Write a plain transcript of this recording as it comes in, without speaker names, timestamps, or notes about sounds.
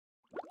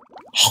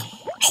Hi,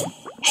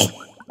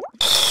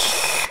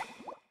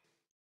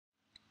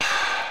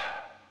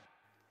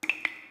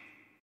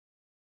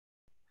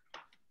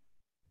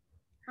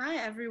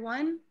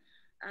 everyone.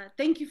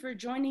 Thank you for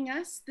joining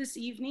us this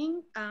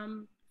evening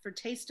for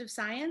Taste of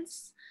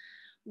Science.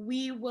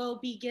 We will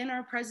begin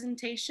our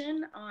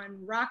presentation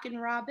on Rockin'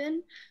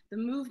 Robin, the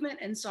movement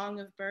and song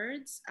of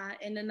birds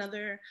in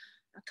a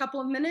couple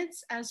of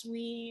minutes as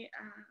we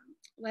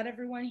let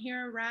everyone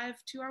here arrive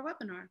to our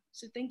webinar.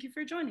 So thank you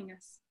for joining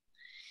us.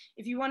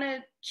 If you want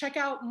to check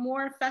out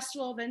more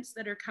festival events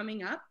that are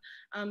coming up,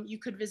 you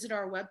could visit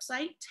our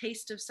website,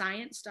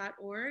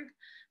 tasteofscience.org.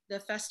 The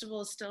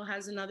festival still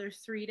has another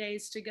 3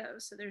 days to go,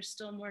 so there's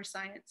still more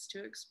science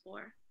to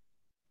explore.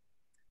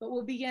 But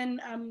we'll begin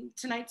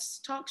tonight's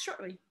talk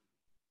shortly.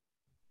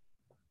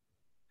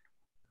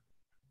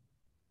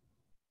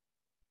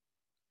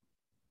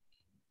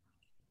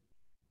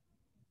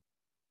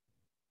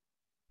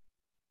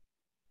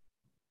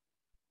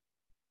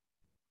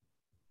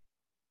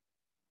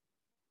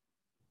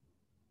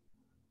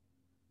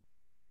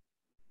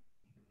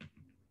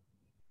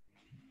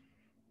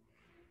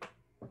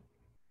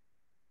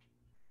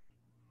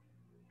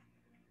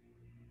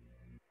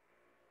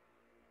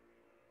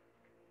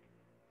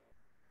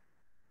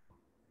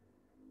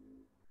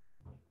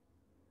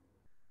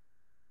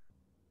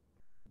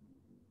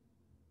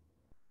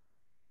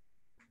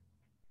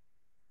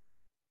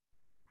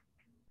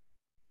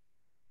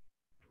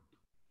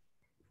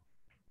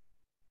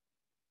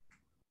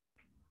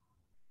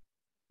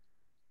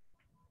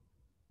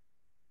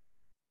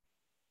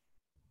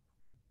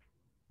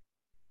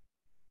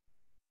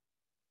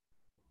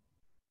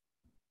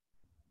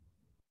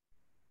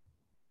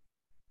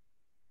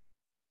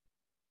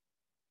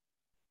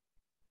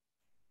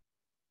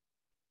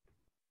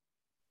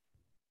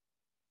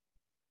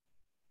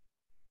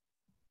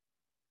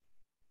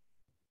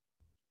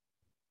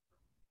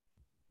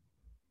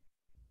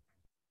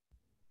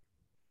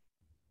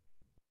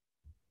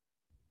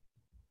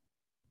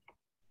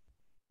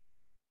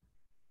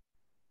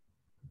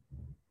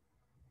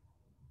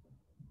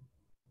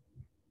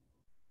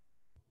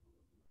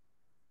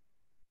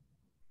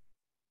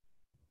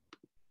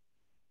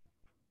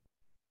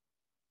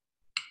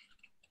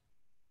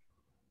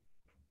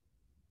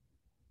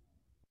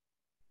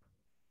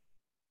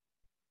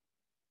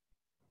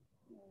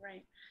 All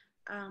right.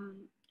 I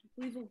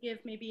believe we'll give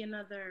maybe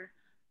another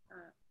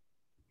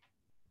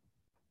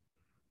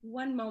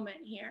 1 moment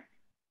here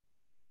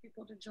for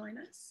people to join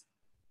us.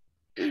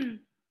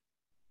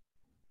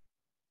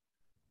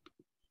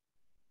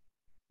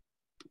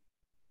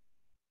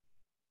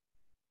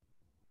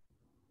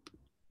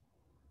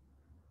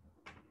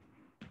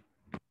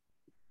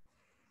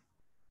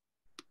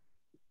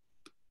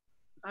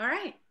 All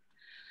right.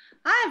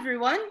 Hi,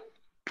 everyone.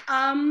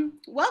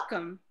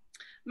 Welcome.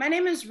 My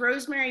name is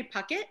Rosemary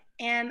Puckett,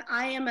 and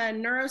I am a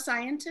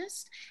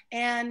neuroscientist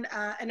and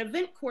an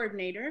event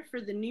coordinator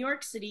for the New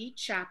York City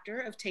chapter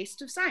of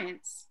Taste of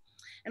Science.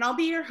 And I'll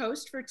be your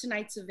host for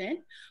tonight's event,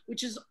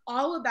 which is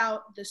all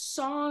about the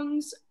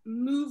songs,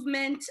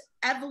 movement,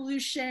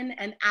 evolution,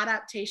 and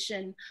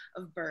adaptation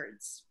of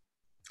birds.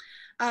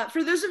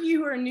 For those of you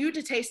who are new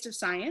to Taste of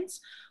Science,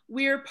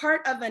 we're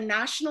part of a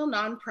national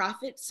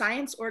nonprofit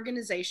science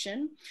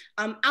organization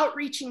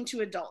outreaching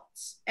to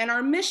adults. And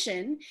our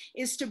mission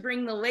is to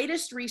bring the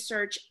latest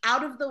research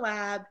out of the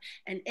lab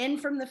and in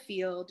from the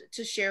field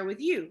to share with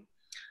you,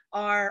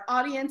 our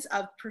audience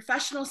of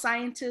professional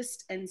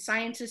scientists and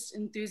scientist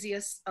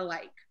enthusiasts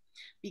alike.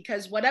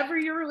 Because whatever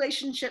your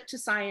relationship to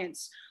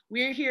science,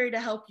 we're here to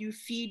help you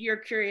feed your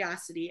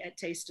curiosity at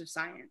Taste of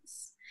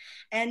Science.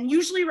 And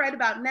usually right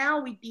about now,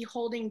 we'd be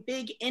holding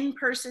big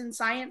in-person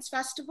science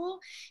festival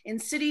in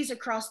cities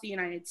across the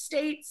United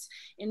States,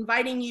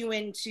 inviting you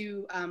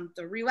into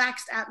the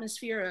relaxed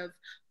atmosphere of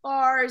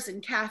bars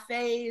and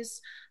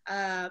cafes.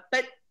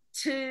 But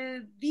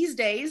to these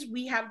days,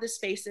 we have the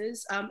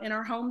spaces in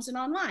our homes and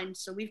online.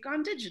 So we've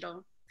gone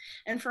digital.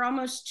 And for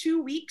almost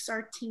 2 weeks,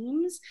 our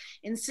teams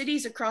in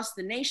cities across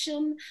the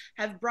nation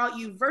have brought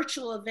you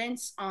virtual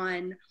events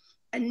on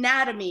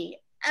anatomy,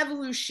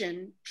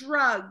 evolution,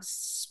 drugs,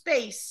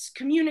 space,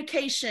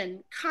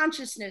 communication,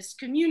 consciousness,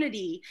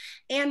 community,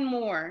 and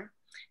more.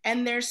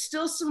 And there's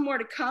still some more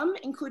to come,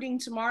 including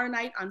tomorrow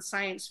night on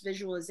science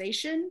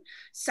visualization,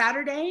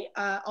 Saturday,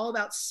 all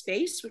about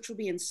space, which will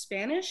be in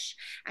Spanish,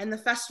 and the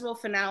festival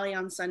finale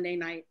on Sunday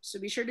night. So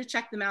be sure to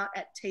check them out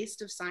at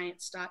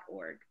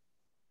tasteofscience.org.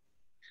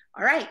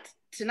 All right,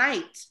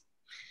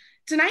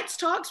 Tonight's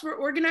talks were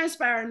organized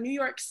by our New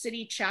York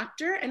City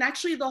chapter, and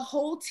actually the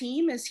whole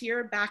team is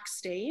here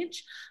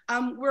backstage.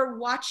 We're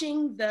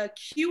watching the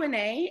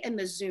Q&A in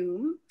the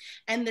Zoom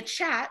and the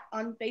chat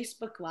on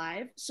Facebook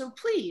Live, so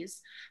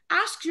please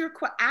ask your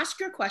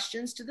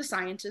questions to the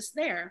scientists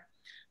there.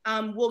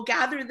 We'll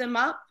gather them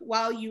up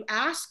while you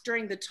ask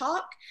during the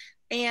talk,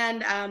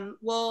 and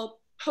we'll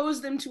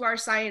pose them to our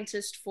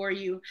scientist for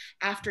you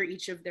after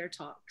each of their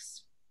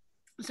talks.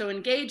 So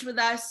engage with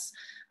us,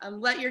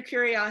 let your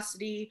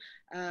curiosity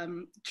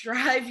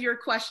drive your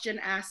question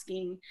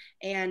asking,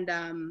 and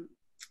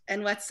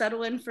And let's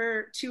settle in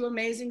for 2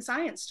 amazing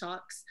science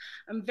talks.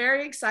 I'm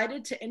very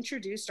excited to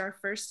introduce our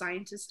first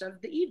scientist of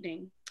the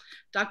evening,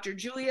 Dr.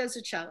 Julia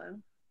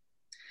Zichello.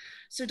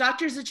 So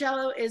Dr.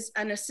 Zichello is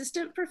an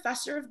assistant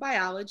professor of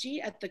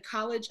biology at the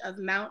College of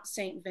Mount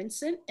St.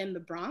 Vincent in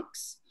the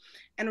Bronx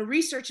and a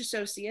research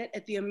associate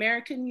at the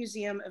American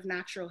Museum of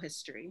Natural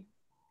History.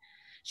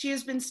 She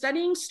has been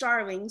studying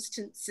starlings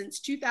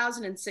since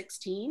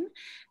 2016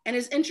 and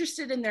is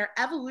interested in their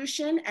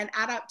evolution and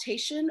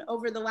adaptation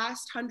over the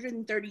last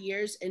 130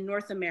 years in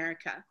North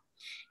America,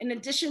 in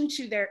addition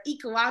to their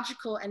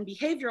ecological and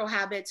behavioral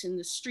habits in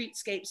the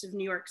streetscapes of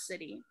New York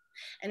City.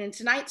 And in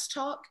tonight's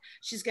talk,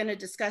 she's going to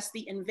discuss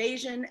the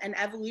invasion and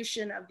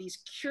evolution of these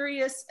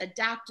curious,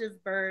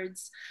 adaptive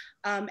birds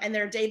and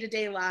their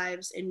day-to-day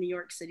lives in New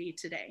York City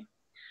today.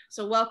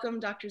 So welcome,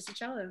 Dr.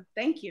 Zichello.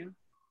 Thank you.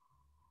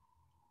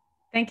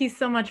 Thank you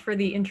so much for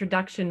the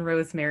introduction,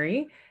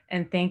 Rosemary,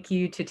 and thank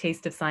you to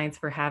Taste of Science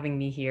for having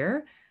me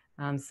here.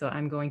 So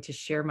I'm going to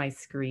share my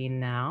screen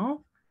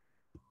now.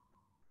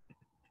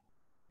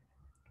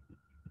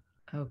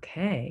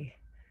 Okay.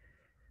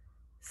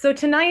 So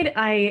tonight,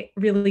 I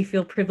really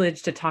feel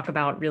privileged to talk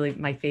about really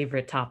my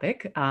favorite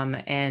topic,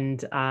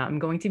 and I'm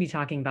going to be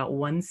talking about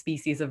one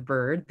species of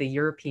bird, the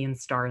European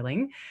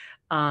starling.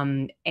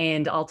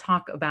 And I'll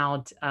talk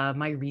about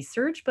my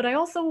research, but I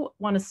also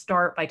want to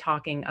start by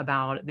talking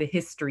about the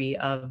history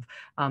of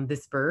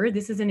this bird.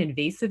 This is an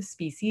invasive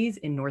species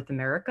in North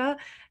America,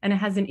 and it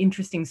has an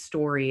interesting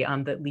story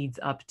that leads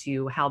up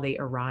to how they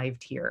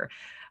arrived here.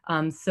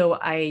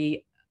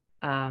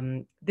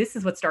 This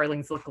is what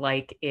starlings look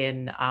like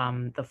in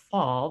the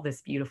fall,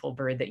 this beautiful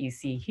bird that you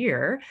see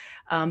here.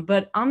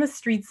 But on the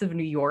streets of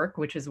New York,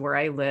 which is where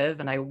I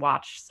live, and I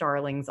watch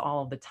starlings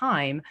all the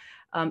time,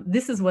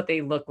 this is what they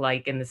look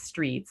like in the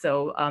street.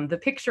 So the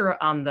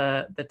picture on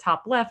the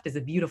top left is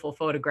a beautiful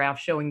photograph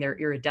showing their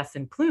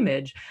iridescent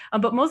plumage,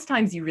 but most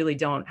times you really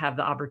don't have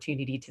the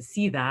opportunity to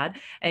see that.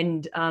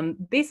 And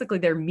basically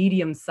they're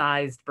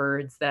medium-sized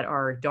birds that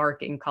are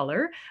dark in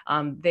color.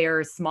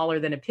 They're smaller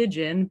than a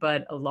pigeon,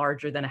 but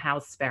larger than a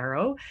house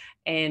sparrow.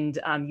 And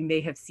you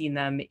may have seen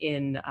them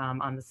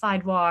on the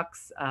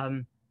sidewalks.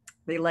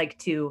 They like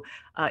to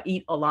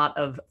eat a lot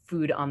of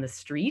food on the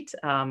street,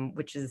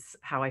 which is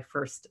how I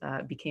first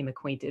became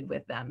acquainted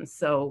with them.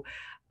 So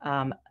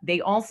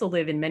they also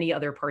live in many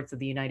other parts of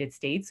the United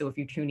States. So if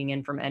you're tuning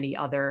in from any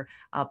other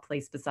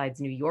place besides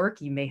New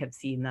York, you may have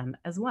seen them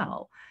as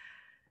well.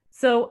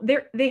 So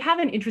they have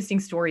an interesting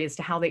story as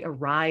to how they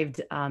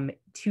arrived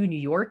to New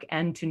York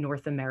and to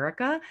North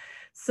America.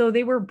 So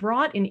they were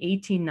brought in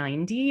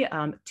 1890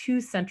 to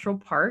Central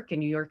Park in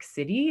New York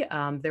City.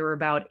 There were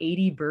about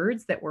 80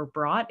 birds that were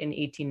brought in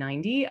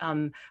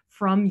 1890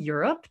 from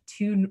Europe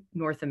to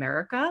North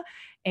America,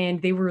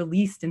 and they were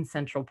released in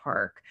Central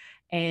Park.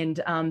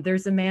 And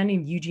there's a man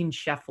named Eugene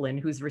Shefflin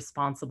who's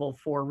responsible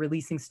for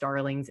releasing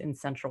starlings in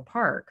Central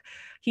Park.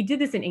 He did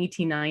this in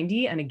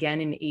 1890 and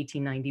again in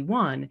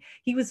 1891.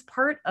 He was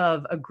part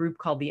of a group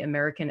called the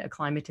American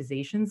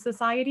Acclimatization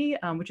Society,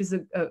 which is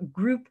a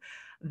group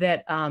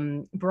that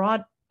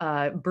brought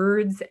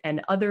birds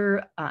and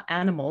other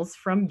animals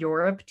from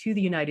Europe to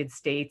the United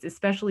States,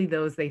 especially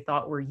those they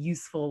thought were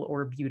useful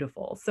or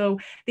beautiful. So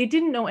they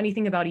didn't know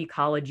anything about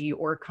ecology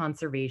or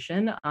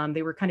conservation.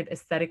 They were kind of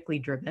aesthetically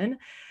driven.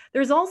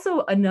 There's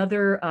also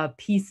another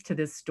piece to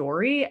this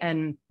story,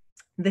 and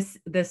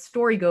the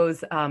story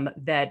goes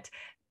that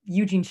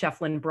Eugene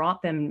Shefflin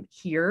brought them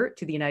here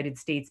to the United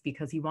States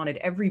because he wanted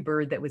every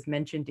bird that was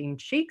mentioned in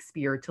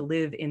Shakespeare to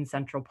live in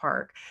Central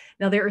Park.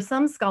 Now, there are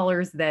some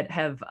scholars that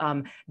have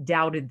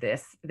doubted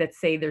this, that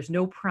say there's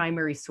no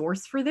primary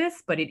source for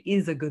this, but it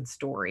is a good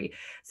story.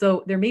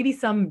 So there may be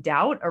some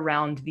doubt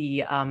around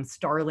the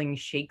starling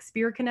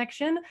Shakespeare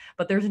connection,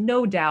 but there's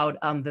no doubt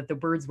that the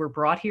birds were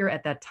brought here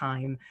at that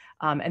time,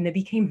 and they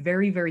became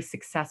very, very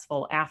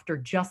successful after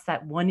just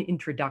that one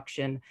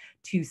introduction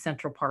to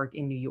Central Park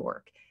in New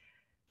York.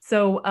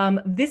 So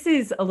this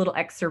is a little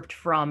excerpt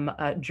from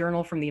a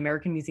journal from the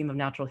American Museum of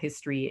Natural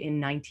History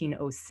in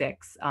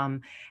 1906.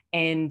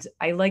 And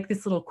I like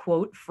this little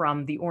quote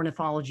from the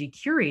ornithology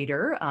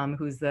curator,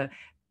 who's the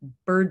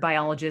bird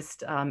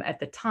biologist at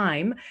the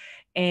time.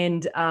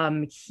 And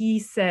he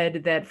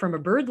said that from a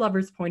bird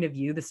lover's point of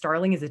view, the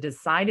starling is a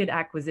decided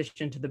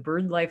acquisition to the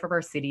bird life of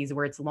our cities,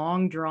 where its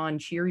long drawn,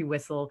 cheery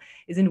whistle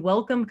is in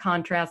welcome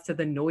contrast to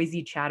the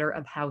noisy chatter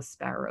of house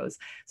sparrows.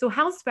 So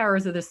house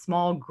sparrows are the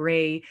small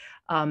gray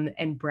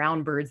and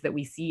brown birds that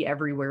we see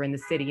everywhere in the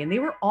city. And they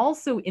were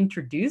also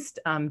introduced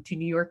to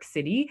New York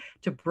City,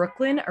 to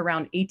Brooklyn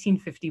around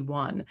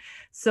 1851.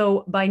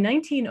 So by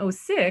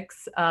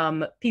 1906,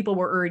 people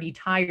were already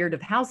tired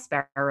of house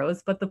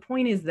sparrows. But the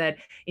point is that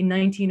in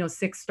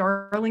 1906,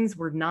 starlings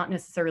were not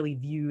necessarily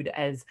viewed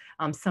as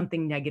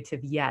something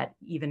negative yet,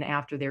 even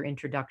after their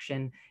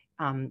introduction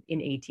in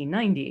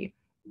 1890.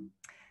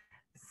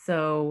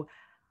 So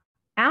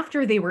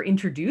after they were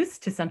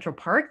introduced to Central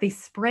Park, they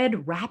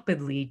spread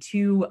rapidly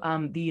to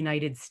the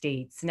United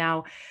States.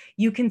 Now,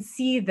 you can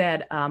see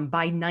that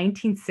by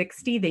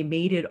 1960, they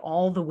made it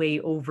all the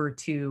way over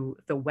to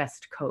the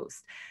West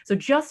Coast. So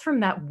just from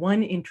that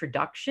one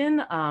introduction,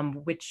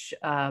 which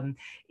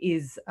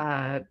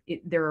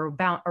there are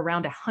about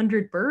around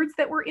 100 birds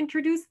that were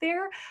introduced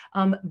there,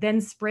 then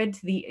spread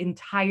to the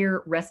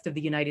entire rest of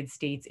the United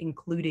States,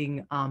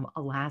 including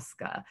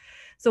Alaska.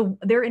 So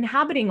they're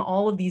inhabiting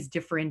all of these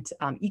different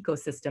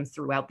ecosystems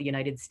throughout the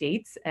United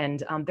States,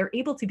 and they're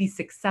able to be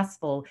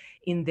successful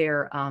in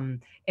their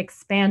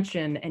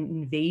expansion and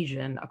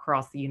invasion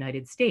across the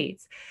United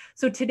States.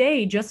 So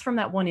today, just from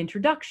that one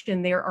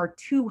introduction, there are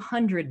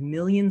 200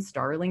 million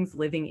starlings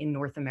living in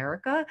North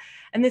America.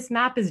 And this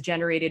map is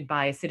generated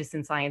by a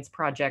citizen science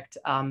project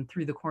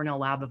through the Cornell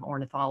Lab of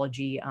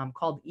Ornithology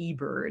called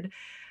eBird.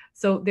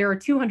 So there are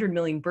 200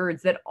 million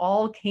birds that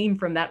all came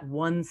from that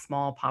one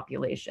small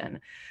population.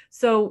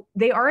 So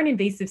they are an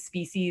invasive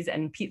species,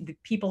 and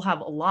people have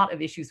a lot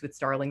of issues with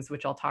starlings,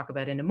 which I'll talk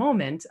about in a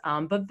moment.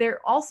 But there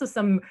are also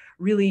some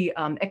really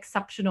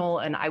exceptional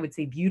and I would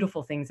say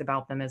beautiful things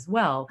about them as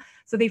well.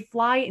 So they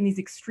fly in these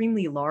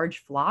extremely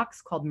large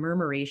flocks called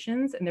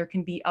murmurations, and there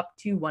can be up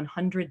to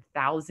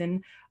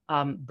 100,000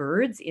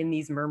 birds in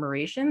these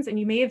murmurations. And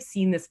you may have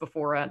seen this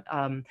before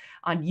on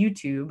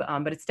YouTube,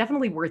 but it's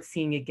definitely worth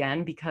seeing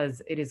again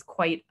because it is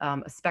quite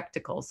a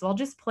spectacle. So I'll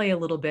just play a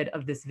little bit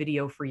of this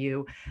video for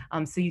you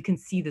so you can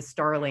see the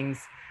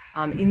starlings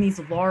in these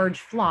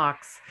large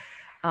flocks,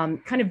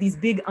 kind of these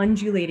big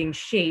undulating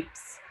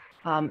shapes.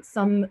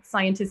 Some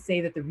scientists say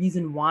that the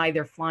reason why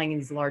they're flying in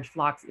these large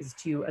flocks is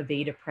to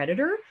evade a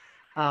predator.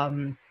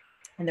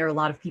 And there are a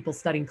lot of people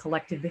studying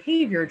collective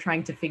behavior,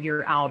 trying to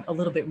figure out a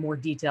little bit more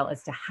detail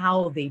as to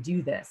how they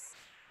do this.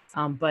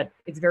 But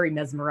it's very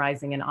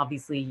mesmerizing, and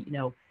obviously,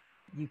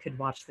 you could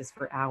watch this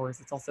for hours.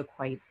 It's also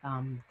quite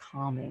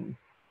calming.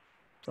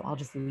 So I'll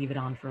just leave it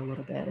on for a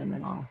little bit, and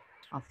then I'll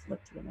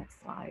flip to the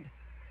next slide.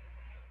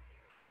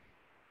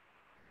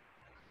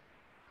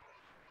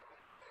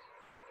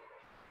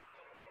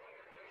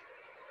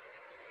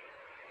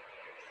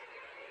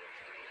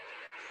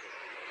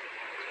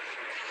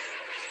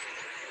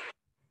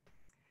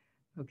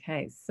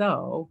 Okay,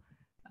 so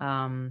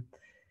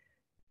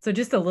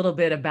just a little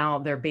bit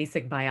about their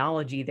basic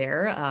biology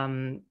there.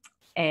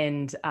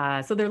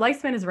 So their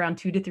lifespan is around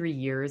 2 to 3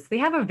 years. They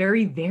have a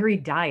very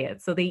varied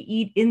diet. So they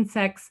eat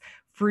insects,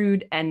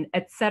 fruit, and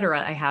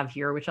etc. I have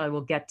here, which I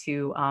will get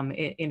to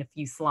in a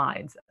few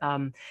slides.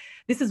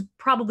 This is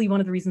probably one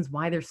of the reasons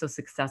why they're so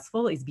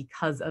successful is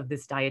because of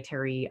this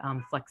dietary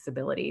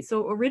flexibility.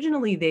 So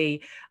originally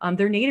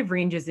their native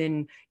range is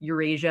in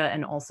Eurasia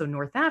and also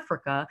North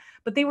Africa,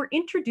 but they were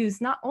introduced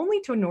not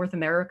only to North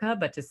America,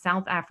 but to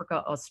South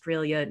Africa,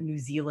 Australia, New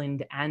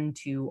Zealand, and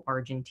to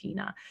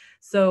Argentina.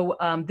 So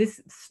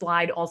this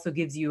slide also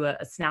gives you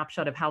a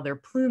snapshot of how their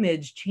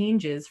plumage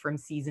changes from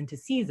season to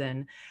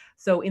season.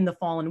 So in the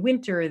fall and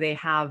winter, they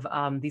have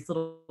these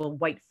little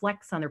white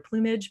flecks on their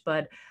plumage,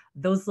 but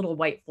those little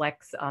white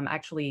flecks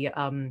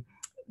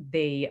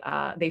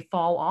they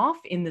fall off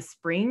in the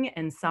spring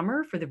and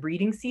summer for the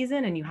breeding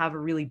season, and you have a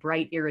really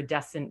bright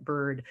iridescent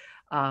bird,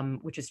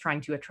 which is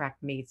trying to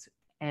attract mates,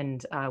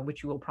 and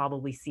which you will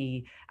probably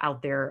see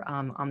out there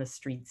on the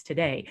streets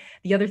today.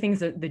 The other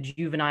things are the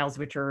juveniles,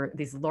 which are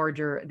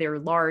they're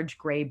large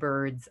gray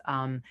birds,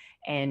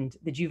 and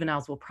the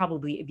juveniles will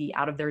probably be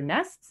out of their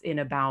nests in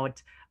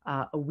about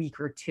a week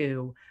or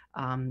two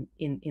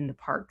in the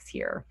parks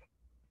here.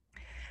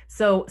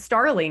 So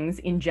starlings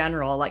in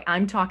general, like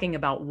I'm talking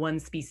about one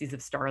species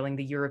of starling,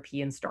 the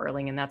European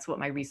starling, and that's what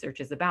my research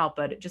is about.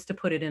 But just to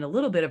put it in a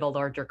little bit of a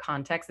larger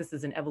context, this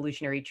is an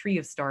evolutionary tree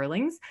of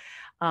starlings.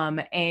 There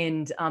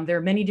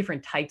are many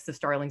different types of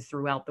starlings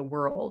throughout the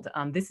world.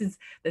 This is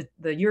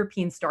the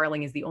European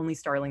starling is the only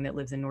starling that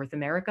lives in North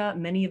America.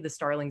 Many of the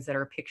starlings that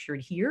are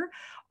pictured here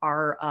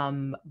are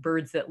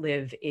birds that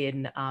live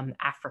in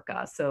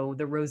Africa. So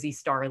the rosy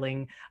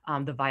starling,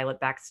 the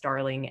violet-backed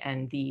starling,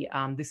 and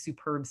the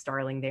superb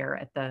starling there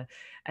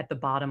at the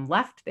bottom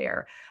left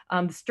there.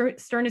 The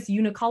Sturnus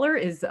unicolor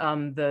is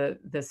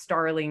the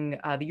starling,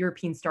 the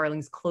European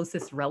starling's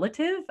closest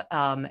relative,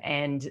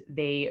 and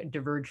they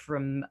diverged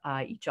from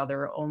each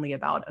other only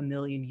about 1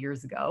 million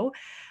years ago.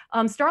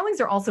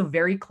 Starlings are also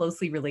very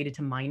closely related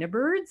to myna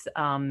birds,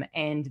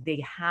 and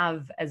they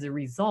have, as a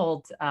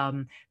result,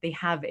 they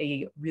have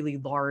a really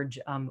large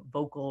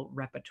vocal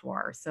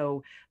repertoire.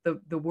 So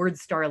the word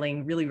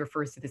starling really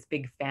refers to this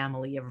big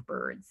family of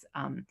birds.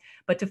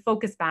 But to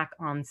focus back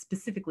on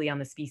specifically on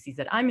the species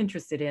that I'm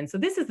interested in, so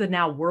this is the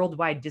now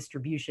worldwide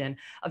distribution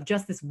of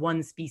just this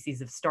one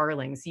species of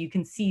starlings. So you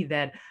can see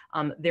that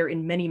they're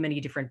in many, many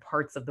different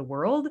parts of the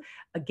world,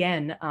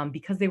 again,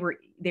 because they were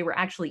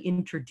actually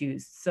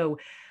introduced. So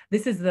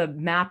this is the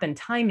map and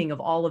timing of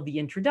all of the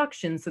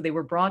introductions. So they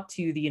were brought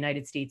to the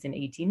United States in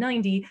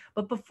 1890,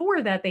 but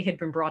before that, they had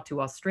been brought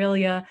to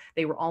Australia.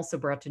 They were also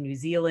brought to New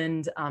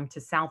Zealand, to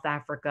South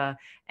Africa,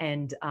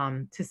 and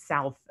to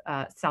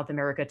South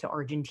America, to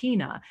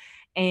Argentina.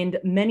 And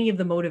many of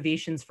the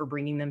motivations for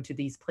bringing them to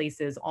these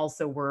places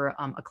also were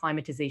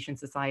acclimatization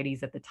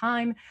societies at the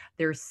time.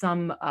 There's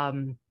some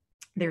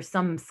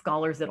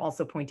scholars that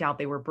also point out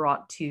they were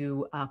brought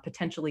to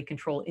potentially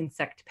control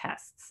insect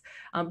pests.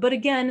 But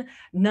again,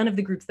 none of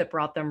the groups that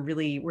brought them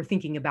really were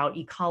thinking about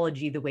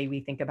ecology the way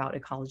we think about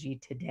ecology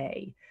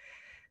today.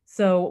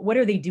 So what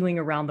are they doing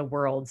around the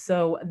world?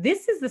 So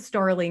this is the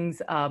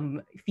starlings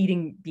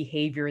feeding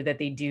behavior that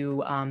they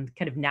do kind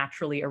of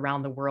naturally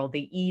around the world.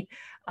 They eat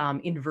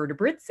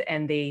invertebrates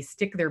and they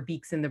stick their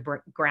beaks in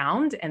the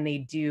ground, and they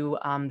do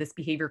this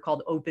behavior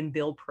called open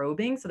bill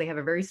probing. So they have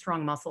a very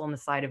strong muscle on the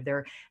side of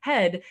their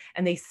head,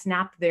 and they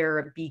snap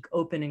their beak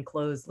open and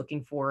closed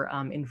looking for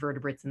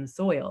invertebrates in the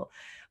soil.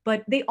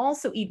 But they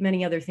also eat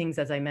many other things,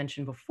 as I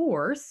mentioned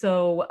before.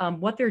 So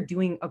what they're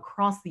doing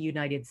across the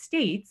United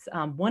States,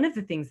 one of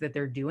the things that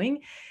they're doing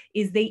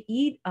is they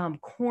eat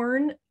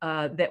corn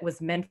that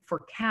was meant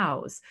for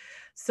cows.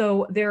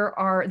 So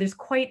there's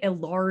quite a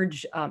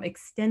large,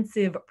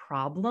 extensive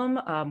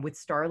problem with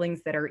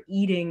starlings that are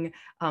eating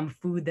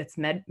food that's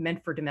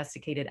meant for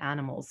domesticated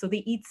animals. So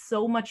they eat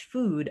so much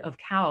food of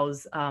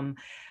cows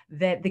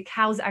that the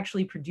cows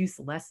actually produce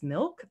less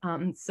milk.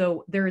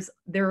 So there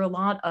are a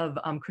lot of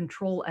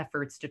control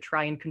efforts to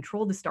try and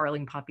control the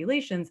starling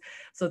populations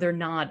so they're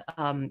not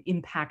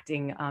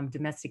impacting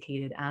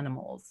domesticated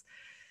animals.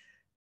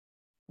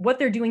 What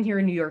they're doing here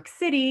in New York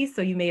City,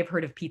 so you may have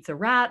heard of pizza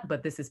rat,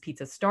 but this is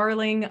pizza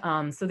starling.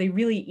 So they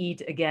really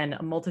eat, again,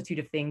 a multitude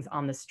of things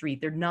on the street.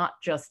 They're not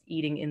just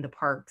eating in the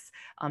parks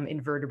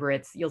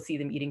invertebrates. You'll see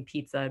them eating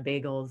pizza,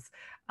 bagels,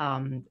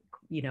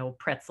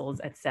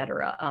 pretzels,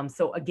 etc.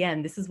 So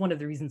again, this is one of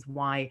the reasons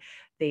why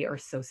they are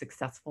so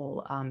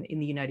successful in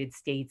the United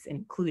States,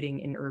 including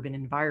in urban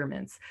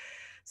environments.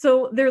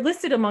 So they're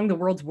listed among the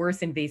world's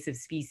worst invasive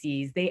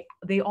species.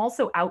 They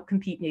also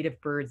outcompete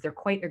native birds. They're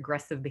quite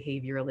aggressive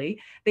behaviorally.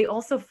 They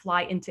also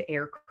fly into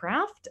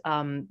aircraft.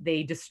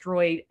 They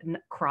destroy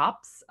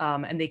crops,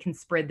 and they can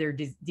spread their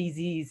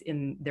disease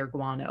in their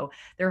guano.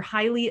 They're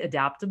highly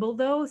adaptable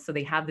though, so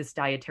they have this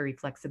dietary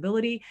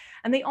flexibility,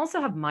 and they also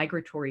have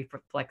migratory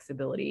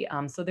flexibility.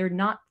 So they're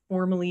not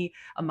formally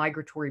a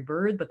migratory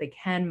bird, but they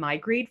can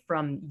migrate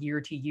from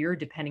year to year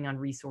depending on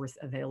resource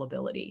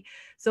availability.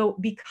 So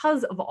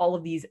because of all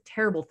of these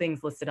terrible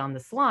things listed on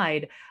the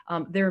slide,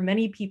 there are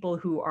many people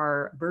who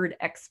are bird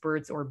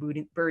experts or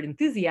bird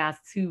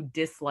enthusiasts who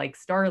dislike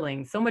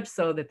starlings, so much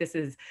so that this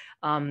is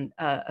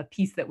a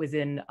piece that was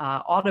in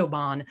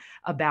Audubon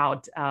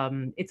about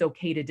it's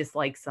okay to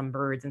dislike some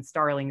birds, and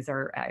starlings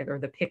are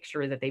the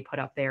picture that they put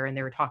up there, and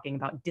they were talking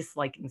about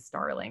disliking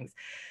starlings.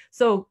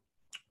 So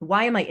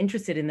why am I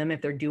interested in them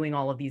if they're doing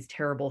all of these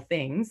terrible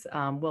things?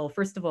 Well,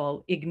 first of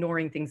all,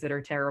 ignoring things that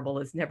are terrible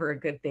is never a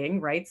good thing,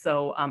 right?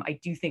 So I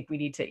do think we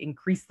need to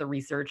increase the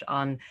research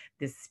on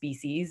this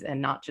species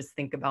and not just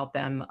think about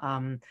them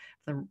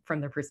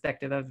from the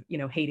perspective of,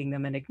 hating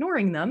them and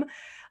ignoring them.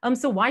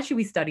 So why should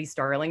we study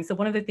starlings? So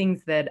one of the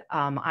things that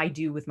I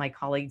do with my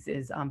colleagues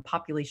is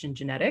population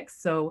genetics.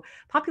 So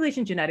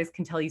population genetics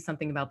can tell you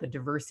something about the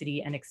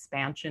diversity and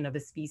expansion of a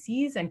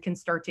species and can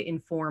start to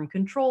inform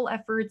control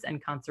efforts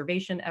and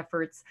conservation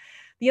efforts.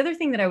 The other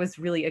thing that I was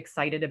really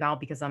excited about,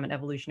 because I'm an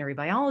evolutionary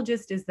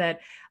biologist, is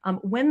that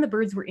when the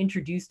birds were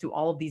introduced to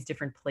all of these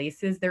different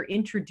places, they're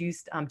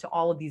introduced to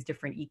all of these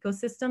different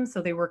ecosystems.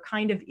 So they were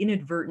kind of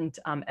inadvertent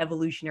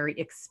evolutionary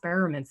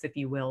experiments, if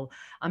you will,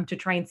 to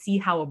try and see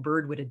how a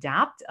bird would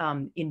adapt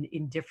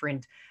in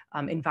different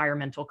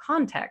environmental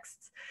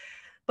contexts.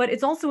 But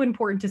it's also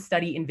important to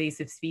study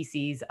invasive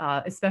species,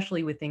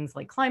 especially with things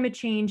like climate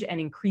change and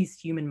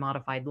increased human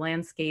modified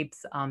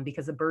landscapes,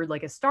 because a bird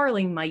like a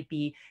starling might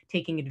be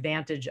taking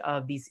advantage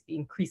of these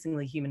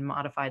increasingly human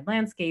modified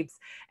landscapes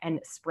and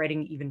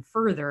spreading even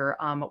further,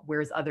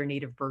 whereas other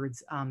native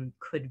birds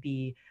could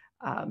be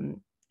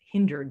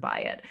hindered by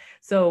it.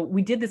 So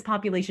we did this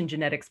population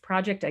genetics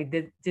project. I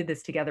did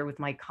this together with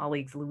my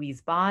colleagues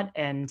Louise Bott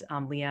and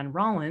Leanne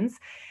Rollins.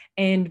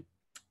 And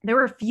there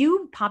were a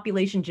few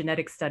population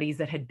genetic studies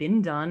that had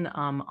been done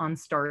on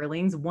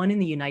starlings, one in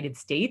the United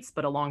States,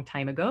 but a long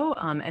time ago.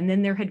 And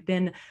then there had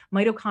been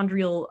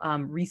mitochondrial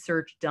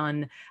research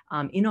done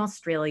in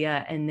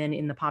Australia and then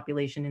in the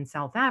population in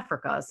South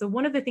Africa. So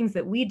one of the things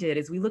that we did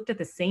is we looked at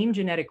the same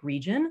genetic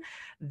region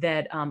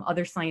that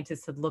other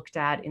scientists had looked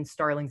at in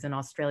starlings in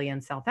Australia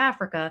and South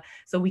Africa.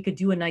 So we could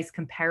do a nice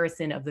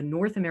comparison of the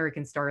North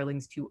American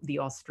starlings to the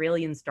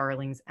Australian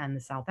starlings and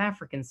the South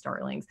African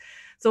starlings.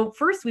 So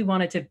first we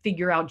wanted to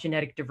figure out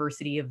genetic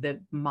diversity of the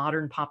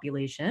modern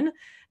population.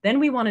 Then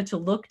we wanted to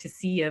look to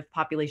see if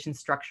population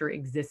structure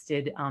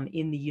existed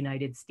in the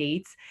United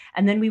States.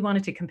 And then we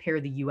wanted to compare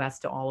the US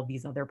to all of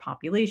these other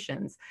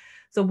populations.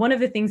 So one of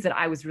the things that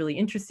I was really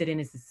interested in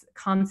is this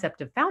concept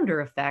of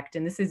founder effect.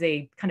 And this is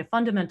a kind of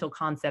fundamental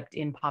concept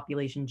in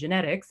population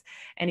genetics.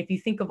 And if you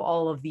think of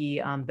all of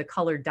the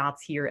colored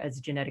dots here as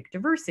genetic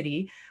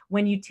diversity,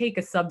 when you take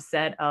a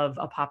subset of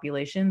a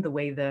population, the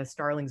way the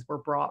starlings were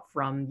brought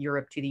from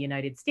Europe to the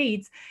United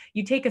States,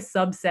 you take a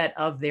subset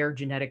of their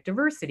genetic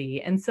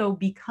diversity. And so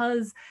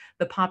because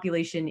the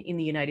population in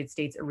the United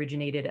States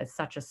originated as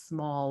such a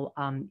small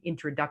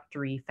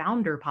introductory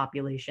founder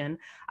population,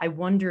 I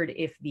wondered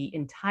if the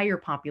entire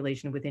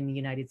population within the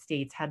United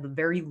States had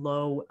very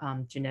low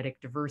genetic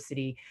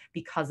diversity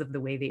because of the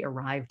way they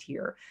arrived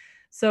here.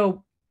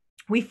 So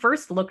we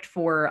first looked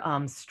for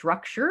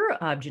structure,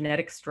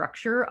 genetic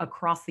structure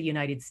across the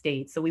United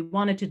States. So we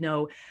wanted to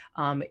know,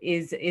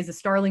 is a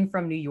starling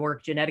from New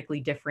York genetically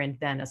different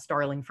than a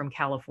starling from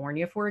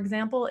California, for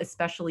example,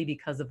 especially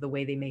because of the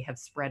way they may have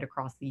spread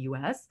across the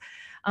US.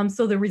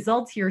 So the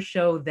results here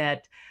show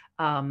that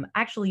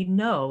actually,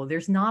 no,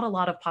 there's not a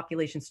lot of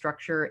population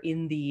structure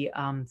in the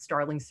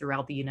starlings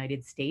throughout the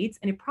United States.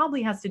 And it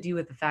probably has to do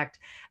with the fact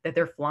that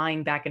they're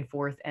flying back and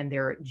forth and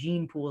their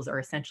gene pools are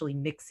essentially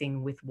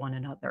mixing with one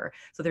another.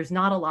 So there's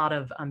not a lot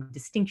of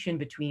distinction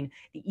between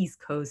the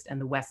East Coast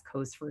and the West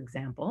Coast, for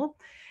example.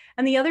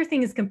 And the other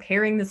thing is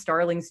comparing the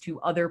starlings to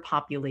other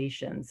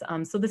populations.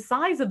 So the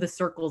size of the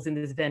circles in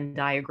this Venn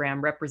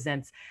diagram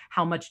represents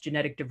how much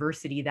genetic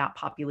diversity that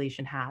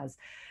population has.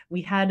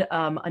 We had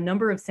a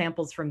number of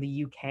samples from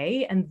the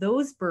UK, and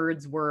those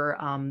birds were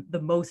the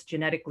most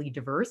genetically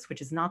diverse, which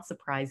is not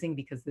surprising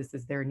because this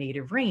is their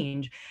native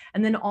range.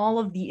 And then all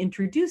of the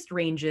introduced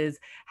ranges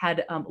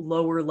had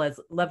lower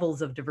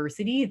levels of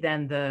diversity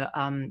than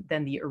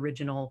the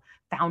original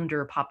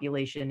founder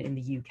population in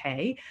the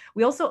UK.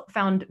 We also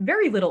found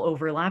very little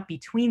overlap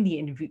between the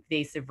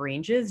invasive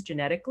ranges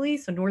genetically.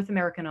 So North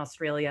America and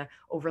Australia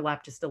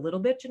overlap just a little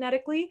bit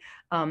genetically,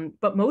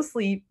 but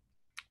mostly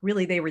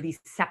really they were these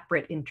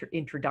separate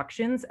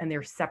introductions and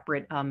they're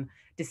separate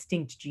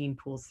distinct gene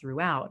pools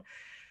throughout.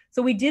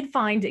 So we did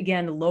find,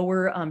 again,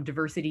 lower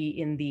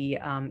diversity in the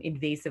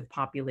invasive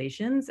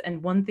populations.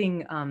 And one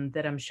thing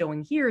that I'm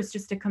showing here is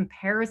just a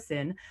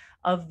comparison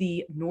of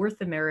the North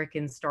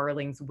American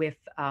starlings with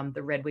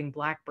the red-winged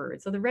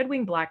blackbird. So the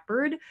red-winged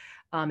blackbird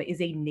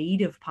is a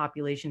native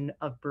population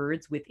of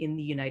birds within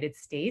the United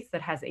States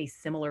that has a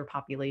similar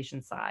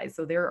population size.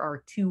 So there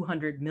are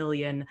 200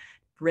 million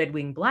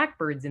red-winged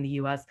blackbirds in the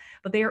US,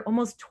 but they are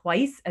almost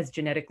twice as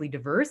genetically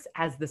diverse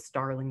as the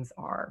starlings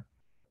are.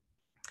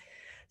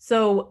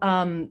 So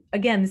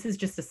again, this is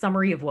just a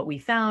summary of what we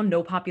found.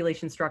 No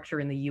population structure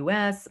in the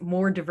US,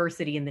 more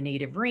diversity in the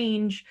native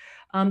range.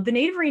 The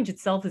native range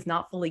itself is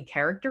not fully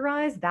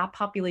characterized. That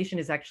population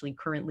is actually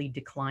currently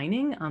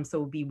declining. So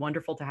it would be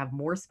wonderful to have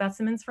more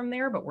specimens from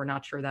there, but we're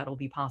not sure that'll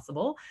be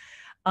possible.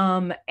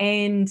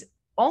 And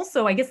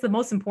also, I guess the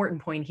most important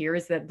point here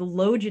is that the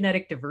low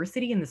genetic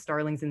diversity in the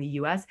starlings in the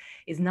US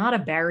is not a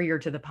barrier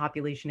to the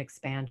population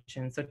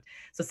expansion. So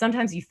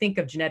sometimes you think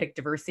of genetic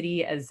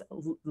diversity as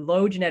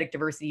low genetic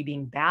diversity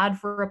being bad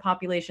for a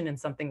population and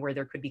something where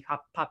there could be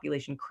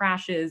population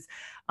crashes.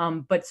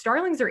 But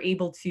starlings are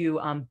able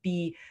to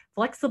be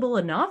flexible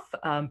enough,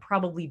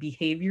 probably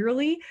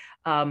behaviorally,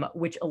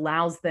 which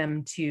allows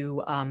them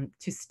to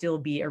still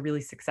be a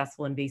really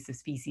successful invasive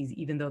species,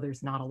 even though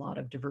there's not a lot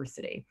of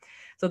diversity.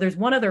 So there's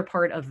one other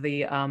part of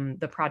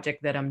the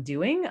project that I'm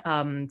doing.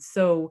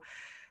 So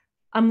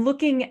I'm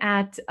looking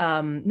at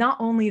not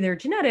only their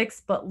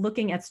genetics, but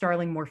looking at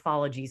starling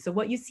morphology. So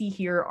what you see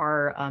here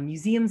are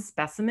museum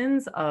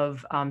specimens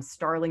of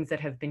starlings that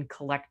have been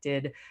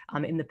collected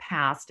in the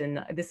past.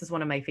 And this is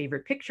one of my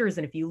favorite pictures.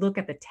 And if you look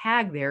at the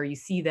tag there, you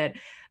see that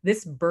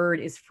this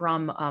bird is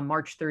from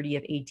March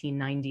 30th,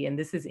 1890. And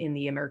this is in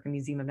the American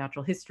Museum of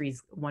Natural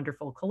History's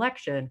wonderful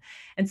collection.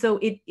 And so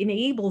it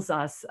enables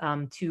us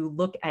to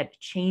look at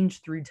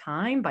change through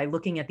time by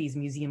looking at these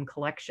museum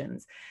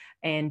collections.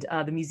 And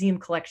the museum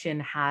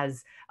collection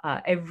has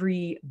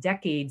every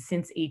decade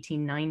since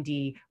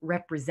 1890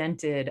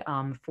 represented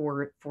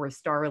for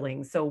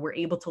starlings. So we're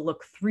able to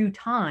look through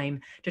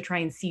time to try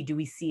and see, do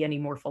we see any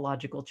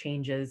morphological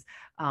changes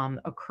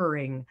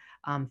occurring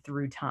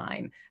through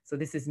time? So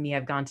this is me.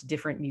 I've gone to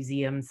different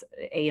museums,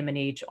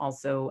 AMNH,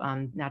 also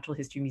Natural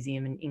History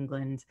Museum in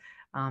England,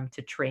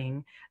 to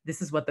Tring.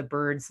 This is what the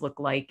birds look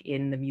like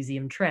in the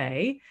museum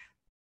tray.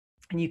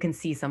 And you can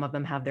see some of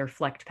them have their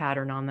flecked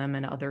pattern on them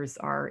and others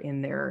are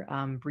in their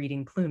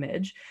breeding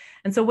plumage.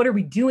 And so what are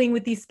we doing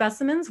with these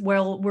specimens?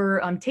 Well,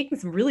 we're taking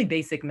some really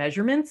basic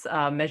measurements,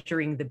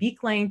 measuring the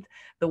beak length,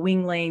 the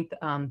wing length,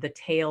 the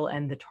tail,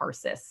 and the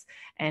tarsus.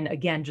 And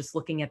again, just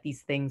looking at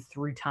these things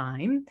through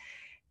time.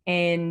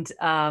 And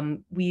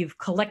we've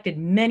collected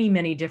many,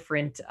 many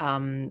different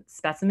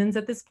specimens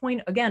at this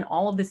point. Again,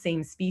 all of the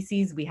same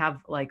species. We have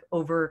like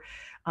over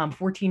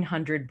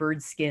 1,400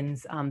 bird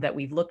skins that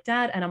we've looked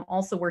at. And I'm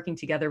also working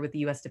together with the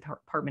US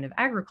Department of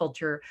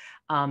Agriculture,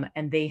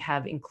 and they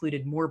have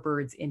included more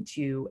birds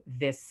into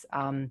this,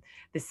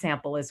 this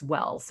sample as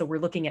well. So we're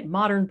looking at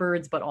modern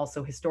birds, but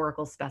also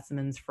historical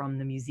specimens from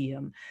the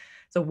museum.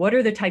 So what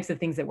are the types of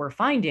things that we're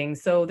finding?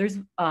 So there's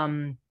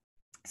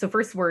so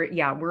first,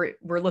 we're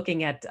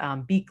looking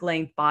at beak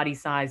length, body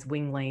size,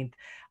 wing length,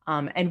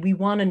 and we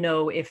want to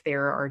know if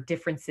there are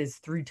differences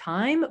through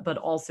time, but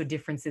also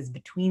differences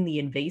between the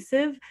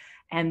invasive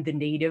and the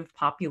native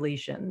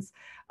populations.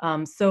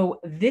 So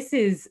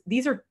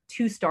these are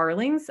two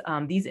starlings.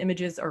 These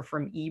images are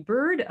from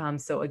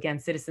eBird. So again,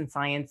 citizen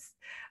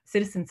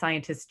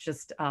scientists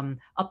just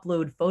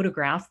upload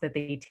photographs that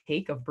they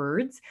take of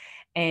birds.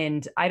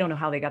 And I don't know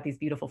how they got these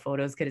beautiful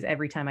photos, because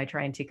every time I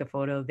try and take a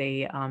photo,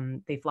 they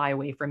fly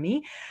away from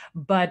me.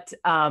 But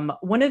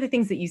one of the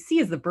things that you see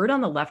is the bird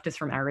on the left is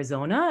from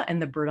Arizona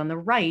and the bird on the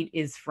right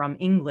is from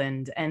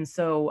England. And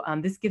so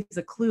this gives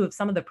a clue of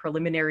some of the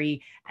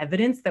preliminary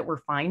evidence that we're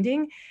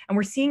finding. And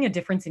we're seeing a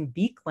difference in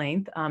beak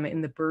length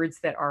in the birds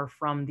that are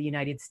from the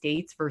United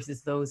States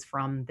versus those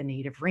from the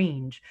native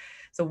range.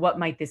 So what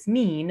might this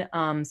mean?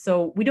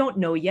 So we don't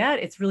know yet.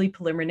 It's really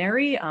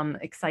preliminary. I'm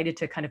excited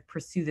to kind of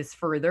pursue this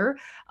further.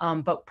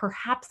 But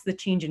perhaps the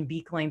change in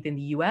beak length in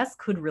the US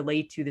could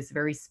relate to this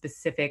very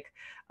specific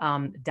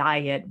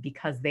diet,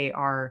 because they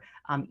are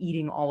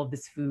eating all of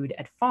this food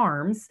at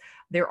farms.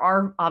 There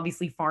are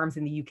obviously farms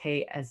in the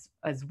UK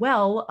as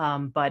well,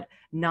 but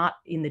not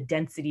in the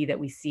density that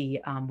we see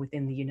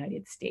within the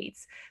United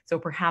States. So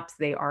perhaps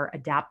they are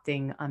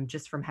adapting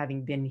just from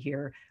having been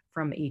here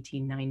from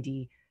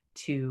 1890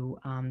 to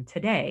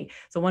today.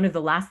 So one of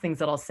the last things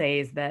that I'll say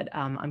is that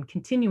I'm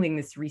continuing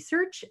this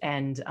research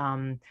and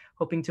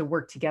hoping to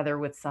work together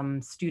with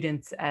some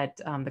students at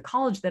the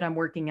college that I'm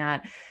working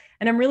at.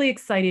 And I'm really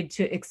excited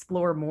to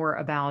explore more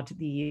about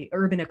the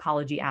urban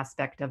ecology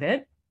aspect of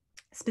it.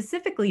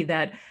 Specifically,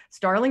 that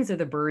starlings are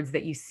the birds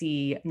that you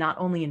see not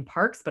only in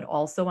parks, but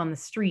also on the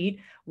street,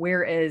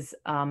 whereas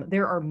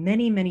there are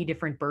many, many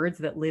different birds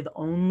that live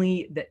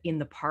only in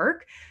the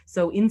park.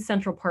 So in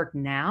Central Park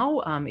now,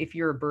 if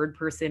you're a bird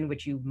person,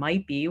 which you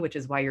might be, which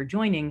is why you're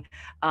joining,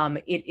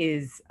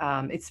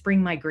 it's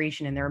spring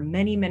migration, and there are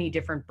many, many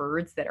different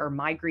birds that are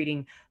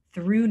migrating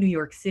through New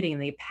York City,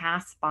 and they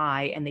pass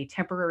by and they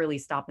temporarily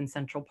stop in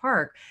Central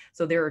Park.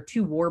 So there are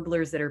two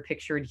warblers that are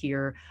pictured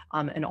here,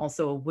 and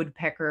also a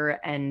woodpecker.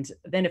 And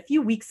then a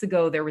few weeks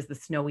ago, there was the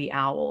snowy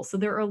owl. So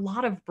there are a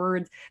lot of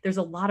birds. There's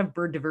a lot of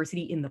bird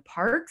diversity in the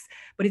parks,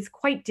 but it's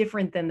quite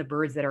different than the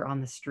birds that are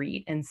on the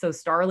street. And so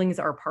starlings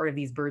are part of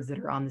these birds that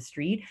are on the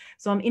street.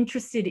 So I'm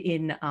interested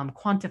in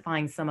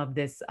quantifying some of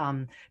this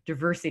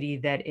diversity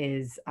that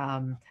is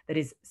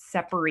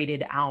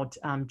separated out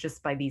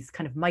just by these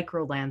kind of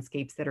micro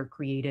landscapes that are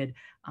created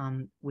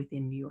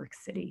within New York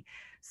City.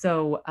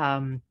 So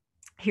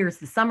here's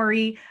the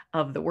summary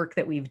of the work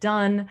that we've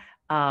done.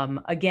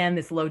 Again,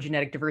 this low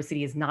genetic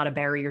diversity is not a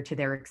barrier to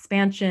their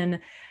expansion.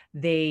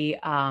 They're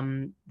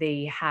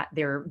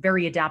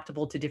very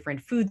adaptable to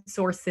different food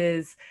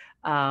sources.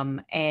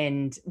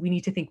 And we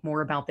need to think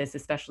more about this,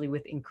 especially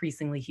with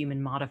increasingly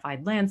human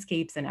modified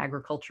landscapes and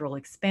agricultural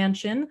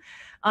expansion.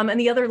 And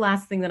the other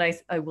last thing that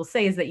I will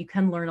say is that you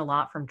can learn a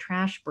lot from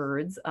trash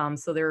birds.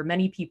 So there are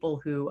many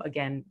people who,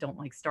 again, don't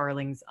like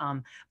starlings,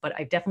 but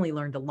I've definitely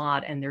learned a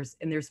lot, and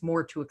there's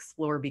more to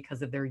explore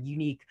because of their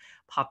unique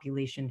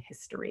population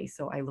history.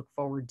 So I look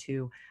forward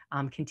to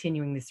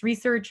continuing this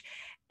research.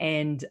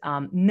 And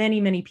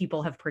many, many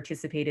people have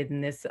participated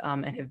in this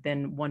and have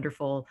been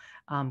wonderful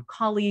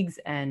colleagues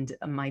and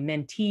my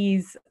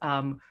mentees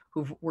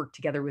who've worked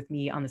together with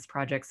me on this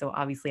project. So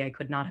obviously I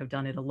could not have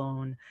done it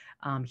alone.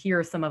 Here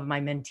are some of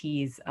my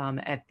mentees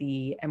at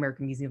the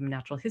American Museum of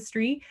Natural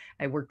History.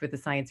 I worked with the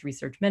Science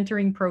Research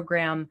Mentoring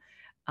Program.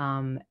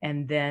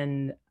 And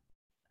then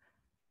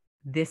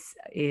this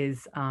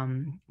is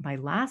my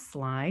last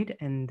slide,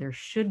 and there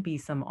should be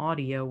some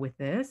audio with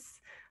this.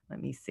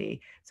 Let me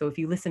see. So if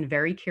you listen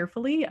very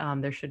carefully,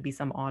 there should be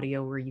some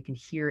audio where you can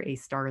hear a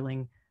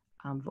starling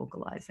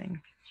vocalizing.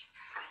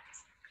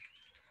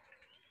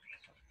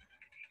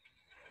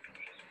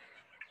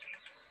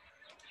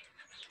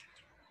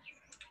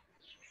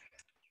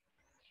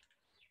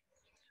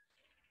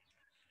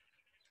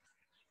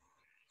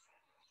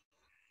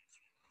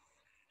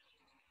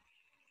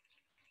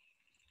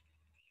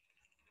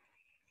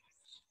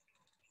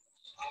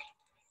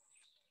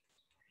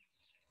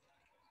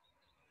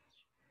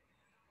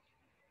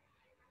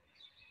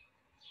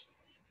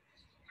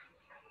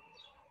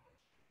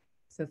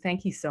 So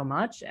thank you so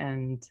much,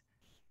 and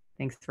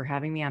thanks for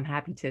having me. I'm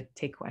happy to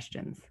take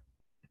questions.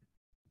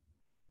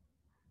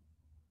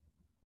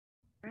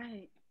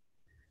 Right.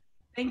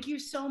 Thank you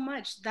so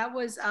much. That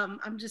was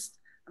I'm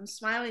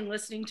smiling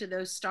listening to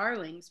those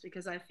starlings,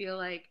 because I feel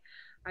like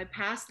I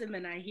pass them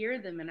and I hear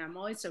them and I'm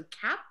always so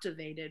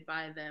captivated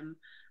by them.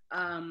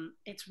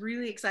 It's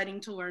really exciting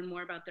to learn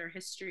more about their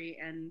history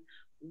and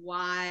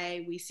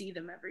why we see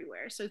them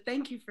everywhere. So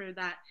thank you for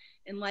that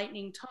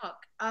enlightening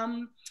talk.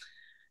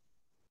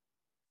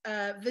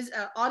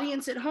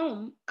 Audience at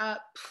home,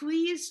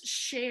 please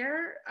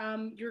share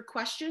your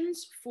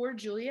questions for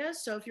Julia.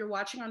 So if you're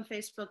watching on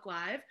Facebook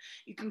Live,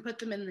 you can put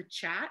them in the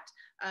chat.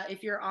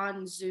 If you're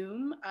on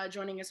Zoom,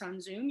 joining us on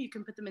Zoom, you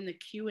can put them in the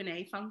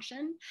Q&A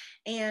function,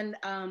 and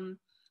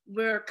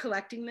we're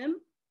collecting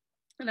them.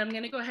 And I'm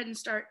going to go ahead and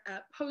start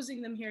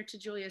posing them here to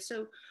Julia.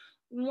 So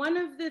one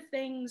of the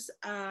things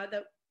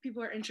that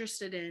people are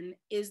interested in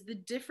is the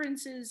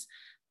differences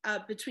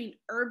between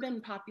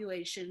urban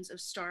populations of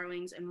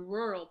starlings and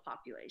rural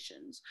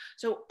populations.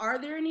 So are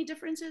there any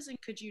differences, and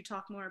could you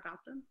talk more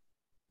about them?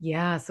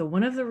 Yeah, so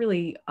one of the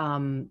really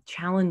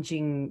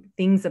challenging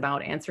things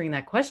about answering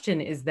that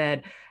question is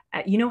that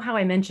you know how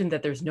I mentioned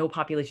that there's no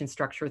population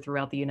structure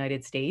throughout the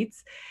United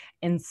States,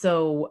 and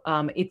so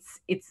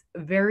it's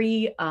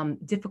very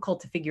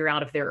difficult to figure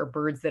out if there are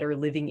birds that are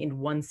living in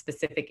one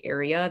specific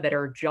area that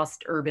are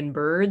just urban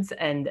birds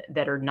and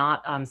that are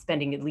not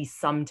spending at least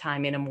some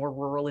time in a more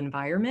rural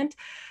environment.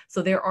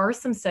 So there are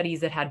some studies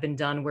that had been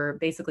done where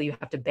basically you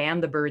have to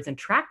band the birds and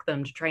track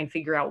them to try and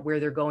figure out where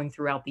they're going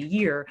throughout the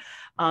year.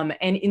 And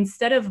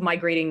instead of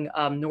migrating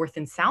north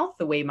and south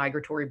the way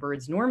migratory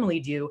birds normally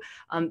do,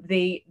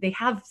 they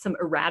have some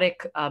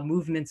erratic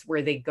movements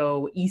where they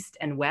go east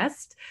and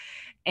west.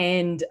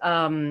 And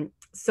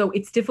so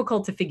it's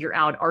difficult to figure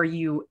out, are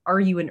you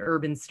an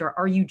urban star,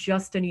 are you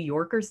just a New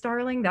Yorker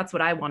starling? That's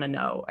what I want to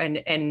know.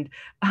 And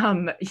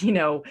you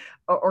know,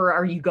 or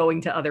are you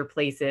going to other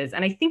places?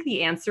 And I think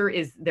the answer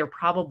is they're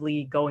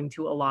probably going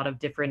to a lot of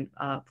different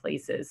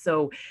places.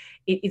 So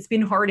it's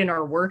been hard in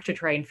our work to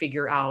try and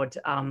figure out,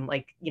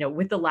 like, you know,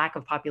 with the lack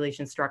of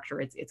population structure,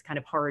 it's kind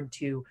of hard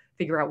to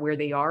figure out where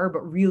they are.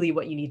 But really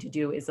what you need to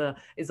do is a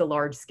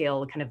large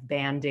scale kind of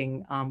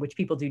banding, which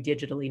people do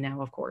digitally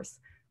now, of course.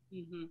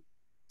 Mm-hmm.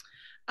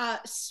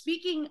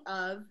 Speaking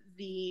of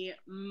the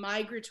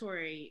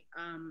migratory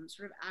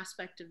sort of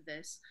aspect of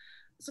this,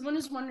 someone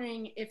is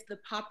wondering if the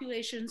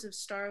populations of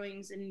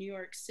starlings in New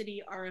York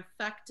City are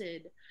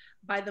affected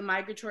by the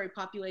migratory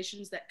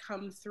populations that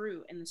come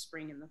through in the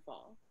spring and the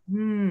fall.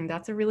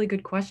 That's a really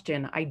good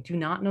question. I do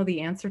not know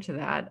the answer to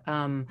that.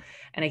 And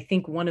I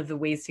think one of the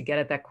ways to get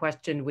at that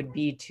question would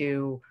be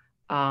to,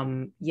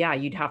 yeah,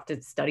 you'd have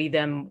to study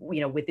them, you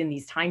know, within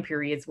these time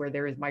periods where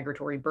there is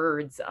migratory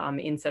birds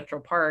in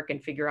Central Park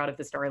and figure out if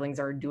the starlings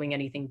are doing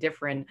anything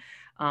different.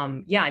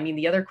 Yeah, I mean,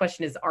 the other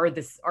question is, are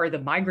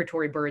the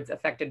migratory birds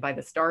affected by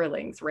the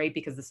starlings, right?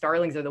 Because the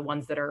starlings are the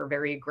ones that are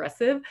very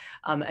aggressive,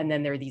 and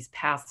then there are these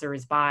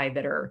passers-by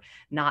that are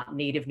not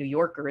native New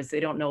Yorkers. They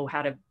don't know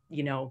how to,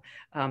 you know,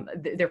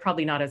 they're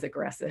probably not as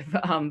aggressive.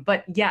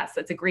 But yes,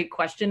 that's a great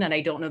question, and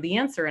I don't know the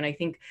answer. And I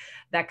think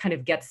that kind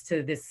of gets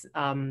to this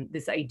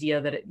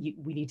idea that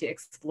we need to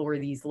explore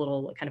these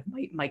little kind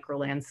of micro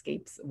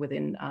landscapes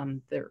within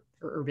the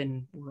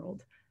urban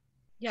world.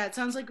 Yeah, it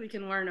sounds like we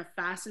can learn a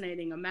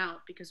fascinating amount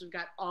because we've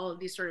got all of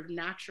these sort of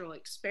natural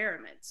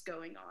experiments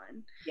going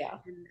on, Yeah.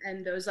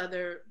 and those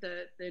other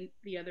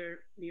the other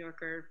New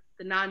Yorker,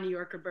 the non-New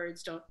Yorker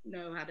birds don't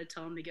know how to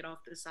tell them to get off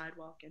the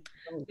sidewalk, and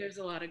there's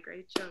a lot of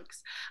great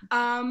jokes.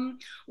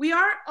 We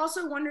are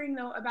also wondering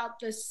though about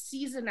the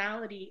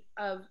seasonality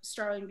of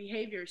starling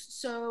behaviors.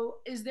 So,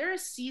 is there a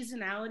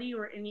seasonality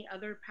or any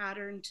other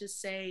pattern to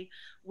say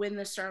when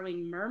the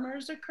starling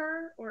murmurs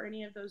occur, or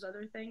any of those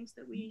other things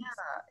that we?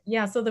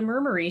 Yeah, so the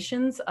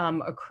murmurations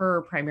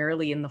occur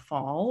primarily in the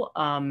fall,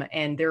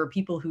 and there are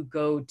people who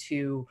go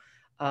to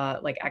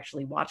like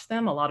actually watch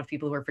them. A lot of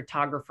people who are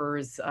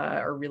photographers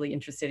are really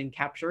interested in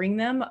capturing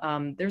them.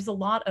 There are a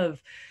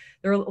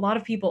lot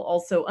of people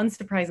also,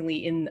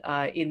 unsurprisingly,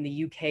 in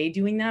the UK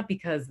doing that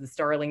because the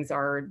starlings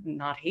are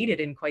not hated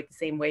in quite the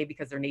same way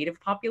because they're native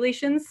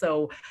populations.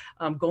 So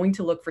going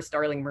to look for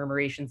starling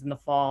murmurations in the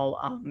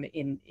fall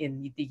in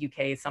the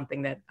UK is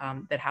something that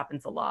that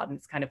happens a lot, and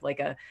it's kind of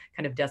like a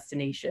kind of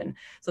destination.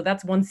 So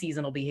that's one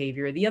seasonal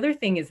behavior. The other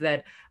thing is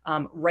that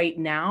right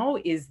now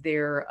is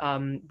their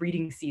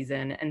breeding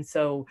season, and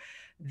so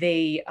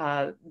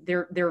their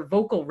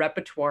vocal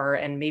repertoire,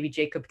 and maybe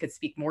Jacob could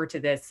speak more to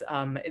this.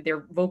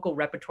 Their vocal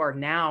repertoire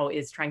now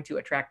is trying to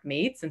attract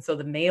mates, and so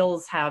the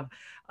males have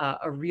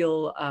a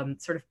real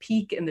sort of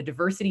peak in the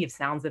diversity of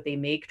sounds that they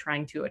make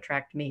trying to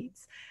attract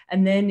mates.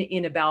 And then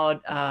in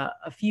about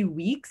a few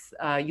weeks,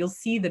 you'll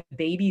see the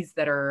babies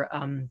that are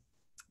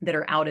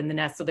out in the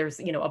nest. So there's,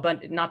 you know, a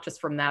bunch, not just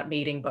from that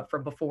mating, but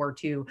from before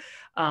too.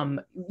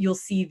 You'll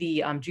see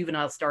the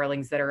juvenile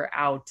starlings that are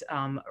out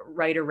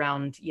right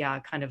around, yeah,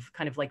 kind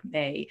of like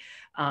May.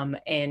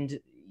 And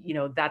you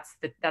know, that's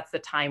the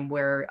time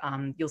where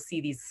you'll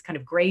see these kind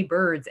of gray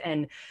birds.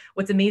 And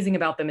what's amazing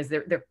about them is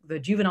the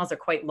juveniles are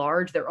quite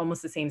large. They're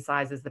almost the same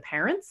size as the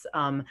parents,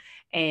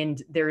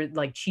 and they're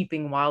like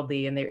cheeping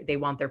wildly, and they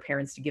want their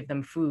parents to give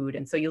them food.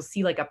 And so you'll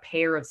see like a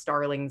pair of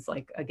starlings,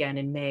 like again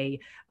in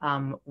May,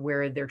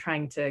 where they're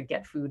trying to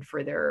get food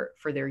for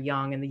their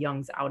young, and the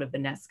young's out of the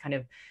nest, kind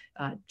of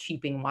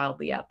cheeping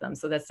wildly at them.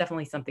 So that's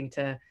definitely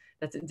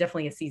that's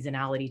definitely a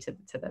seasonality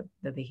to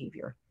the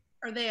behavior.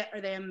 Are they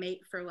a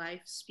mate for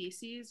life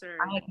species, or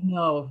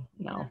No,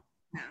 no? no.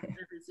 No,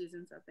 every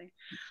season something.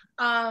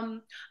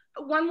 Um,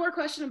 One more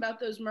question about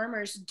those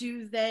murmurs.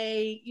 Do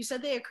they? You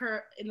said they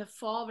occur in the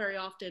fall very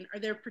often. Are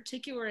there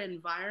particular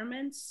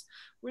environments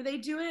where they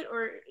do it,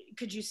 or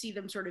could you see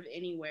them sort of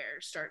anywhere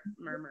start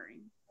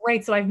murmuring?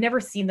 Right. So I've never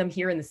seen them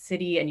here in the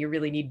city, and you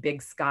really need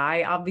big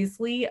sky,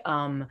 obviously.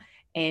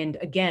 And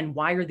again,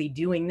 why are they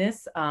doing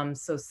this?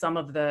 So some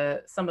of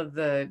the,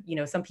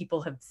 some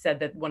people have said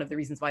that one of the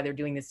reasons why they're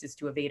doing this is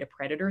to evade a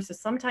predator. So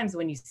sometimes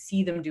when you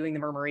see them doing the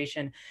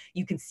murmuration,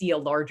 you can see a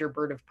larger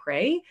bird of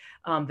prey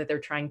that they're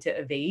trying to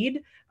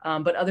evade.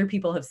 But other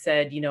people have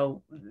said,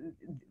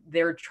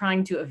 they're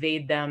trying to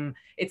evade them.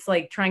 It's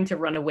like trying to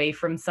run away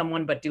from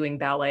someone, but doing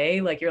ballet.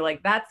 Like you're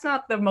like, that's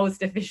not the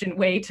most efficient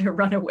way to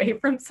run away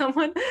from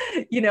someone,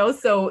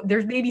 so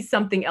there's maybe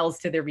something else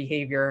to their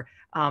behavior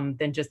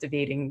than just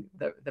evading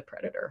the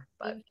predator.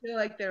 But I feel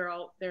like there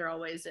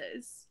always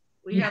is.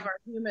 We yeah. have our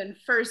human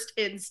first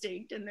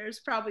instinct, and there's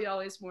probably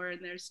always more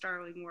in their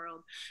starling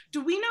world.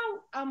 Do we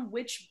know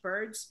which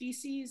bird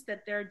species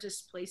that they're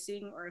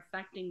displacing or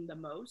affecting the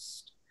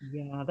most?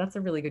 Yeah, that's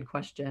a really good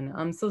question.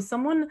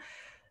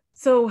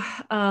 So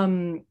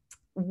um,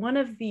 one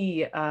of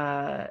the,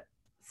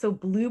 so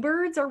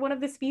bluebirds are one of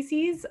the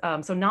species.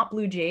 So not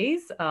blue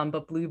jays,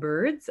 but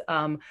bluebirds.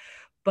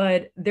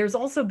 But there's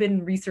also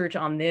been research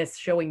on this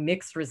showing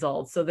mixed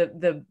results. So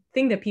the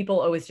thing that people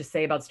always just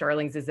say about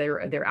starlings is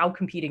they're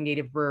outcompeting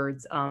native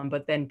birds.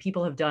 But then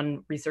people have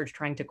done research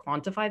trying to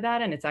quantify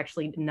that, and it's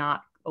actually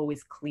not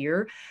always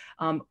clear.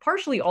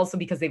 Partially also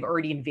because they've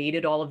already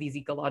invaded all of these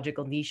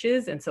ecological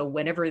niches, and so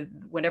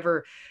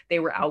whenever they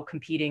were out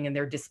competing and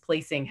their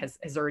displacing has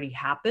already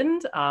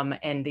happened,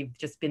 and they've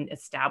just been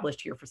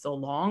established here for so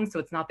long. So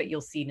it's not that you'll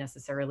see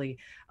necessarily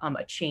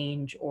a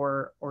change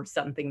or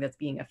something that's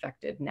being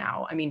affected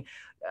now. I mean,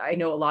 I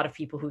know a lot of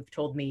people who've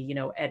told me,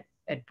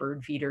 at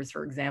bird feeders,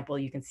 for example,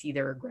 you can see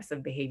their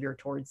aggressive behavior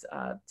towards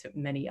to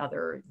many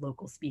other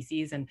local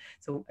species. And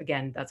so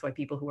again, that's why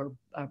people who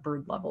are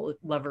bird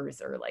lovers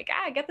are like,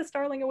 get the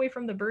starling away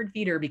from the bird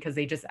feeder, because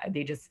they just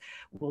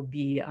will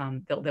be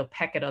they'll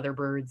peck at other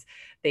birds.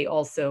 They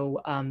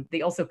also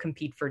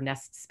compete for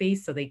nest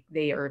space. So they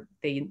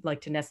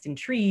like to nest in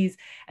trees,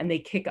 and they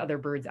kick other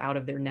birds out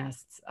of their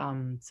nests,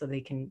 so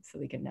they can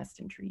nest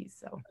in trees.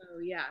 So Oh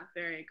yeah,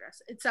 very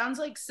aggressive. It sounds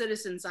like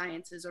citizen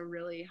science is a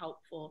really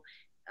helpful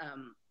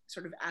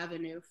sort of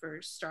avenue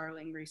for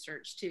starling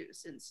research too,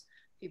 since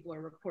people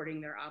are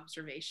reporting their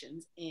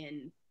observations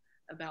in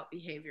about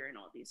behavior in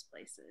all these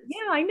places.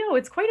 yeah, I know.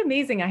 It's quite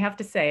amazing, I have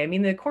to say. I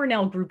mean, the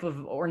Cornell group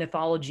of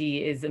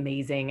ornithology is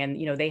amazing. And,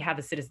 they have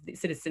a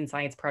citizen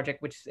science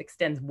project which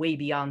extends way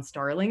beyond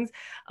starlings.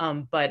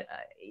 But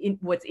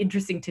what's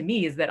interesting to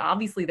me is that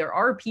obviously there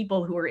are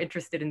people who are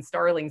interested in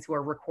starlings who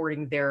are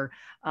recording their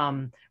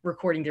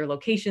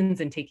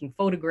locations and taking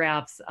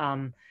photographs.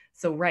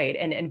 So right,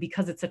 and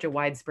because it's such a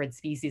widespread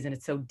species and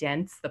it's so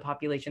dense, the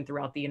population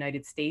throughout the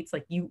United States,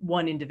 like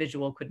one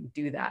individual couldn't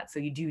do that. So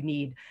you do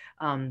need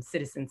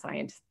citizen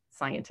scientists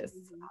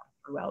Mm-hmm.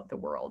 throughout the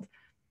world.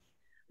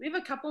 We have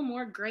a couple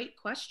more great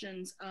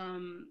questions.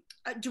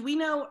 Do we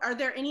know, are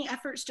there any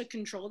efforts to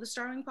control the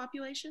starling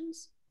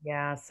populations?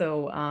 Yeah,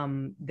 so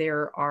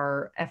there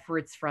are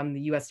efforts from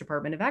the US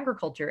Department of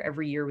Agriculture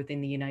every year within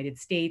the United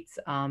States.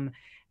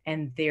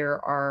 And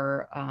there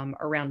are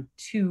around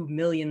 2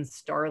 million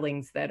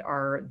starlings that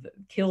are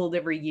killed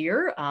every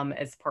year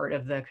as part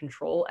of the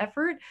control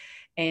effort.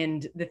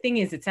 And the thing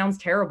is, it sounds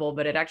terrible,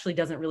 but it actually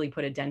doesn't really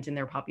put a dent in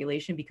their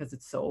population because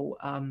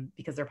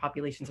because their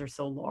populations are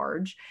so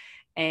large.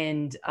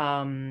 And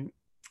but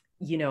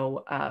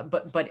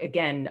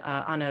again,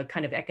 on a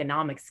kind of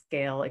economic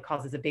scale, it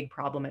causes a big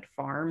problem at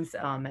farms,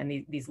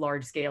 and these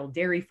large scale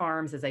dairy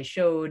farms, as I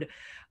showed.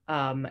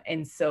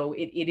 And so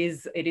it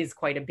is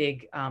quite a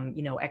big,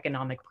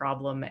 economic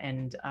problem,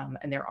 and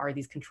there are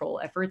these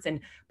control efforts, and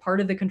part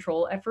of the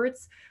control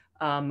efforts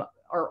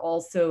are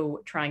also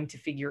trying to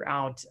figure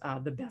out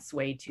the best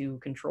way to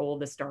control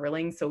the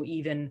starlings. So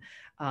even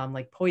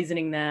like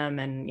poisoning them,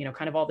 and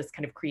kind of all this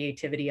kind of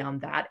creativity on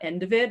that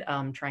end of it,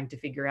 trying to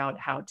figure out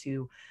how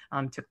to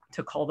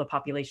cull the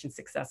population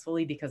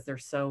successfully, because they're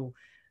so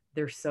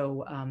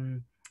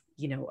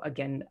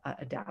again,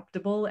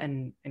 adaptable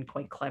and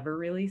quite clever,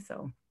 really.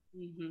 So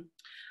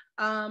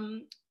Mm-hmm.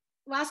 Um,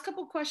 Last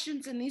couple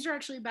questions, and these are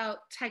actually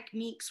about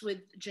techniques with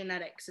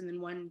genetics, and then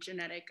one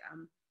genetic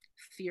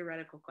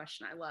theoretical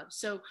question I love.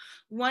 So,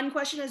 one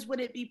question is, would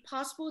it be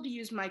possible to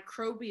use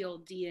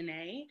microbial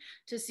DNA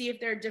to see if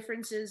there are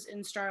differences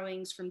in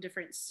starlings from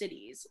different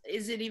cities?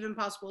 Is it even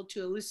possible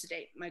to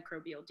elucidate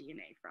microbial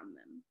DNA from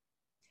them?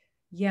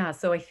 yeah,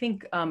 so I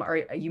think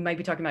you might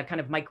be talking about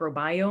kind of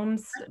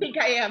microbiomes. I think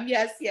I am.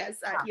 Yes, yes,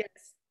 yes.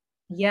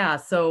 Yeah,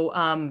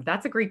 so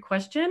that's a great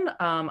question.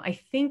 I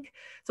think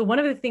so. One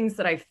of the things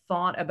that I've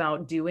thought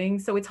about doing,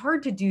 so it's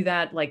hard to do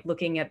that, like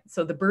looking at,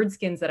 so the bird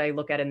skins that I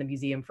look at in the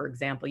museum, for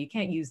example, you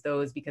can't use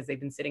those because they've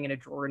been sitting in a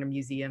drawer in a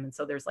museum, and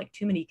so there's like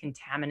too many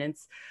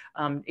contaminants.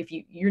 If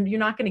you're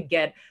not going to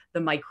get the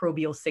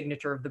microbial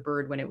signature of the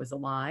bird when it was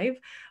alive.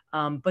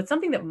 But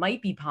something that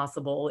might be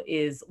possible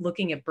is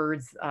looking at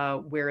birds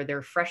where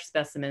they're fresh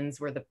specimens,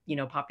 where the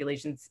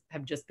populations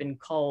have just been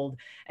culled,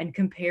 and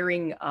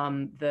comparing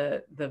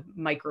the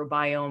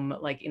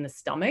microbiome, like in the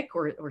stomach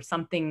or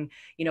something,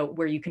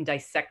 where you can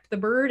dissect the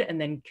bird and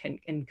then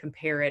can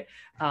compare it,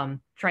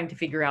 trying to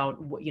figure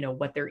out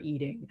what they're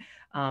eating.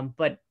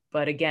 But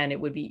But again,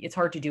 it's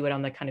hard to do it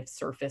on the kind of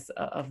surface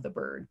of the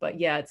bird. But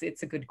yeah,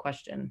 it's a good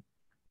question.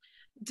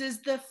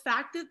 Does the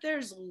fact that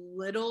there's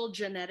little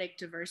genetic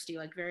diversity,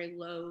 like very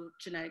low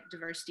genetic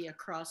diversity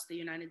across the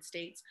United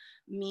States,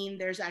 mean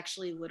there's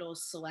actually little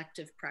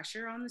selective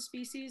pressure on the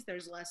species?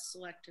 There's less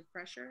selective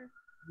pressure?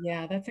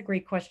 Yeah, that's a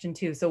great question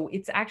too. So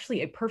it's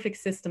actually a perfect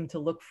system to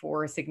look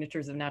for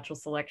signatures of natural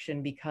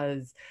selection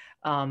because,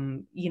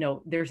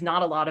 there's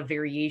not a lot of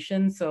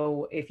variation.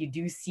 So if you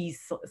do see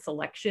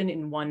selection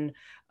in one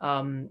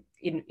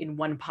in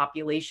one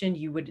population,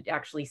 you would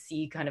actually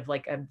see kind of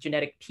like a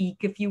genetic peak,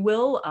 if you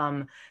will,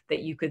 that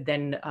you could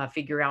then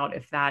figure out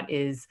if that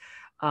is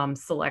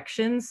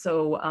selection.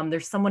 So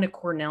there's someone at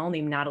Cornell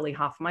named Natalie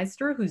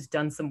Hoffmeister who's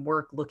done some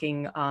work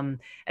looking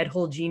at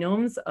whole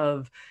genomes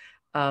of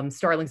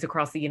starlings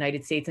across the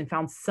United States and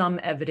found some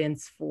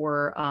evidence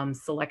for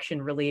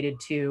selection related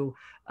to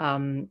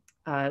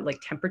like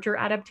temperature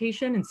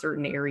adaptation in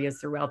certain areas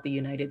throughout the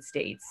United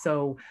States.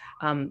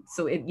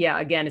 Yeah,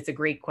 again, it's a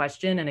great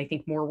question, and I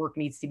think more work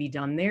needs to be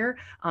done there,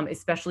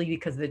 especially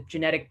because the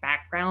genetic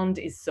background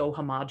is so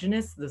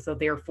homogeneous. So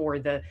therefore,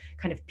 the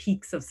kind of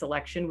peaks of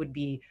selection would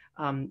be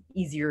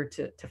easier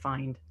to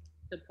find.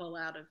 To pull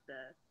out of the.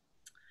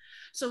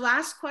 So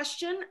last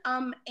question,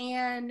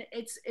 and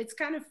it's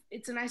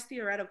a nice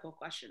theoretical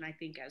question, I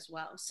think, as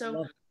well.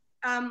 So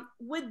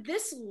would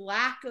this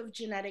lack of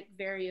genetic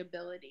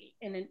variability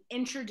in an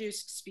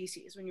introduced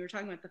species, when you were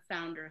talking about the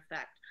founder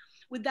effect,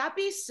 would that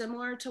be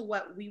similar to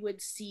what we would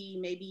see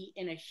maybe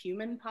in a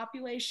human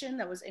population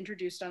that was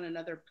introduced on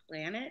another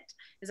planet?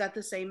 Is that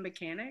the same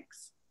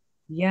mechanics?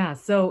 Yeah,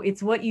 so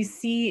it's what you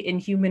see in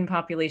human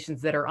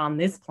populations that are on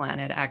this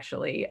planet,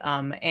 actually.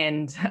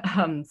 And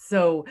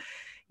so,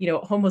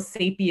 Homo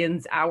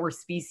sapiens, our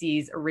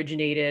species,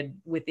 originated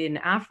within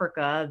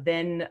Africa.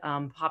 Then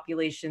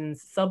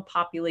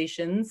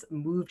subpopulations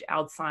moved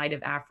outside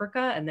of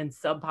Africa, and then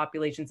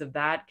subpopulations of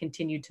that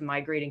continued to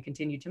migrate and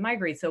continued to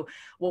migrate. So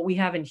what we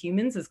have in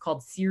humans is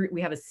called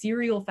we have a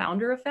serial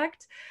founder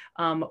effect,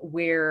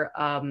 where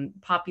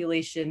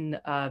population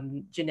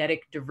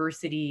genetic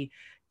diversity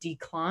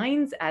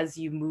declines as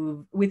you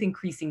move with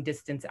increasing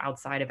distance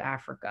outside of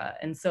Africa.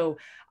 And so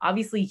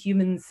obviously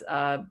humans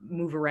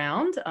move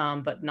around,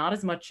 but not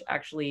as much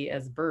actually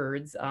as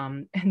birds.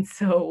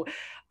 So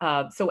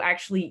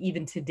actually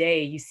even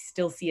today, you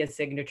still see a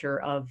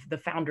signature of the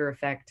founder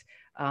effect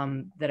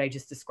that I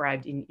just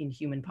described in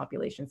human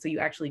populations. So you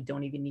actually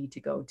don't even need to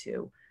go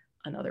to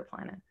another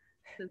planet.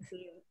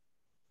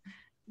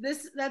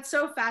 That's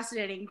so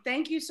fascinating.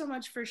 Thank you so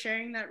much for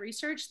sharing that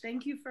research.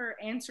 Thank you for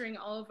answering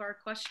all of our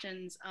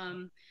questions,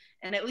 and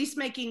at least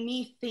making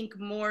me think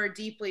more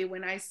deeply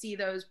when I see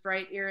those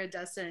bright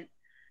iridescent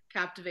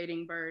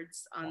captivating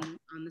birds on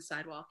the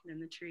sidewalk and in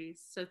the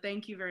trees. So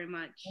thank you very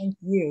much. Thank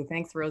you.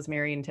 Thanks,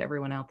 Rosemary, and to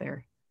everyone out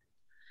there.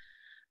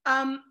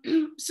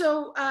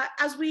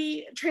 As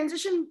we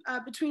transition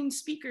between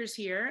speakers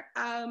here,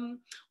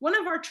 one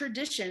of our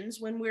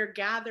traditions when we're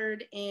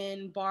gathered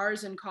in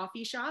bars and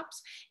coffee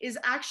shops is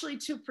actually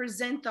to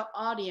present the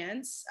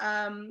audience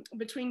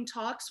between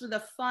talks with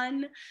a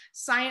fun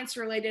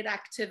science-related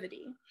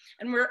activity.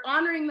 And we're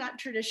honoring that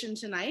tradition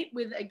tonight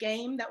with a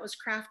game that was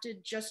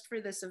crafted just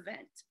for this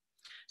event.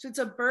 So it's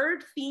a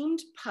bird-themed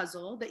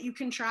puzzle that you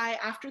can try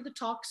after the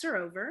talks are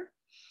over.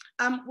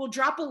 We'll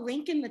drop a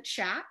link in the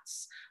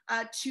chats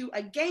to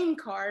a game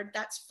card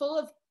that's full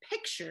of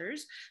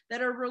pictures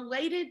that are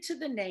related to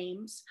the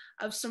names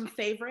of some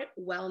favorite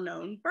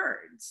well-known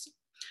birds.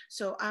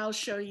 So I'll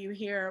show you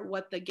here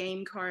what the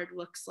game card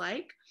looks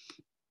like.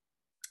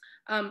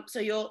 So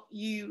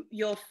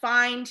you'll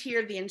find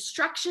here the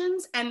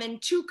instructions and then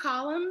two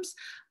columns.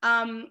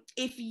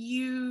 If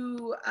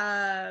you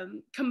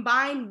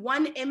combine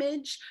one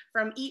image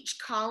from each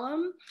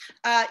column,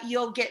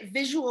 you'll get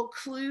visual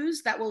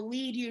clues that will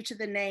lead you to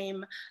the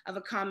name of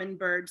a common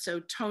bird. So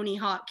Tony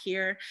Hawk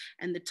here,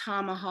 and the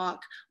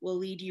tomahawk will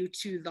lead you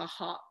to the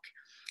hawk.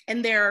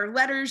 And there are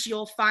letters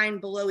you'll find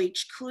below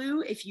each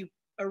clue. If you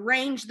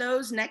arrange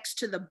those next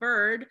to the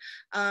bird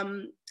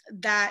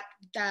that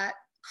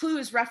clue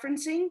is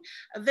referencing,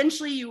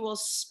 eventually you will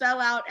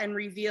spell out and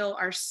reveal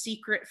our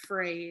secret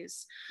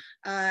phrase.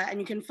 And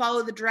you can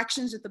follow the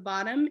directions at the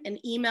bottom and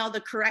email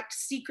the correct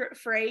secret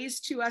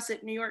phrase to us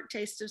at New York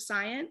Taste of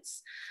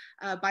Science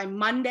by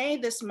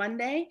this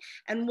Monday.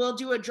 And we'll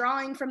do a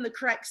drawing from the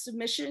correct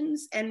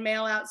submissions and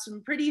mail out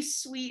some pretty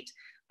sweet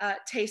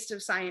Taste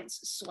of Science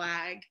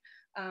swag.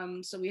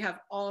 So we have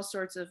all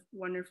sorts of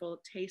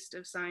wonderful Taste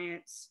of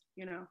Science,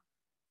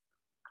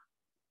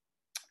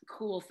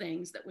 cool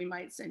things that we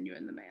might send you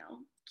in the mail,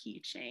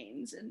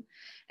 keychains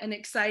and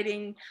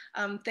exciting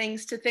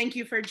things to thank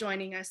you for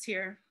joining us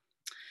here.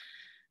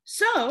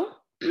 So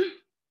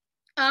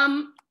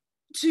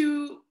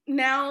to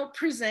now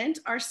present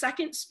our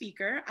second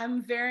speaker,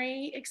 I'm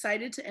very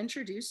excited to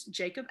introduce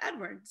Jacob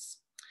Edwards.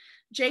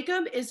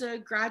 Jacob is a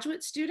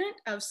graduate student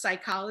of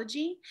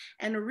psychology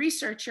and a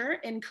researcher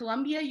in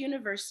Columbia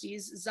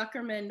University's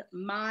Zuckerman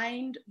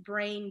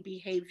Mind-Brain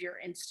Behavior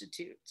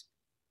Institute,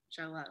 which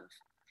I love.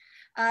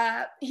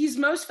 He's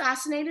most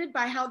fascinated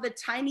by how the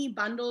tiny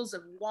bundles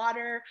of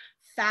water,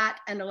 fat,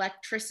 and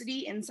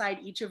electricity inside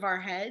each of our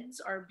heads,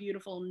 our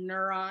beautiful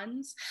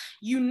neurons,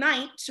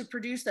 unite to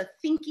produce a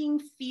thinking,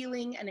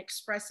 feeling, and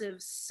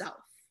expressive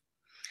self.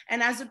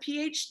 And as a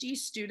PhD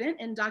student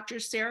in Dr.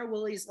 Sarah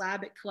Woolley's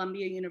lab at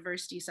Columbia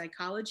University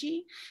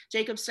Psychology,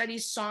 Jacob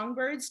studies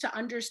songbirds to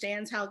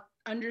understand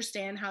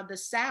how the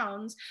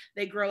sounds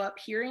they grow up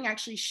hearing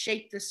actually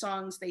shape the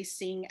songs they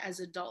sing as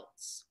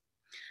adults.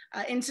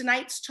 In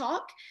tonight's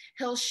talk,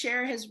 he'll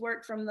share his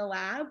work from the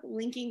lab,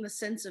 linking the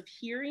sense of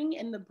hearing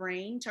in the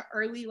brain to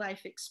early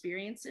life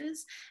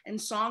experiences and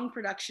song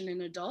production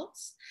in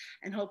adults.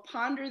 And he'll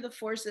ponder the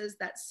forces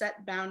that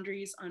set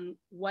boundaries on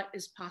what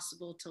is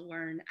possible to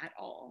learn at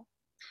all.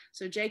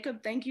 So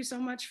Jacob, thank you so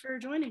much for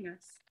joining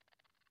us.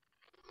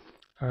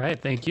 All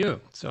right, thank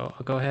you. So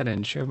I'll go ahead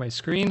and share my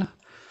screen.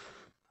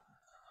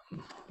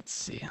 Let's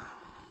see.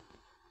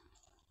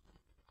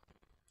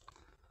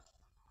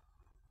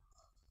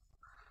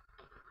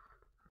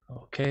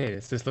 Okay,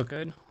 does this look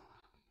good?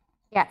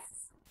 Yes.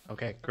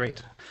 Okay,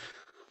 great.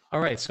 All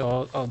right,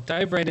 so I'll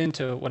dive right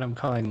into what I'm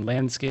calling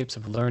landscapes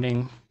of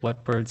learning,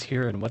 what birds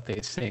hear and what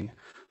they sing.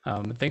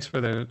 Thanks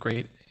for the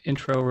great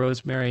intro,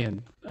 Rosemary,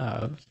 and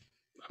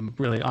I'm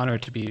really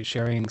honored to be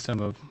sharing some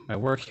of my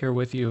work here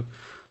with you.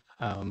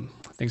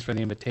 Thanks for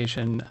the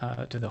invitation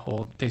to the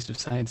whole Taste of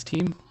Science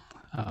team.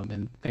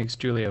 And thanks,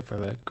 Julia, for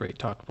the great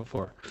talk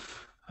before.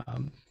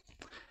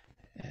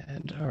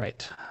 And all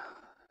right,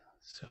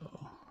 so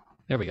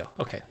there we go.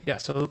 Okay, yeah,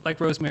 so like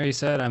Rosemary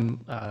said, I'm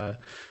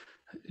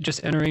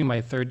just entering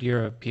my third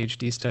year of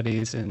PhD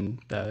studies in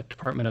the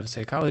Department of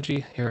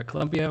Psychology here at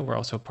Columbia. We're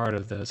also part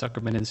of the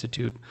Zuckerman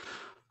Institute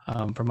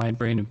for Mind,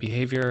 Brain, and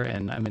Behavior,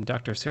 and I'm in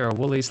Dr. Sarah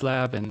Woolley's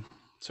lab, and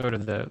sort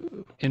of the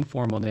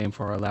informal name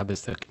for our lab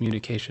is the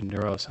Communication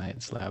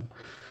Neuroscience Lab.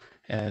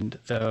 And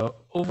the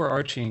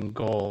overarching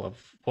goal of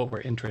what we're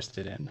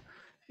interested in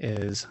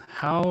is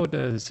how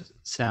does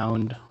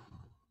sound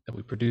that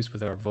we produce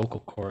with our vocal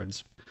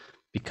cords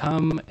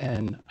become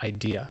an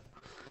idea?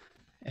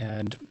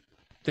 And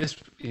this,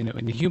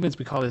 in humans,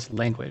 we call this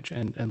language,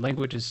 and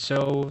language is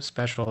so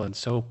special and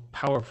so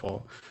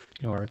powerful.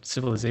 Our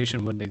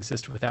civilization wouldn't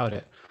exist without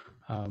it.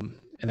 And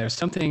there's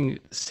something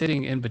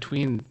sitting in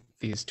between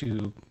these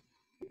two,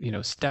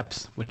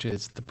 steps, which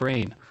is the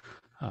brain.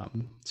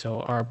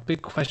 So our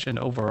big question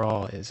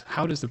overall is,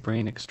 how does the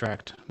brain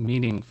extract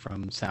meaning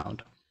from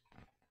sound?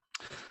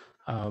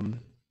 And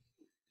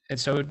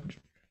so,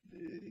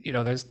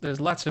 there's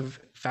lots of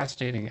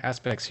fascinating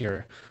aspects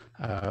here.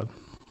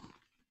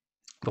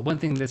 But one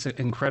thing that's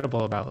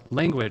incredible about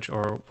language,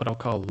 or what I'll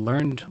call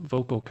learned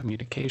vocal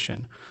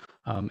communication,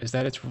 is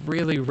that it's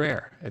really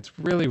rare. It's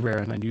really rare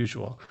and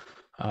unusual.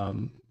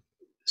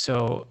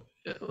 So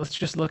let's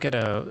just look at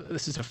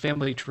this is a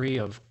family tree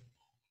of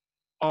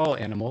all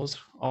animals,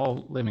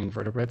 all living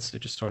vertebrates.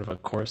 It's just sort of a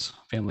coarse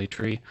family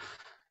tree.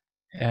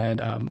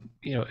 And,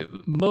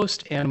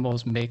 most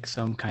animals make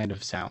some kind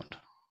of sound.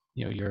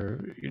 Your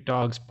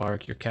dogs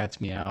bark, your cats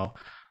meow.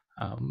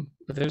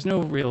 But there's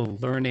no real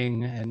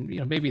learning, and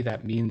maybe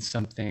that means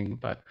something,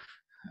 but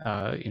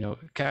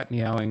cat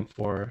meowing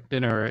for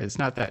dinner is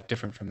not that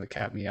different from the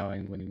cat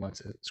meowing when he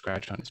wants a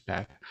scratch on his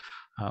back.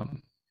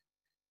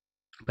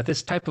 But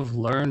this type of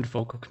learned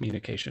vocal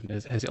communication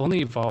has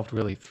only evolved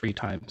really 3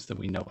 times that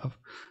we know of.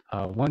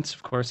 Once,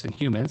 of course, in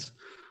humans,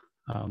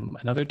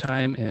 another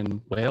time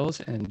in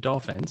whales and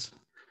dolphins,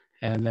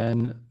 and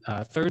then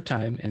a third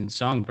time in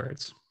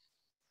songbirds.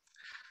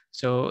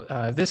 So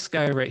this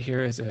guy right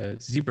here is a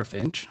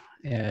zebrafinch,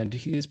 and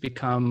he's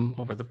become,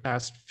 over the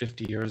past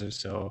 50 years or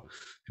so,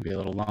 maybe a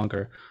little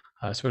longer,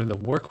 sort of the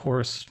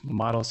workhorse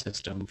model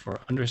system for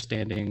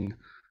understanding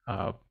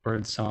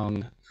bird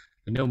song.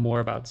 We know more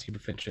about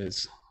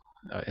zebrafinches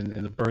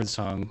in the bird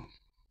song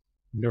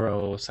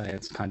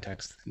neuroscience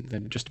context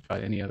than just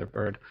about any other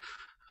bird.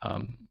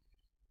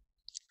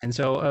 And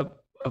so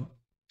a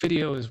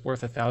video is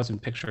worth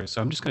 1,000 pictures.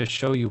 So I'm just going to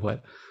show you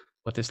what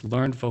this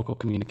learned vocal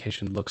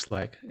communication looks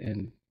like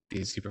in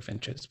these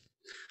zebrafinches.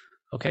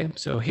 Okay,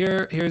 so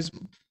here's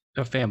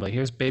a family.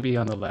 Here's baby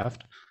on the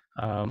left.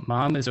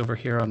 Mom is over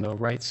here on the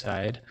right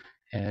side,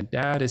 and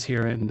dad is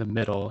here in the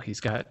middle.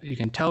 You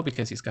can tell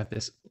because he's got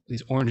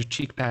these orange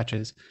cheek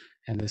patches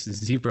and this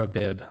zebra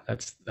bib.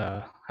 That's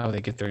how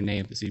they get their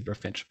name, the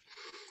zebrafinch.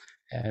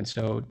 And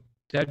so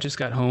dad just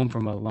got home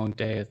from a long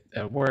day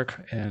at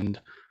work, and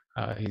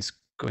he's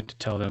going to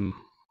tell them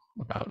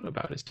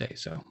about his day.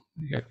 So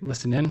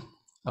listen in.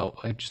 Oh,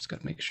 I just got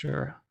to make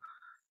sure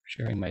I'm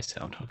sharing my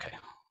sound. Okay.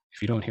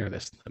 If you don't hear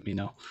this, let me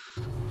know.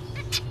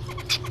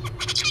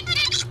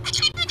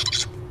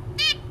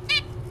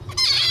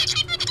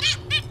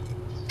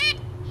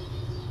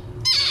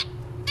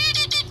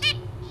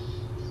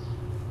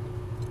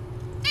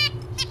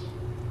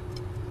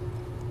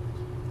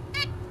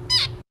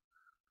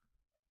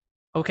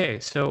 Okay,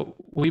 so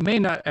we may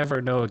not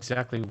ever know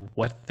exactly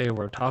what they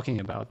were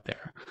talking about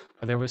there,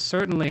 but there was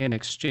certainly an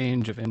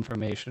exchange of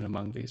information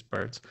among these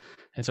birds.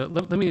 And so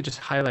let me just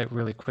highlight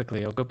really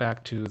quickly. I'll go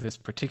back to this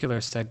particular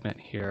segment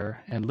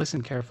here and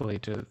listen carefully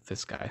to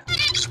this guy.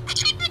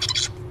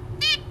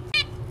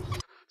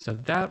 So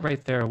that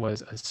right there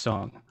was a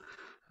song.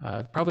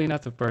 Probably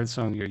not the bird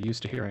song you're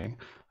used to hearing,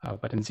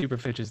 but in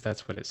zebrafinches,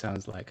 that's what it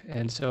sounds like.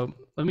 And so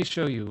let me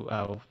show you,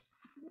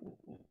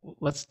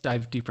 let's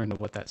dive deeper into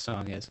what that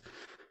song is.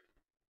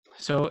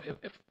 So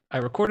if I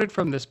recorded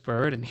from this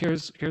bird, and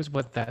here's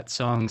what that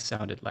song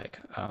sounded like,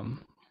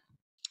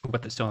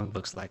 what the song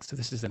looks like. So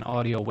this is an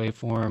audio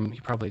waveform.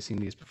 You've probably seen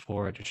these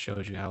before. It just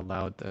shows you how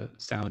loud the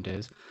sound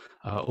is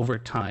over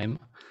time.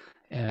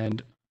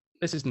 And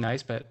this is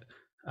nice, but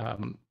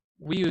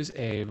we use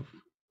a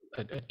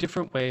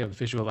different way of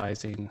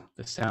visualizing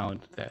the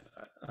sound that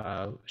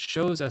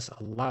shows us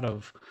a lot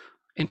of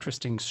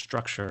interesting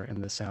structure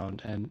in the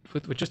sound. And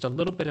with just a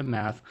little bit of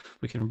math,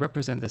 we can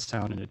represent this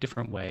sound in a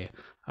different way.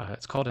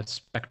 It's called a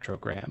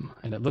spectrogram,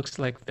 and it looks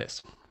like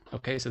this.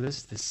 Okay, so this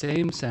is the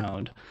same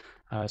sound.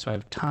 So I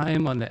have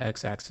time on the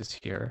x-axis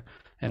here,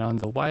 and on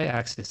the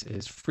y-axis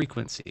is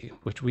frequency,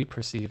 which we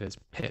perceive as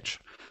pitch.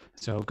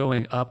 So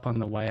going up on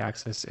the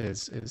y-axis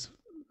is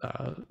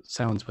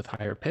sounds with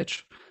higher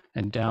pitch,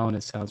 and down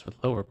is sounds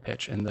with lower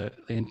pitch. And the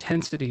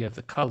intensity of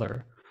the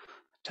color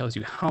tells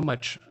you how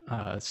much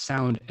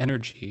sound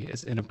energy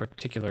is in a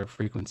particular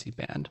frequency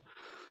band.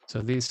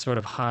 So these sort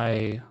of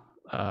high,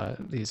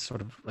 these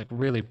sort of like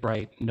really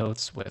bright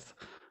notes with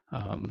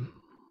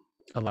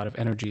a lot of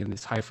energy in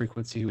this high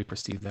frequency, we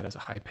perceive that as a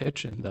high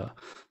pitch, and the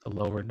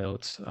lower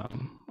notes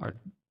are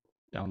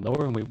down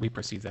lower, and we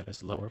perceive that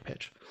as lower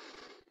pitch.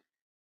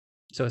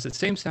 So it's the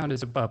same sound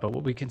as above, but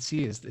what we can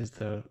see is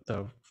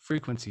the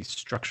frequency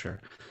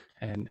structure.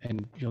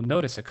 And you'll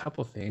notice a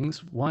couple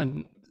things.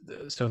 One,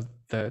 so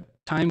the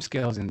time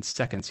scale is in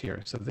seconds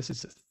here. So this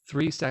is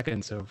 3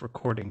 seconds of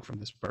recording from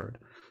this bird.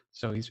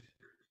 So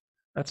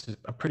that's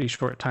a pretty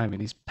short time,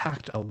 and he's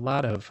packed a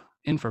lot of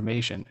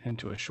information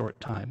into a short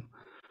time.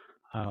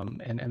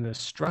 And the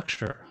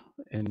structure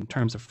in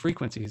terms of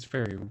frequency is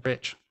very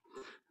rich.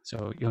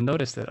 So you'll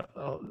notice that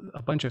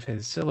a bunch of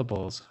his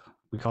syllables,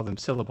 we call them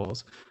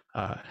syllables,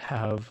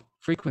 have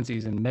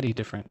frequencies in many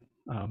different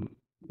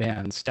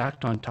bands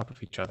stacked on top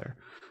of each other.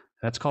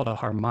 That's called a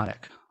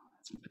harmonic.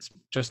 It's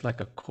just like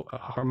a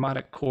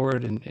harmonic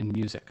chord in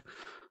music,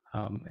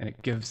 and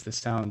it gives the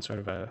sound sort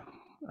of a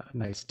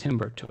nice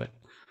timbre to it.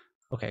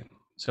 Okay,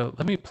 so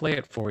let me play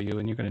it for you,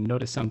 and you're going to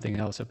notice something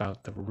else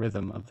about the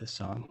rhythm of the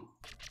song.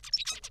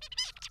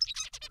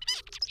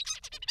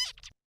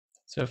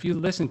 So if you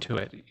listen to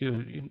it,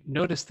 you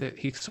notice that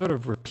he sort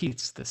of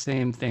repeats the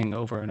same thing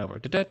over and over.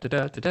 Da da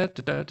da da da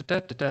da da da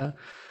da da.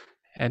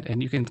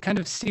 And you can kind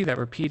of see that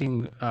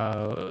repeating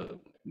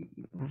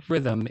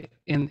rhythm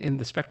in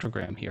the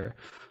spectrogram here.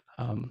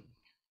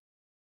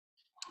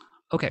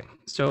 Okay,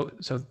 so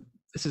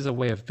this is a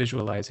way of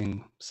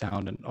visualizing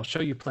sound, and I'll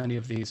show you plenty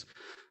of these,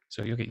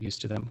 so you'll get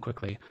used to them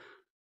quickly.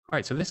 All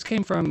right, so this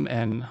came from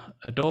an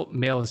adult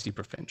male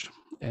zebrafinch,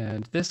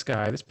 and this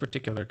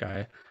particular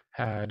guy,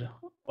 had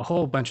a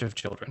whole bunch of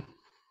children,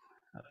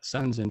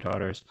 sons and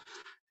daughters,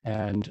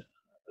 and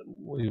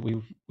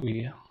we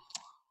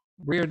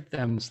reared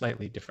them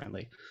slightly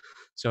differently.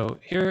 So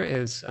here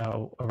is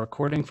a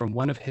recording from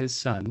one of his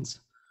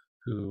sons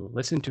who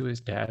listened to his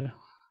dad.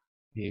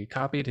 He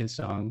copied his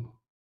song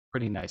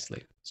pretty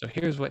nicely. So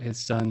here's what his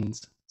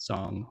son's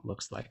song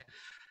looks like.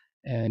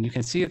 And you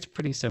can see it's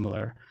pretty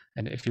similar.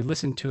 And if you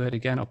listen to it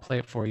again, I'll play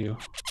it for you.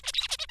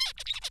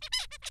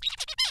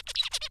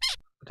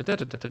 It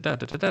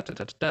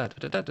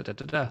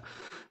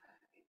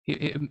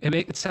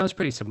sounds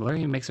pretty similar.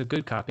 He makes a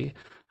good copy,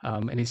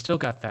 and he's still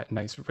got that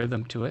nice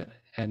rhythm to it.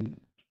 And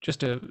just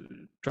to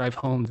drive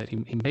home that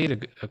he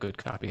made a good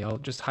copy, I'll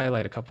just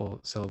highlight a couple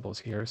syllables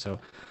here. So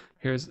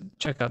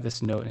check out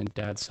this note in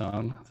Dad's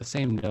song. The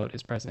same note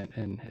is present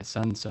in his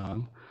son's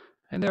song.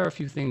 And there are a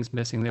few things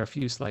missing. There are a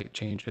few slight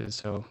changes.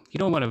 So you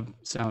don't want to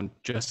sound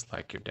just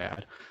like your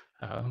dad.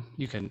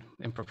 You can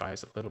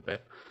improvise a little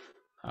bit.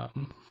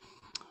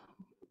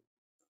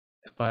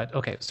 But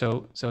okay,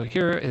 so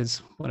here is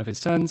one of his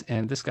sons,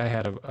 and this guy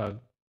had a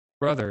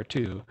brother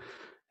too.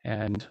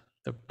 And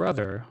the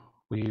brother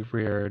we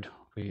reared,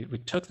 we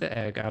took the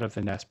egg out of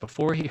the nest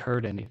before he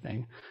heard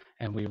anything,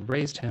 and we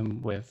raised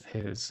him with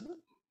his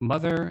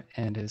mother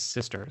and his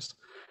sisters.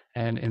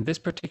 And in this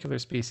particular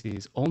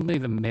species, only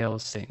the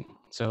males sing.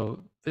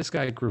 So this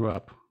guy grew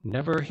up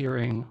never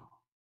hearing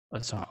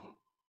a song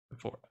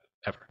before,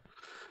 ever.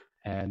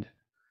 And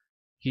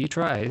he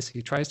tries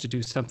to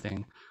do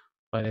something,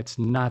 but it's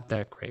not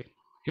that great.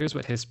 Here's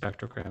what his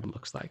spectrogram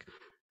looks like.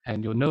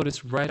 And you'll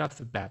notice right off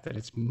the bat that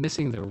it's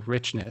missing the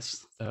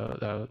richness,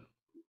 the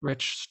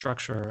rich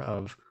structure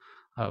of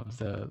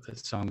the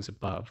songs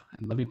above.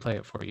 And let me play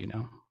it for you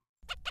now.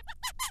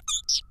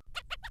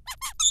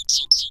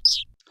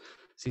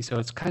 See, so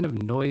it's kind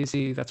of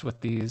noisy. That's what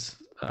these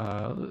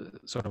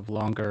sort of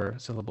longer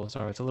syllables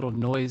are. It's a little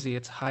noisy.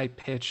 It's high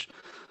pitch.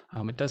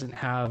 It doesn't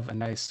have a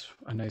nice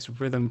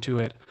rhythm to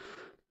it.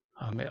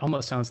 It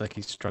almost sounds like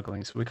he's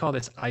struggling. So we call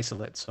this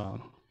isolate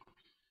song.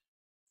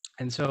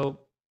 And so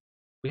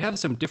we have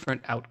some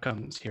different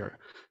outcomes here,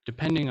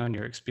 depending on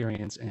your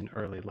experience in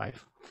early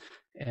life.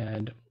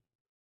 And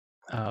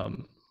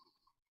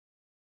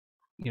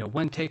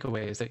one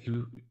takeaway is that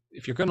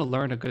if you're going to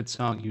learn a good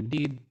song, you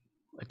need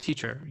a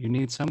teacher, you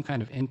need some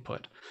kind of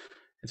input.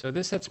 And so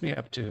this sets me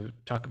up to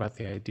talk about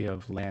the idea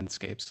of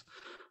landscapes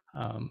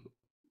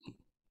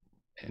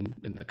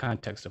in the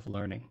context of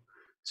learning.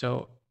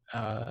 So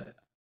I'll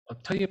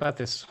tell you about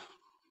this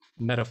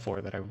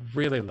metaphor that I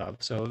really love.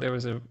 So there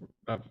was a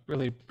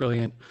really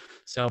brilliant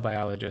cell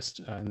biologist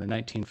in the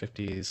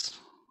 1950s,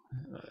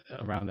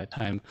 around that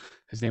time.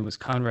 His name was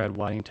Conrad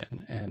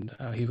Waddington, and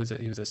he was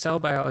a cell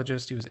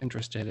biologist. He was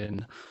interested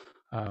in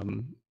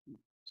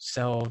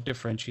cell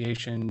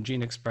differentiation,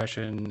 gene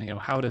expression.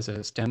 How does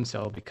a stem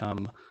cell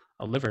become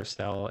a liver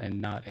cell and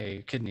not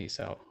a kidney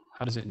cell?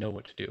 How does it know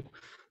what to do?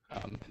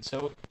 And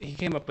so he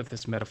came up with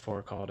this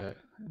metaphor called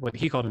what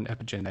he called an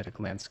epigenetic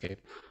landscape.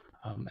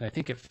 And I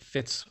think it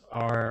fits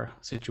our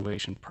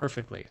situation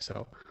perfectly.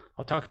 So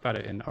I'll talk about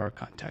it in our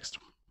context.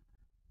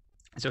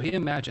 So he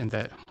imagined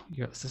that,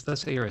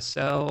 let's say you're a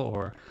cell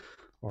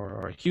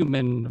or a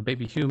human, a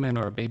baby human,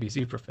 or a baby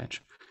zebrafinch.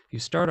 You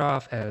start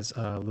off as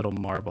a little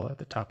marble at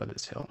the top of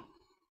this hill,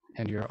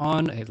 and you're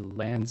on a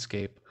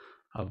landscape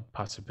of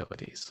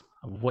possibilities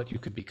of what you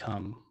could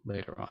become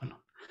later on.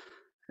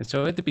 And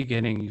so at the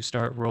beginning, you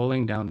start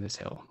rolling down this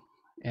hill,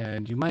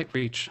 and you might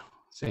reach,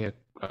 say,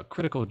 a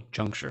critical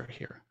juncture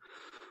here,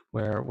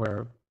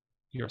 where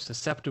you're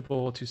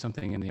susceptible to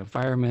something in the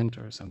environment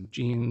or some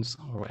genes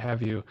or what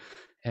have you.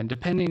 And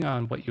depending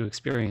on what you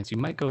experience, you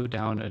might go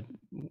down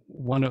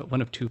one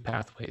of two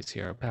pathways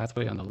here, a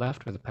pathway on the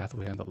left or the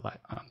pathway on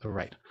the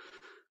right.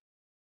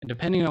 And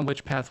depending on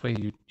which pathway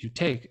you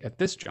take at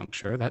this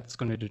juncture, that's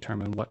going to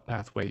determine what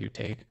pathway you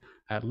take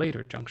at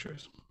later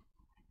junctures.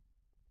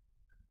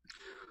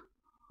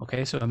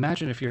 Okay, so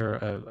imagine if you're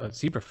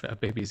a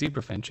baby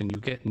zebrafinch and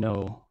you get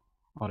no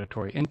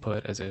auditory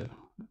input as a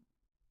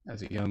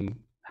young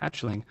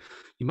hatchling,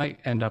 you might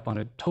end up on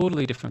a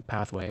totally different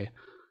pathway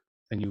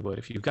than you would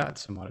if you got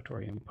some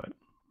auditory input.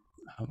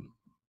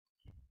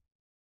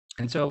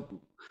 And so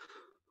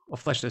I'll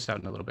flesh this out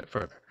in a little bit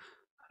further.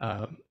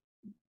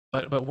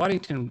 But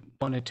Waddington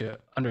wanted to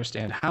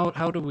understand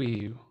how do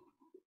we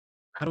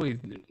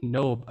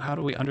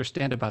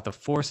understand about the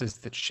forces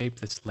that shape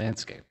this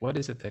landscape? What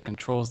is it that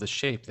controls the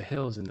shape, the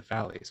hills and the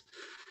valleys?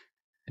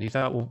 And he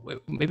thought, well,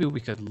 maybe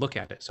we could look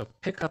at it. So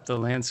pick up the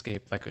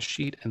landscape like a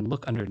sheet and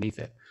look underneath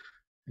it.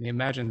 And he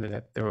imagined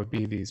that there would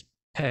be these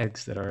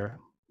pegs that are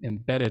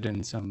embedded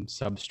in some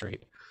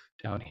substrate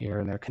down here,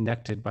 and they're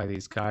connected by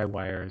these guy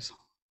wires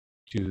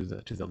to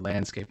the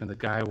landscape, and the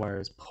guy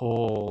wires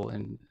pull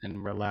and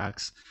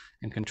relax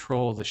and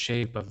control the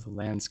shape of the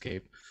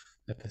landscape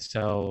that the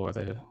cell or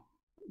the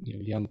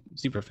young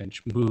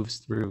zebrafinch moves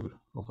through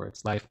over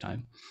its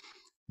lifetime.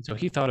 And so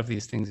he thought of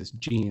these things as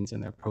genes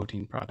and their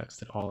protein products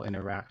that all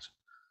interact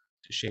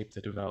to shape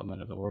the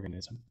development of the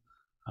organism.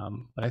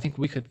 But I think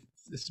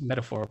this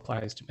metaphor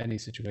applies to many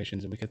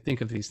situations, and we could think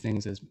of these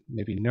things as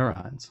maybe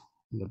neurons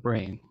in the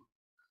brain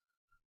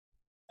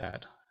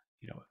that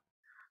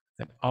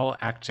all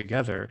act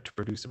together to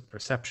produce a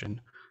perception,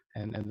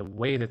 and the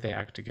way that they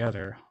act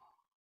together,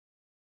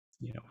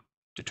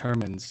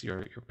 determines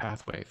your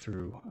pathway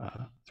through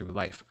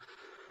life.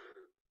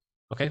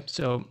 Okay,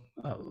 so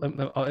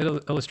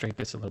I'll illustrate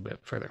this a little bit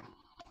further.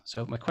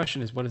 So my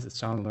question is, what is the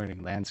song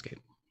learning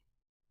landscape?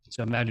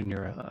 So imagine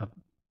you're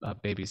a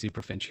baby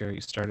zebrafinch here.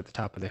 You start at the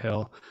top of the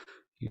hill,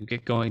 you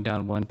get going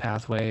down one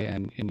pathway,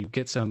 and you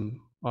get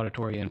some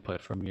auditory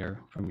input from your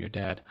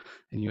dad,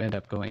 and you end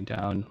up going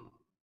down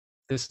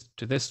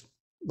to this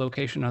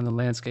location on the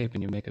landscape,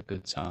 and you make a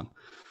good song.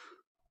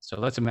 So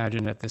let's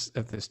imagine at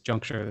this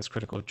juncture, this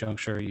critical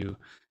juncture, you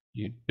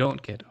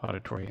don't get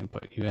auditory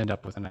input. You end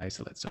up with an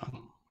isolate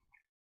song.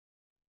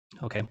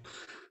 Okay,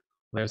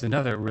 there's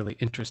another really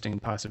interesting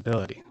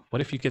possibility.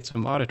 What if you get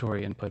some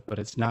auditory input, but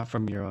it's not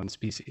from your own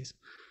species?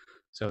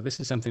 So this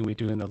is something we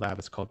do in the lab.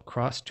 It's called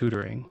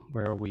cross-tutoring,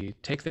 where we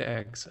take the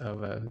eggs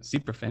of a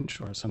zebrafinch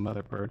or some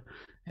other bird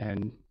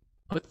and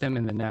put them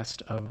in the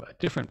nest of a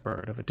different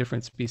bird, of a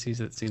different species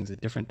that sings a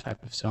different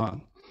type of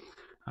song.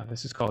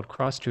 This is called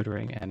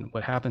cross-tutoring, and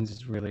what happens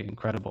is really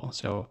incredible.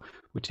 So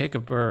we take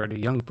a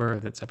young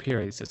bird that's up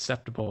here, he's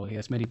susceptible, he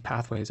has many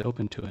pathways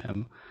open to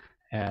him,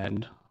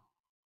 and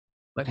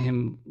let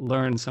him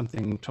learn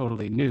something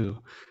totally new,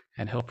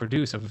 and he'll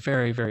produce a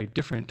very, very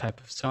different type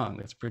of song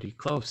that's pretty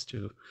close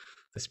to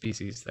the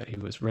species that he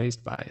was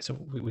raised by. So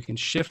we can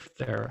shift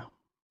the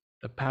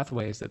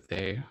pathways that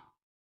they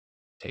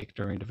take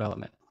during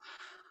development.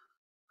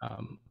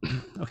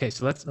 Okay,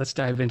 so let's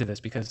dive into this,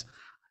 because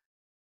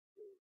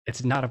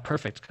it's not a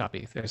perfect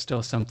copy. There's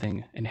still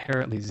something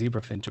inherently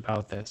zebrafinch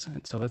about this,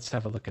 and so let's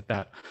have a look at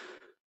that.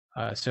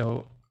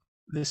 So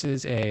this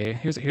is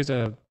here's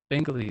a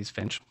Bengalese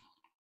finch,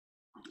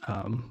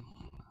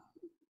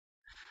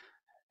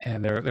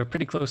 And they're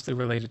pretty closely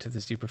related to the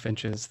zebra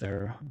finches.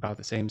 They're about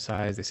the same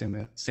size. They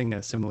sing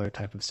a similar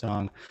type of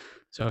song.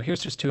 So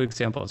here's just two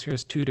examples.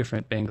 Here's two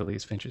different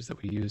Bengalese finches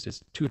that we used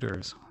as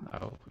tutors,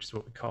 which is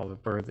what we call the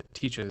bird that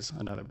teaches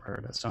another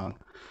bird a song.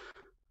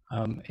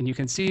 And you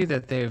can see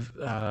that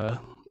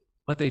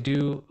what they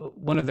do,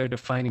 one of their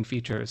defining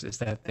features is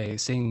that they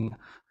sing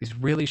these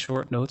really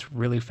short notes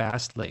really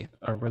fastly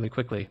or really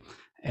quickly,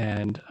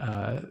 and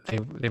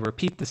they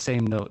repeat the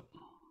same note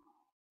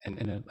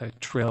in a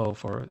trill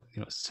for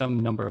some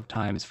number of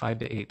times, 5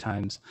 to 8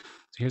 times.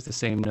 So here's the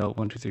same note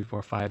 1, 2, 3,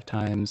 4, 5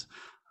 times.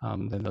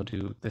 Then they'll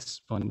do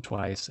this one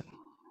twice, and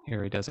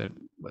here he does it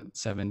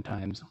 7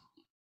 times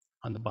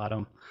on the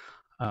bottom.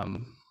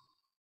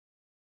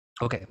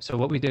 Okay, so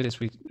what we did is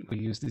we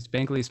used these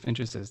Bengalese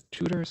finches as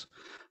tutors.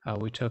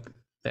 We took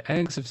the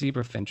eggs of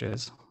zebra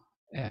finches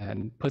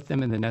and put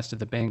them in the nest of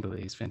the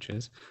Bengalese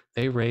finches.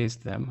 They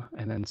raised them,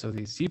 and then so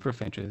these zebra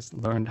finches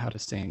learned how to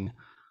sing,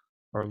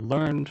 or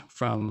learned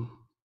from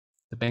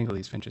the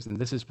Bengalese finches, and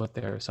this is what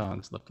their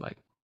songs looked like.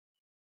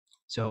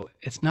 So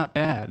it's not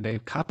bad.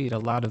 They've copied a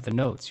lot of the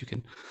notes. You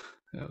can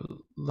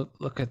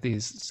look at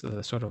these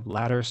sort of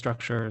ladder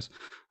structures.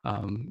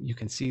 You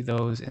can see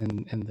those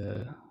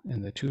in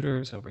the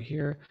tutors over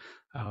here.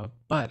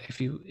 But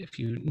if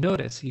you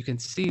notice, you can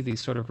see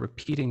these sort of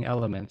repeating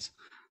elements,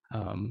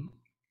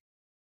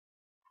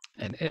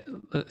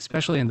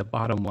 especially in the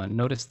bottom one.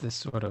 Notice this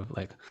sort of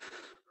like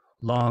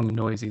long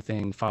noisy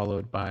thing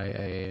followed by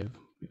a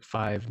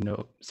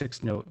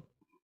 6-note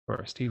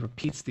burst. He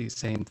repeats these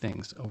same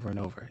things over and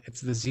over.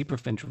 It's the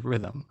zebrafinch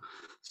rhythm.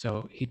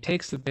 So he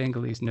takes the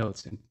Bengalese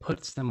notes and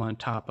puts them on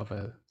top of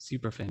a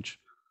zebrafinch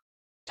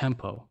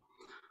tempo.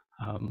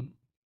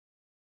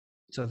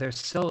 So there's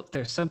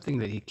something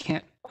that he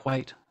can't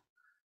quite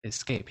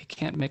escape. He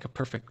can't make a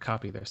perfect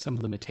copy. There's some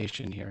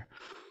limitation here.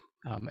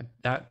 And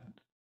that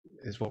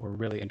is what we're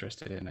really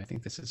interested in. I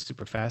think this is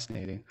super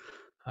fascinating.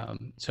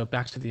 So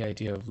back to the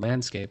idea of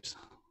landscapes,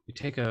 we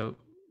take a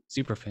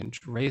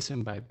zebrafinch, raise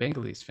him by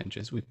Bengalese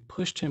finches. We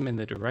pushed him in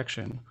the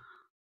direction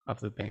of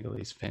the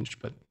Bengalese finch,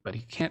 but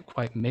he can't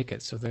quite make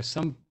it. So there's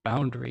some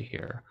boundary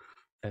here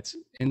that's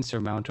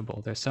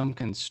insurmountable. There's some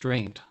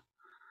constraint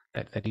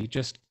that he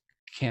just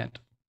can't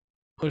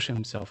push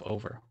himself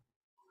over.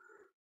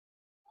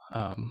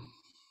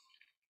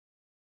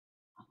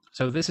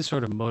 So this is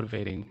sort of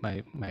motivating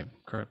my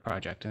current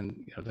project,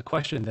 and the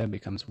question then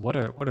becomes, what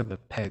are the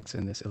pegs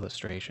in this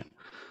illustration?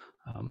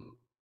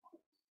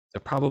 They're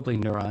probably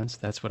neurons,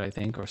 that's what I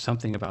think, or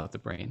something about the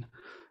brain,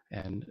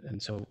 and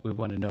so we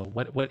want to know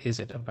what is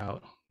it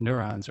about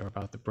neurons or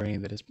about the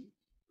brain that is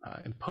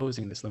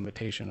imposing this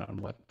limitation on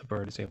what the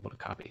bird is able to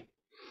copy.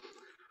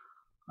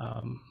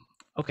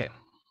 Okay,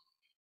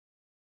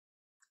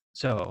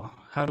 so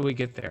how do we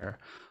get there?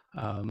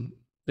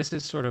 This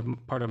is sort of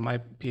part of my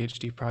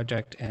PhD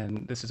project,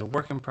 and this is a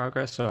work in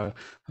progress. So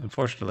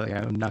unfortunately,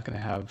 I'm not going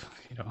to have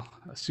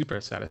a super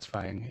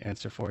satisfying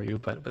answer for you,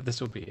 but this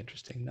will be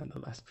interesting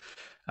nonetheless.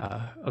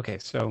 Okay,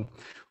 so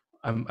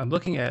I'm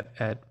looking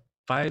at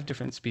 5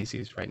 different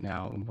species right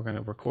now, and we're going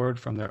to record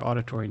from their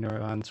auditory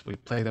neurons. We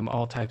play them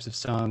all types of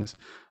songs.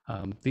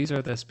 These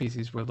are the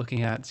species we're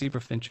looking at: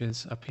 zebra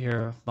finches up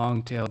here,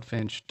 long-tailed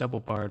finch,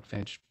 double-barred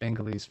finch,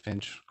 Bengalese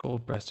finch,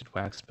 gold-breasted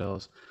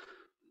waxbills.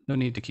 No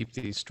need to keep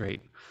these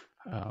straight.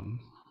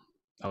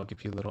 I'll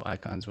give you little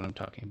icons when I'm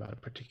talking about a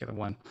particular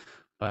one.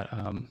 But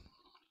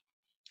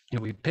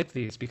we pick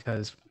these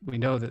because we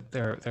know that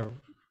they're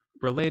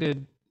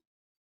related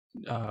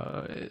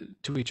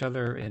to each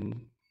other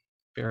in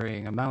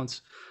varying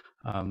amounts,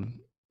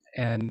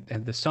 and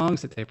the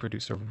songs that they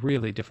produce are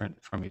really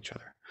different from each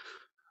other.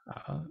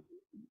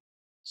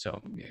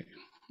 So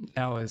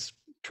now, as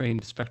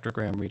trained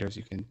spectrogram readers,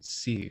 you can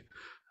see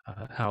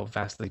how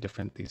vastly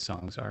different these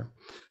songs are.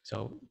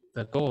 So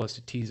the goal is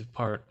to tease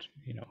apart,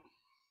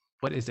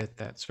 what is it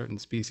that certain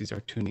species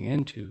are tuning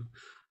into?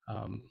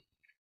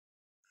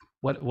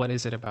 What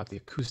is it about the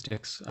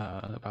acoustics,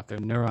 about their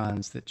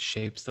neurons that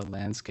shapes the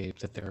landscape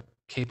that they're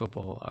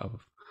capable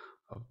of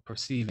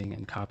perceiving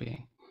and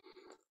copying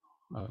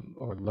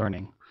or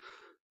learning?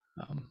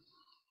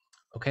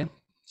 Okay,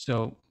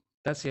 so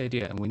that's the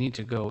idea, and we need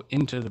to go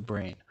into the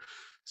brain.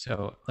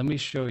 So let me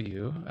show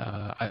you.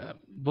 I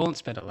won't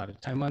spend a lot of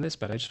time on this,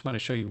 but I just want to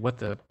show you what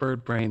the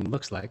bird brain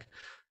looks like,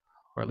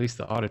 or at least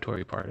the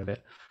auditory part of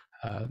it.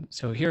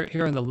 So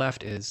here on the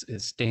left is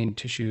stained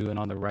tissue, and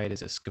on the right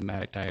is a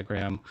schematic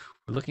diagram.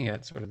 We're looking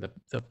at sort of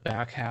the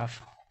back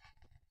half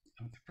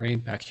of the brain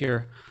back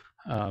here.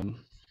 And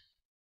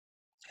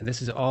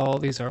these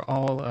are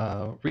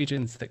all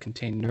regions that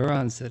contain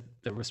neurons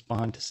that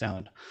respond to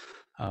sound.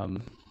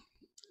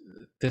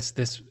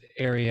 This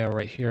area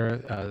right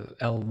here,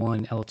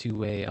 L1,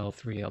 L2A,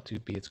 L3,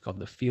 L2B, it's called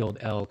the field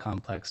L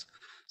complex.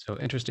 So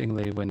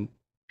interestingly, when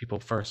people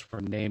first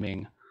were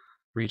naming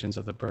regions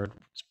of the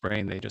bird's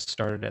brain, they just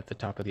started at the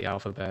top of the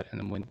alphabet and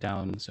then went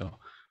down. So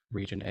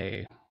region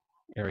A,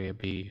 area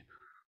B,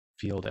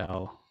 field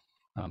L.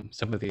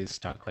 Some of these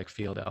talk like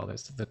field L.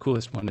 The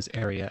coolest one is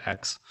area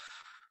X,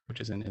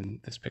 which is in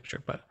this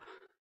picture. But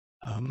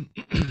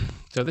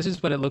So this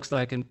is what it looks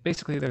like. And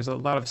basically, there's a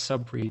lot of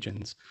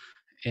subregions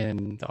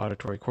in the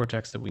auditory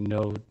cortex that we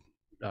know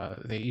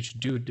they each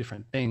do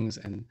different things,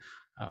 and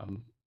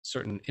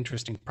certain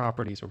interesting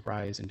properties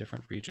arise in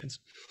different regions.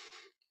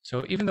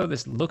 So even though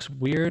this looks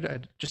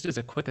weird, just as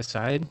a quick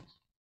aside,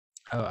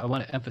 I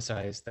want to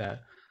emphasize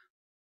that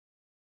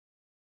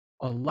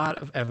a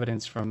lot of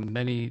evidence from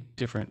many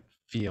different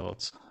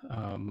fields,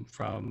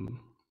 from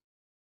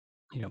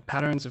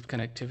patterns of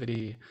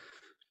connectivity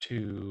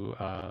to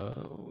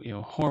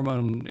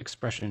hormone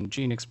expression,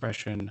 gene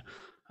expression,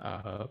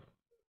 uh,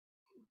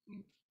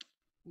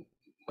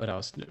 what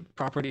else?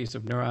 Properties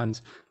of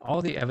neurons.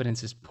 All the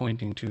evidence is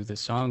pointing to the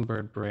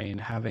songbird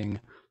brain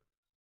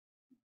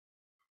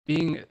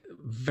being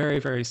very,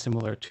 very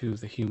similar to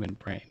the human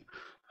brain.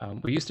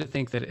 We used to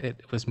think that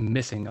it was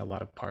missing a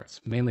lot of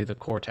parts, mainly the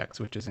cortex,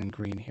 which is in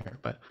green here.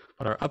 But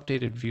our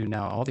updated view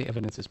now, all the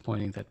evidence is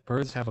pointing that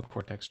birds have a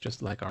cortex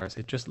just like ours.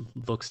 It just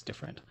looks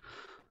different.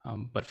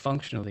 But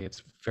functionally,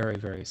 it's very,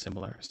 very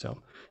similar. So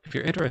if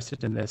you're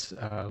interested in this,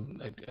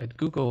 I'd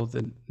Google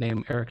the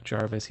name Eric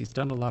Jarvis. He's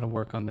done a lot of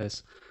work on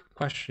this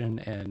question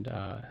and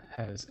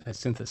has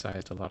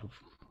synthesized a lot of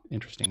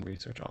interesting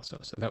research also.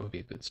 So that would be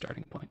a good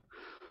starting point.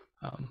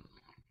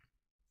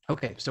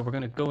 Okay, so we're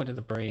going to go into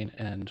the brain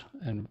and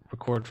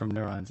record from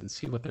neurons and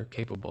see what they're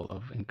capable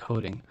of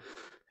encoding.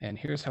 And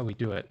here's how we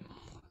do it.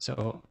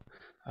 So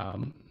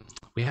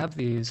we have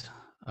these,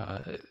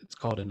 it's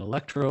called an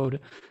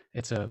electrode.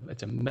 It's a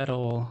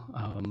metal,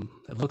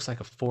 it looks like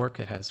a fork.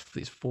 It has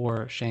these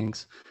 4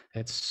 shanks.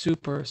 It's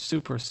super,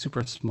 super,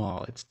 super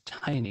small. It's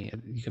tiny.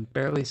 You can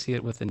barely see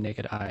it with the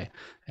naked eye,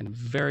 and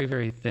very,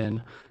 very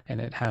thin. And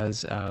it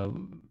has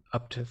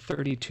up to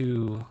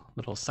 32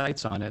 little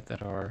sites on it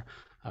that are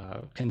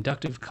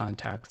conductive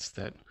contacts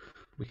that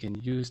we can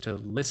use to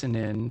listen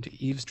in,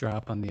 to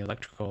eavesdrop on the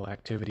electrical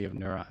activity of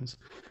neurons.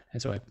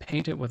 And so I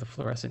paint it with a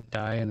fluorescent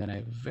dye, and then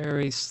I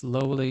very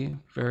slowly,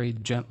 very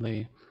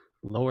gently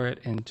lower it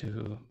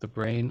into the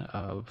brain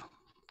of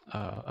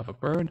a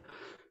bird.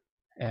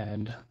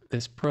 And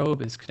this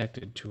probe is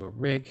connected to a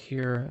rig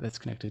here that's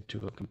connected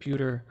to a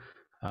computer.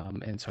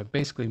 And so I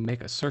basically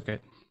make a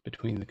circuit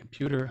between the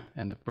computer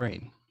and the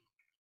brain.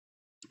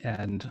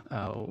 And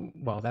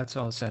while that's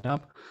all set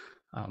up,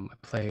 I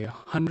play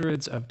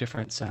hundreds of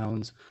different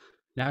sounds,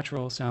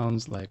 natural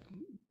sounds like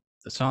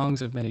the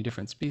songs of many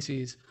different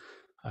species,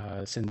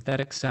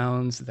 synthetic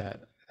sounds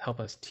that help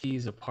us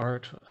tease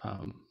apart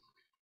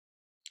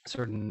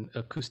certain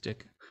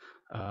acoustic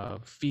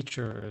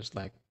features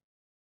like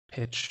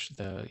pitch,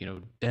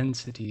 the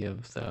density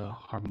of the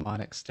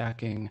harmonic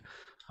stacking,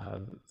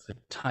 the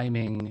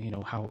timing,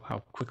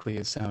 how quickly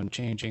is sound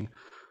changing.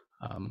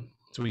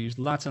 So we use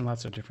lots and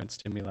lots of different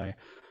stimuli.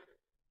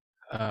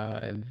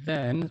 And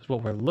then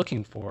what we're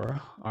looking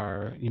for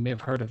are, you may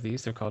have heard of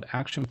these, they're called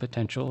action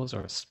potentials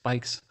or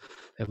spikes.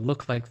 They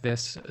look like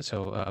this.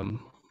 So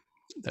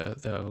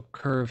the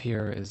curve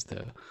here is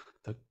the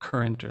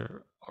current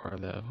or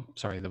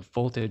the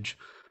voltage.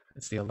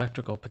 It's the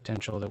electrical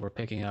potential that we're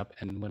picking up.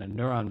 And when a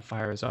neuron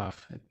fires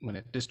off, when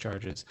it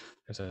discharges,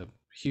 there's a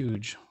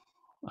huge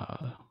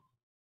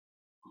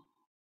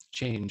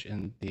change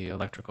in the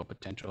electrical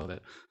potential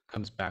that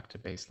comes back to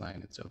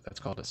baseline. And so that's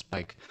called a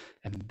spike.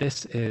 And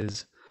this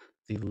is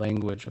the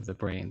language of the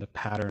brain, the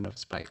pattern of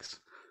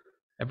spikes.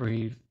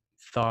 Every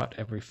thought,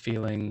 every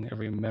feeling,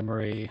 every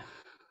memory,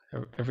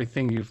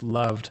 everything you've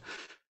loved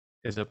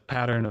is a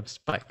pattern of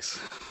spikes.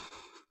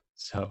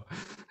 So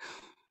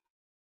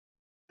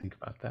think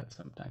about that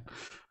sometime.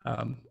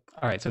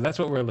 All right, so that's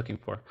what we're looking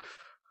for.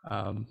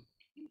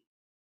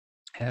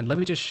 And let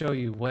me just show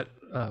you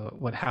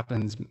what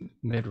happens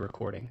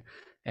mid-recording.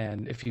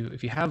 And if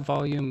you have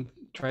volume,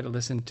 try to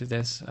listen to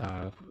this.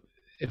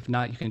 If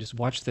not, you can just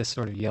watch this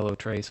sort of yellow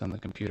trace on the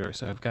computer.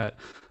 So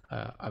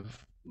I'm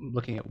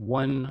looking at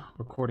one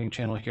recording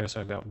channel here. So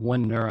I've got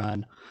one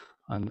neuron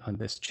on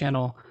this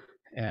channel,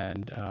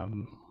 and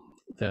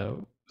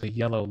the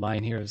yellow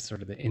line here is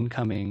sort of the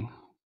incoming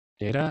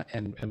data,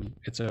 and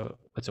it's a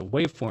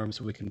waveform,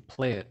 so we can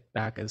play it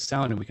back as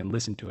sound and we can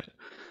listen to it.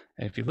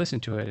 And if you listen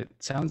to it, it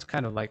sounds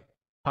kind of like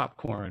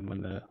popcorn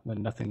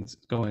when nothing's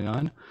going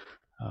on.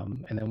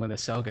 And then when the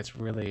cell gets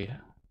really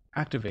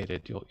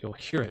activated, you'll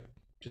hear it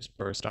just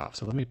burst off.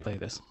 So let me play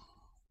this.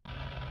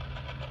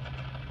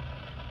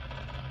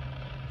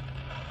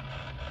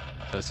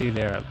 So see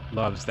there, it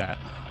loves that.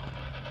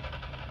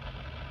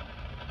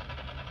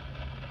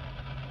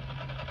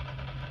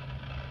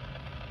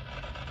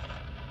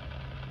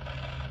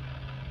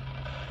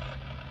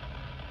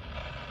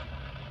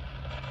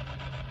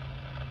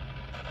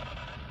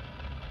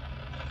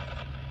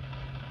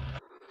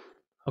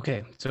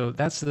 Okay, so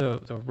that's the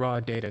raw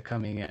data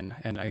coming in,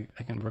 and I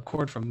can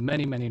record from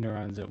many, many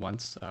neurons at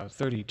once,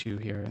 32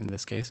 here in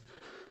this case.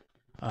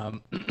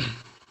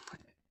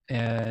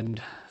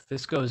 And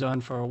this goes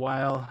on for a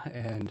while,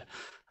 and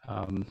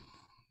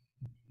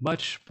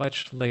much,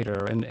 much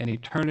later, and an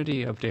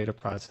eternity of data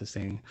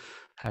processing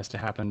has to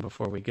happen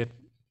before we get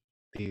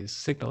these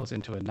signals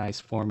into a nice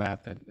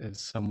format that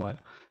is somewhat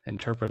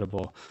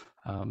interpretable.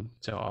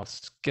 So I'll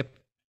skip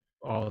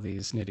all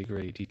these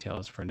nitty-gritty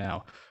details for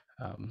now.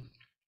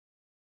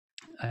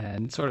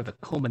 And sort of the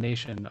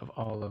culmination of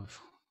all of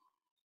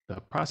the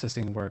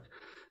processing work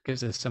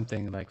gives us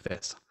something like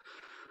this.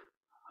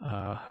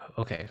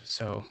 Okay,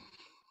 so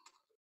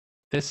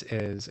this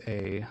is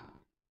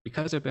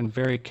because I've been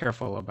very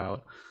careful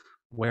about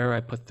where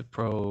I put the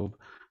probe,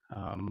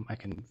 I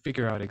can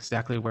figure out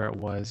exactly where it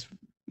was,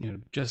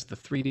 just the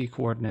 3D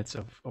coordinates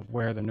of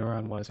where the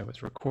neuron was I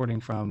was recording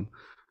from.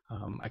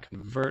 I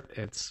convert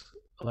its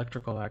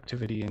electrical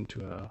activity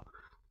into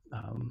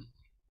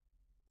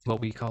what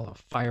we call a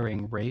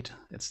firing rate.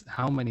 It's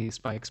how many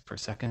spikes per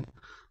second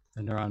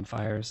the neuron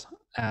fires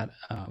at.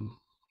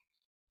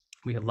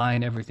 We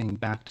align everything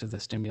back to the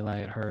stimuli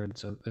it heard.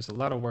 So there's a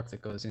lot of work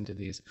that goes into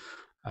these,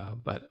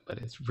 but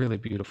it's really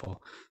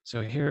beautiful.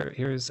 So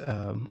here's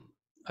a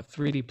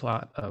 3D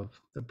plot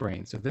of the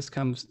brain. So this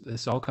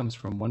all comes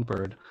from one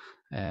bird,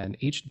 and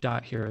each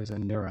dot here is a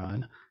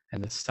neuron,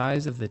 and the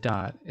size of the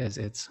dot is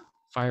its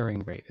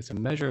firing rate. It's a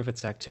measure of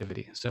its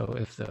activity. So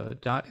if the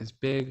dot is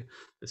big,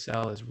 the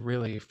cell is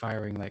really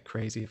firing like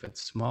crazy. If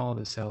it's small,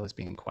 the cell is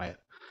being quiet.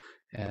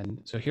 And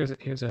so here's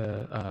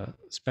a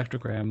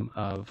spectrogram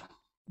of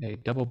a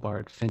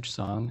double-barred finch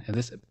song, and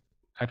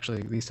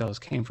these cells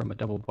came from a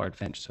double-barred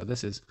finch. So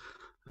this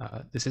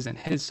isn't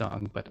his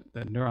song, but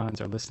the neurons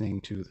are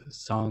listening to the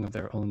song of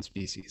their own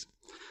species.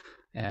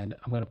 And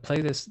I'm going to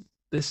play this.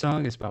 This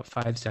song is about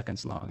 5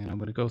 seconds long, and I'm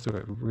going to go through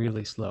it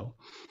really slow.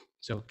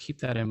 So keep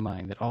that in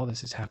mind, that all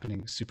this is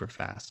happening super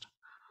fast.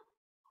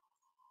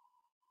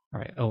 All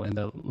right. Oh, and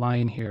the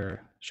line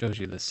here shows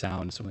you the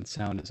sound. So when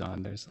sound is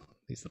on, there's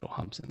these little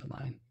humps in the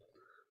line.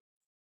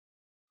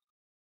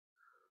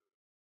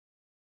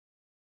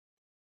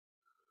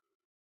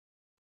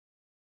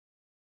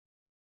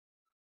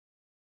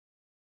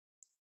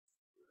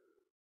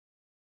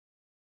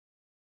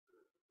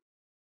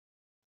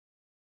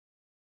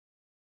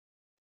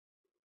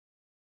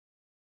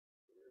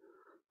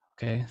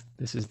 Okay,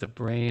 this is the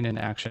brain in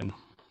action.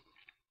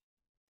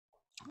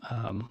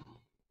 All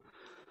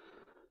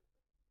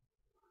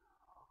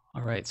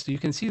right, so you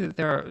can see that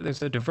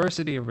there's a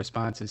diversity of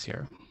responses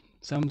here.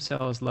 Some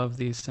cells love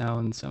these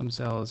sounds, some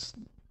cells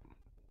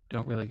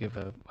don't really give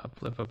a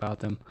flip about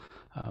them.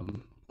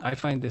 I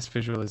find this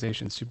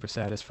visualization super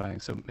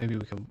satisfying, so maybe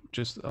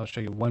I'll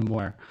show you one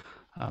more.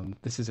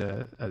 This is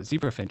a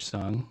zebrafinch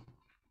song,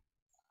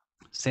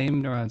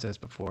 same neurons as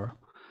before.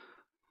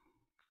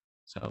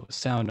 So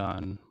sound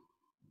on.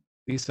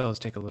 These cells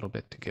take a little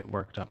bit to get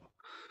worked up.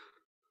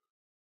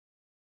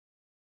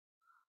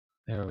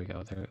 There we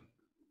go.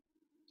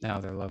 Now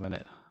they're loving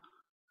it.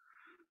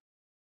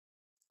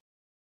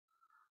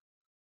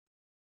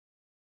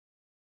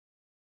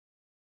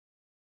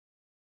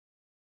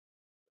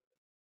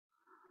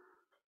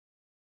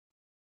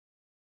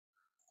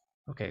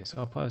 Okay, so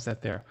I'll pause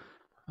that there.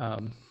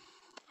 All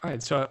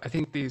right, so I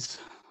think these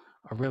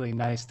are really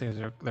nice.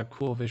 They're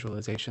cool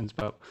visualizations,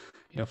 but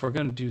if we're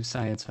going to do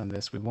science on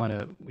this, we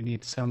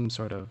need some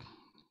sort of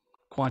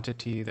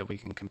quantity that we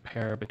can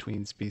compare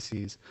between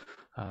species,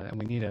 and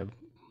we need a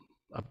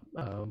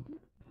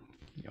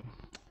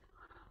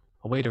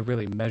way to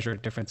really measure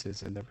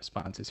differences in the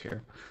responses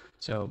here.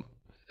 So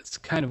it's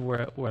kind of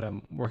what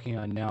I'm working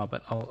on now,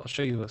 but I'll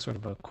show you a sort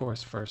of a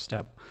course first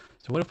step.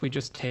 So what if we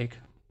just take,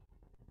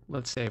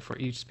 let's say for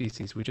each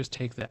species, we just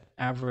take the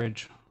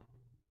average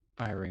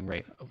firing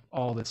rate of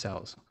all the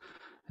cells.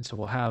 And so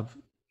we'll have,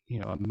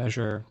 a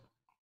measure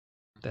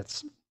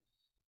that's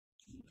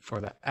for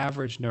the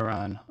average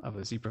neuron of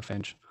a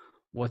zebrafinch,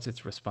 what's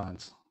its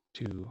response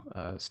to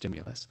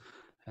stimulus.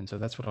 And so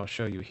that's what I'll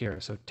show you here.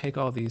 So take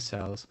all these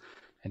cells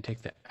and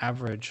take the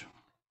average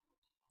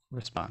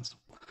response.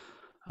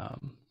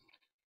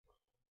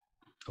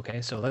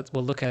 Okay, so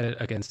we'll look at it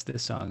against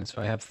this song.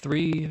 So I have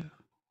 3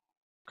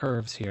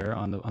 curves here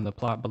on the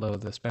plot below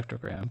the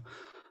spectrogram.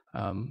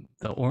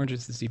 The orange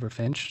is the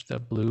zebrafinch, the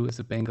blue is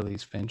the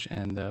Bengalese finch,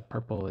 and the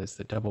purple is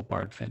the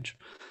double-barred finch.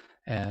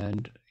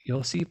 And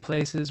you'll see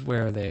places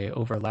where they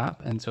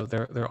overlap, and so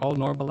they're all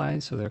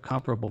normalized, so they're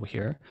comparable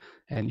here.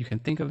 And you can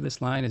think of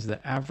this line as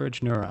the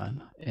average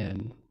neuron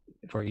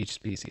for each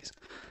species.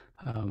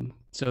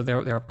 So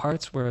there are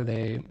parts where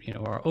they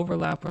are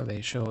overlap, or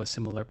they show a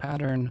similar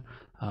pattern,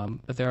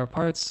 but there are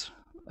parts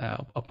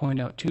I'll point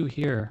out too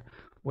here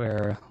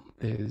where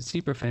the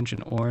zebrafinch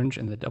in orange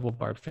and the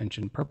double-barred finch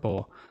in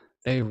purple,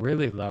 they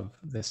really love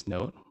this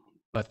note,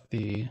 but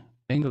the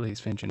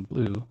Bengalese finch in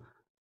blue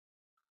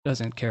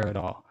doesn't care at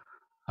all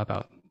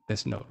about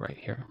this note right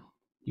here.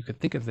 You could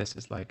think of this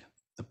as like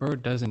the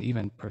bird doesn't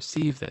even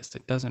perceive this,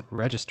 it doesn't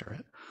register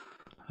it.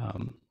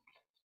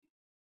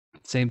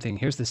 Same thing,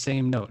 here's the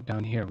same note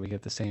down here, we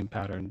get the same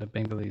pattern, the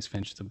Bengalese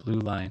finch, the blue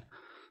line,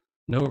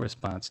 no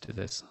response to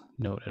this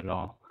note at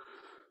all.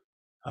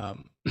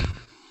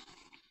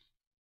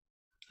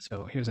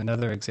 So here's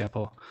another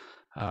example.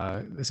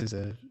 This is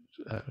a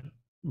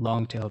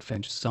long-tailed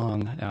finch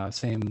song,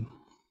 same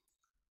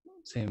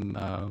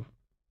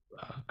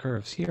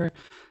curves here.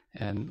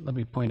 And let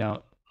me point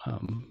out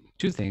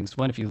 2 things.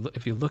 One, if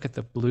you look at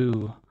the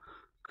blue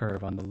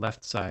curve on the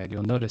left side,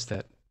 you'll notice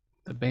that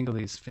the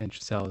Bengalese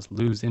finch cells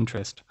lose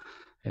interest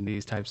in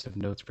these types of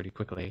notes pretty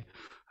quickly.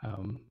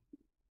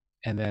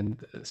 And then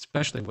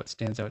especially what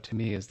stands out to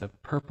me is the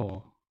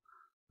purple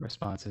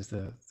response, is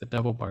the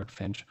double-barred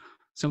finch.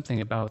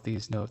 Something about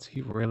these notes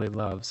he really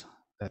loves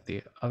that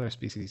the other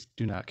species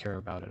do not care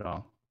about at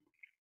all.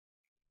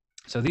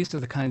 So these are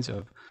the kinds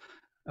of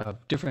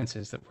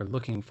differences that we're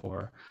looking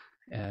for.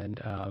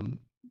 And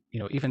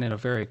even in a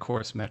very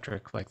coarse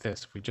metric like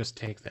this, we just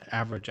take the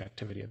average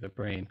activity of the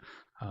brain.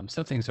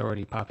 Something's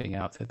already popping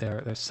out that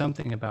there's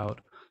something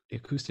about the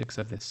acoustics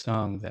of this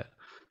song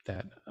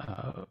that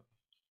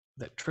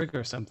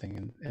trigger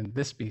something in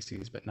this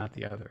species, but not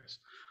the others.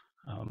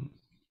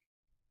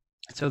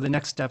 So the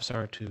next steps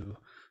are to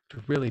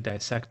really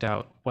dissect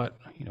out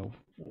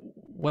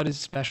what is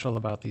special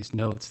about these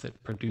notes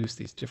that produce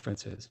these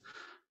differences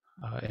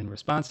in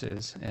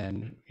responses,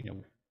 and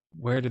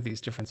where do these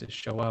differences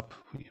show up.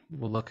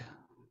 We'll look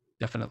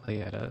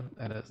definitely at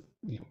the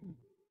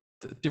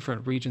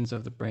different regions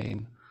of the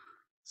brain.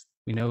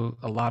 We know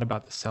a lot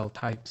about the cell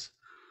types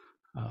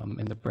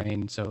in the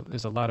brain, so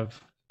there's a lot of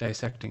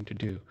dissecting to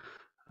do.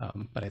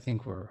 But I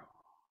think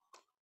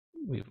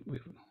we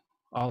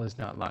all is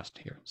not lost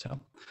here. So,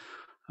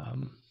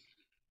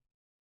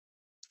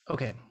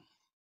 okay.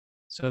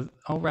 So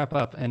I'll wrap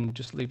up and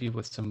just leave you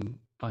with some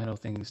final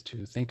things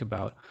to think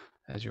about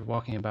as you're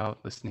walking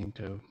about, listening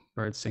to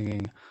birds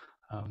singing.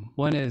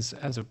 One is,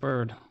 as a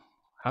bird,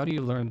 how do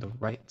you learn the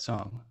right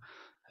song?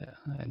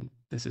 And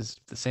this is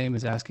the same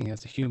as asking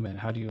as a human,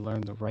 how do you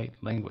learn the right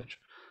language?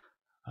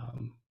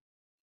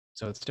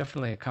 So it's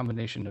definitely a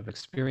combination of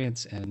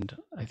experience and,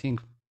 I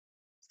think,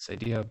 this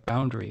idea of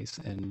boundaries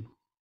and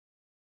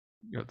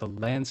the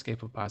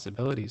landscape of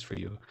possibilities for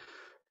you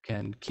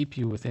can keep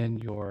you within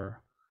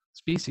your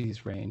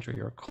species range or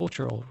your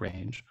cultural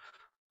range,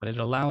 but it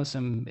allows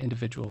some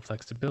individual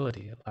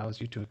flexibility. It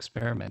allows you to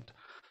experiment,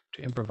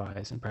 to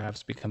improvise, and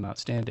perhaps become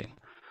outstanding.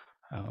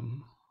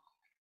 And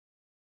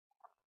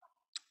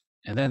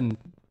then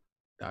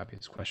the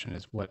obvious question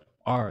is, what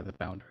are the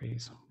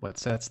boundaries? What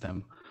sets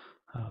them?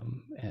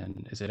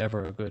 And is it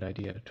ever a good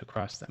idea to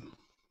cross them,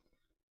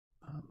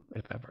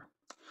 if ever?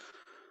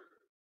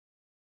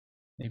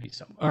 Maybe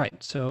so. All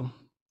right, so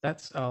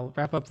I'll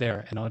wrap up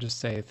there, and I'll just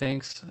say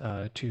thanks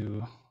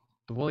to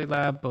the Woolly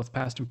Lab, both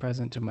past and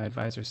present, to my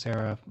advisor,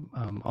 Sarah,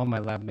 all my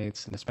lab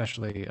mates, and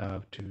especially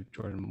to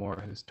Jordan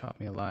Moore, who's taught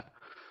me a lot.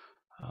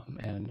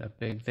 And a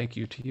big thank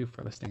you to you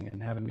for listening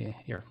and having me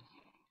here.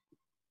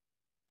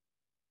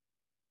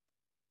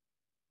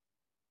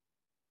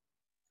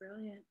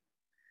 Brilliant.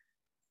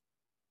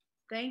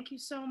 Thank you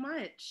so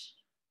much.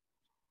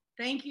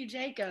 Thank you,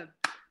 Jacob.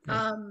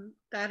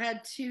 That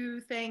had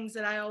two things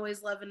that I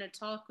always love in a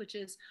talk, which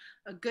is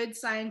a good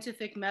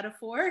scientific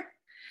metaphor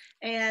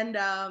and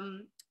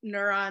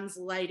neurons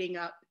lighting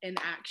up in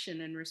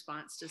action in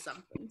response to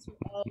something. So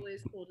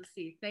always cool to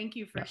see. Thank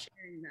you for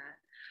sharing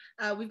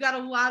that. We've got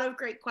a lot of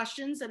great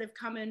questions that have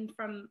come in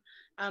from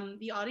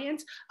the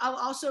audience. I'll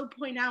also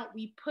point out,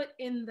 we put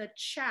in the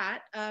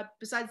chat,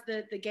 besides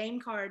the game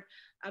card,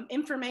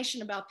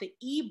 information about the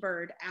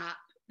eBird app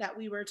that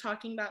we were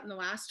talking about in the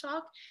last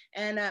talk,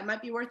 and it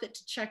might be worth it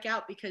to check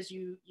out, because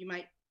you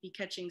might be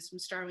catching some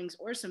starlings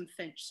or some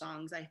finch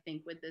songs, I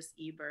think, with this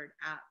eBird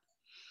app.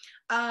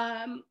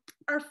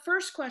 Our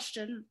first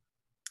question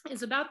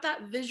is about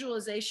that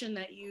visualization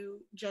that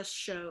you just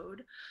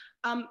showed.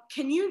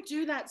 Can you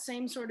do that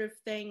same sort of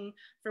thing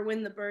for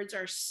when the birds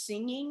are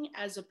singing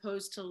as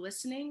opposed to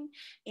listening?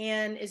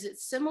 And is it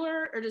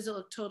similar, or does it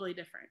look totally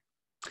different?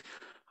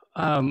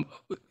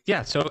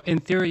 Yeah, so in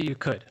theory you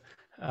could.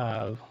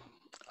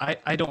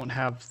 I don't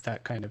have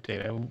that kind of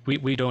data.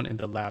 We don't in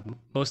the lab,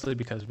 mostly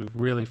because we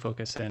really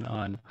focus in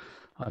on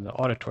the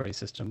auditory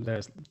system.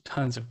 There's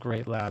tons of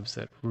great labs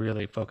that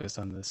really focus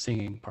on the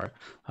singing part.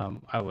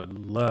 I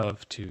would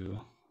love to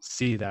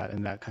see that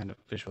in that kind of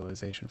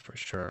visualization for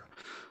sure.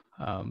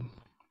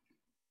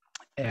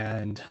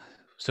 And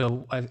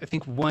so I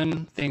think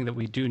one thing that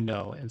we do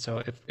know, and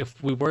so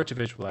if we were to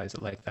visualize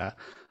it like that,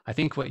 I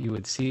think what you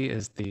would see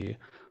is the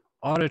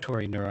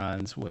auditory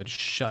neurons would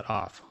shut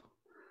off.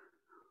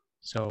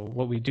 So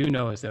what we do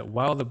know is that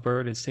while the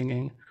bird is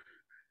singing,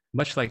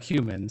 much like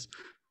humans,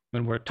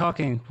 when we're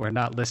talking, we're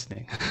not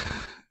listening.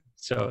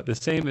 So the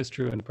same is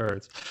true in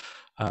birds.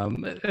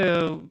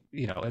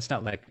 It's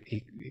not like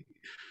he's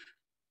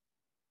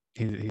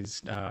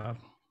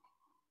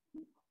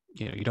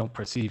you don't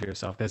perceive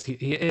yourself, because he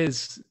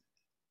is.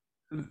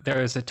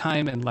 There is a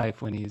time in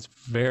life when he's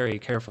very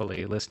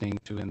carefully listening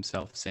to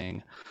himself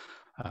sing.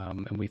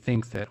 And we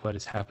think that what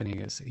is happening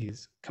is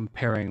he's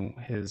comparing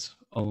his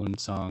own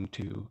song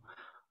to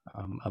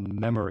a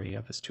memory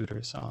of his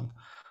tutor's song.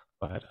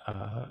 But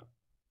I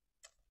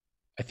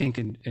think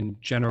in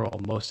general,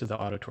 most of the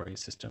auditory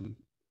system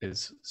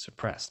is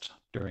suppressed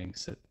during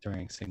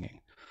singing.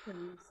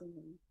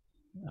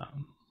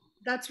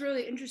 That's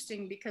really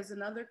interesting, because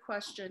another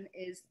question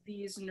is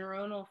these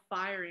neuronal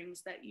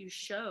firings that you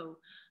show.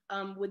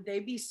 would they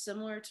be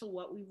similar to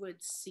what we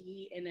would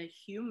see in a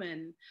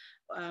human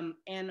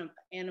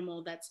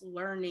animal that's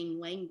learning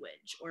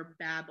language or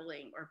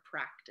babbling or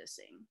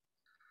practicing?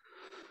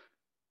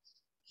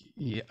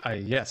 Yeah,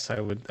 yes, I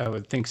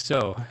would think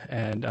so.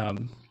 And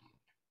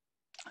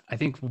I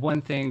think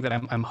one thing that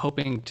I'm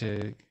hoping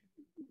to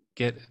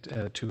get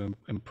to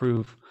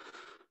improve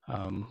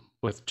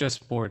with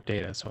just more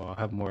data, so I'll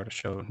have more to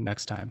show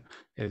next time,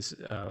 is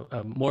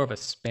more of a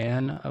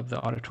span of the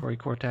auditory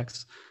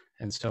cortex.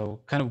 And so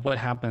kind of what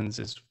happens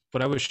is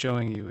what I was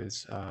showing you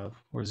is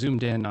we're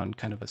zoomed in on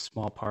kind of a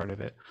small part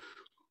of it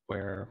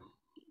where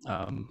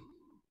um,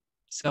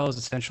 cells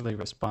essentially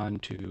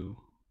respond to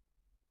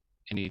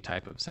any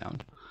type of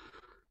sound.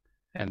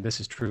 And this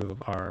is true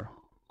of our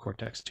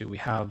cortex too. We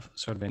have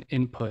sort of an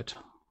input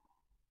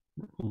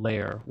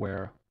layer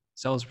where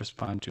cells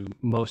respond to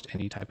most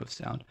any type of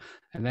sound.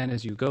 And then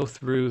as you go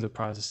through the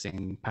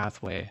processing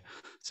pathway,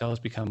 cells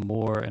become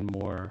more and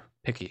more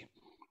picky.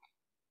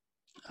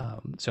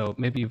 So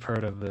maybe you've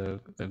heard of the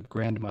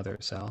grandmother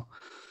cell.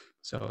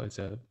 So it's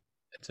a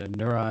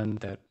neuron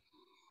that,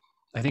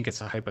 I think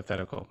it's a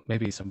hypothetical.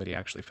 Maybe somebody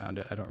actually found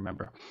it. I don't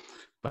remember.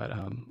 But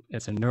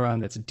it's a neuron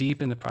that's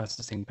deep in the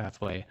processing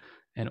pathway,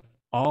 and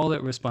all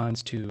it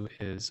responds to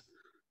is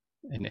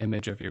an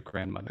image of your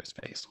grandmother's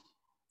face.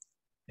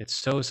 It's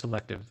so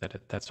selective that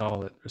that's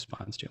all it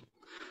responds to.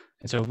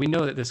 And so we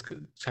know that this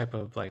type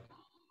of like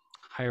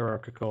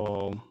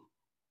hierarchical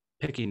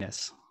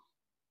pickiness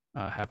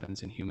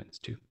happens in humans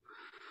too.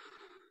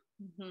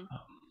 Mm-hmm.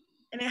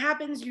 And it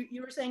happens,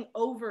 you were saying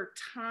over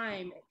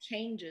time it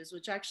changes,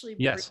 which actually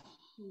brings yes.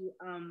 to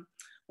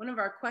one of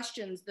our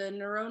questions, the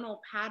neuronal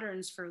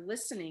patterns for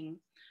listening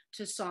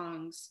to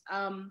songs.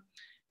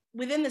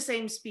 Within the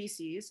same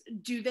species,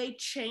 do they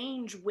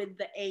change with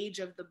the age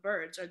of the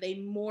birds? Are they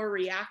more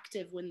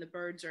reactive when the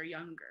birds are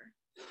younger?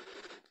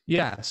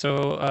 Yeah.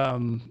 So,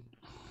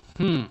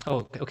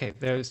 oh, okay.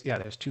 There's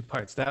 2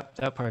 parts.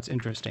 That part's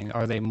interesting.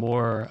 Are they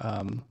more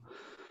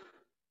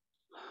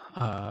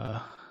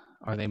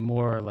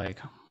like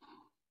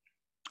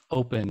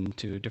open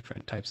to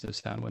different types of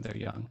sound when they're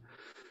young?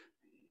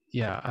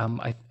 Yeah.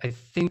 I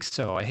think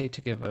so. I hate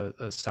to give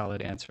a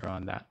solid answer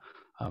on that,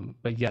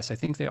 but yes, I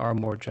think they are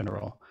more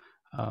general.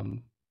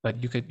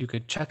 But you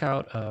could check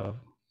out a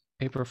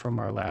paper from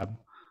our lab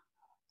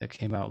that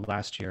came out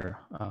last year.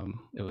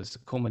 It was a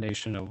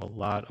culmination of a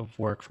lot of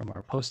work from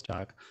our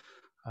postdoc,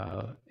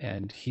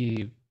 and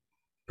he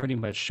pretty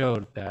much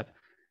showed that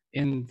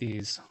in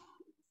these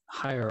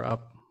higher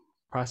up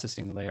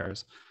processing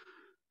layers,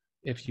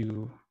 if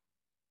you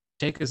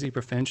take a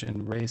zebra finch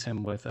and raise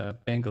him with a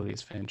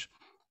Bengalese finch,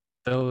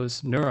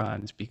 those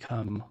neurons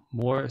become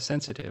more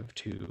sensitive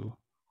to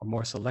or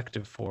more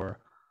selective for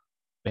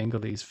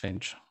Bengalese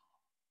finch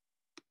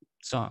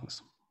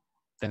songs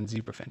than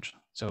zebra finch.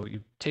 So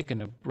you've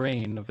taken a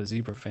brain of a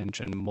zebra finch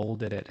and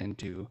molded it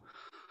into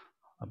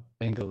a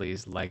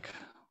Bengalese-like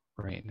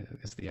brain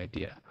is the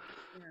idea.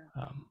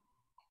 Yeah.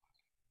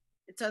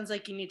 It sounds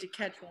like you need to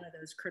catch one of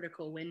those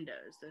critical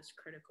windows, those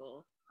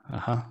critical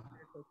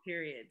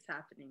periods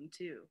happening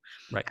too.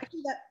 Right.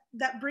 Actually,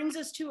 that brings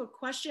us to a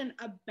question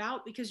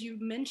about, because you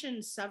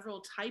mentioned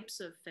several types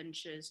of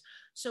finches.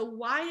 So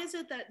why is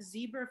it that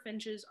zebra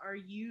finches are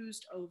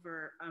used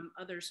over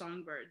other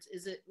songbirds?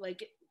 Is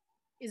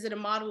it a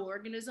model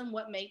organism?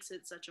 What makes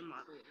it such a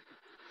model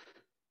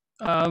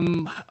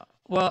organism?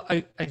 Well,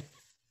 I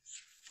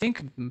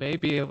think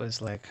maybe it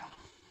was like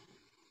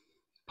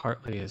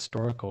partly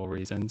historical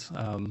reasons.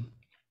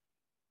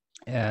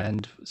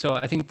 And so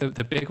I think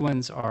the big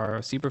ones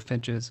are zebra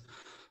finches,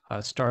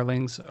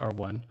 starlings are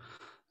one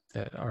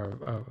that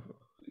are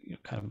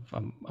kind of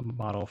a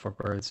model for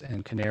birds,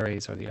 and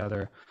canaries are the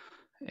other.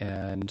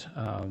 And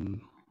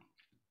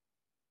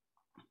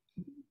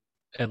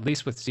at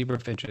least with zebra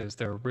finches,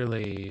 they're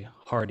really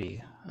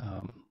hardy.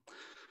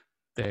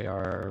 They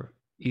are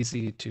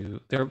easy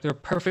to, they're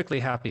perfectly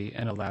happy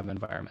in a lab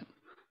environment.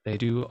 They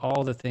do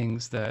all the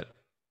things that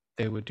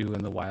they would do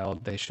in the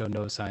wild. They show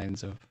no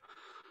signs of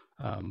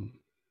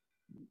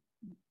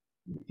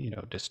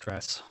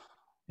distress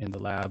in the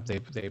lab.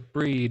 They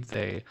breed,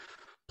 they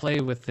play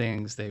with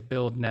things, they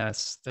build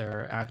nests,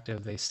 they're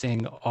active, they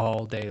sing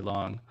all day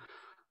long.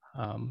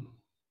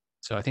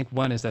 So I think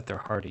one is that they're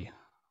hardy,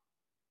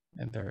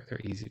 and they're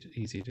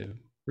easy to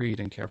breed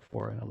and care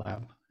for in a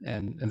lab,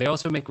 and they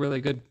also make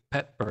really good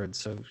pet birds.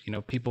 So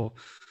people,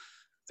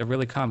 they're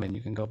really common.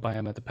 You can go buy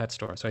them at the pet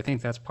store. So I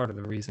think that's part of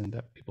the reason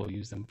that people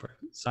use them for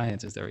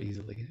science, is they're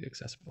easily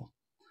accessible.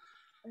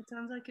 It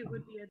sounds like it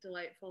would be a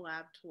delightful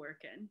lab to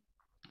work in.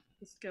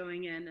 Just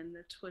going in and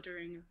the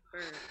twittering of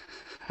birds.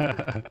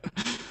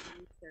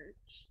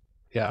 Research.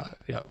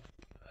 Yeah.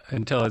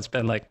 Until it's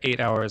been like 8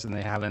 hours and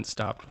they haven't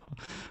stopped.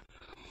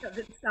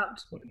 Haven't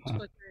stopped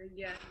twittering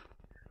yet.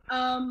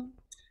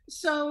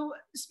 So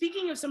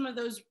speaking of some of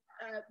those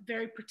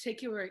very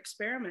particular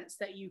experiments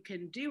that you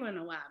can do in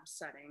a lab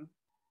setting,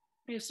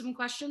 we have some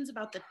questions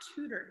about the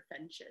tutored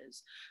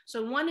finches.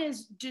 So one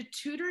is, do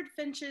tutored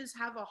finches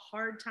have a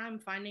hard time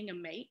finding a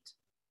mate?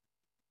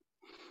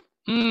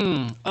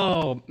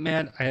 Oh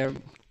man, I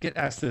get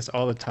asked this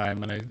all the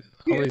time, and I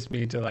always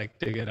mean to like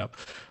dig it up.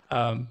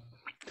 Um,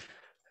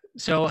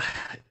 so,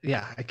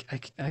 yeah,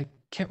 I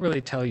can't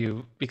really tell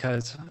you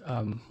because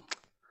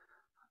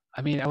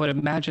I mean, I would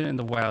imagine in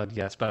the wild,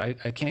 yes, but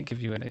I can't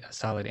give you a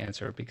solid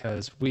answer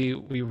because we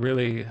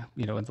really,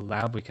 in the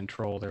lab we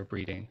control their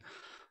breeding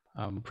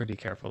pretty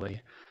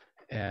carefully,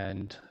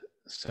 and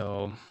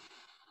so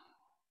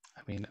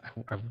I mean,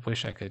 I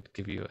wish I could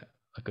give you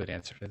a good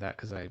answer to that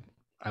because I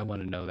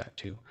want to know that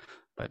too,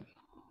 but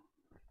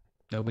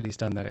nobody's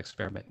done that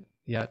experiment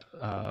yet.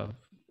 I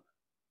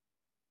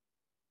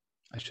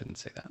shouldn't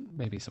say that.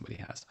 Maybe somebody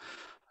has.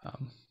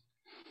 Um,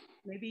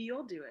 Maybe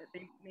you'll do it.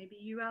 Maybe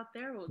you out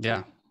there will do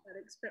yeah, that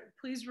experiment.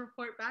 Please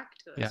report back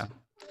to us. yeah.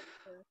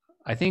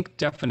 I think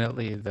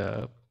definitely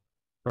the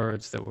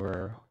birds that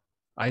were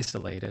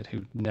isolated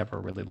who never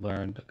really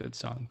learned a good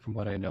song, from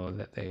what I know,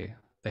 that they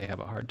have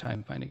a hard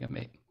time finding a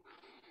mate.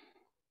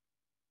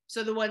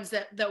 So the ones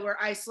that were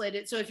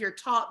isolated. So if you're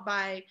taught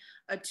by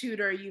a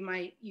tutor, you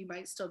might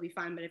still be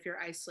fine. But if you're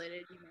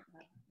isolated, you might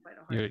have quite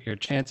a hard. Your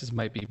chances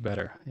might be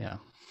better. Yeah.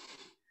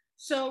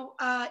 So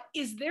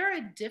is there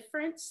a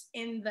difference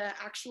in the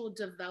actual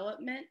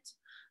development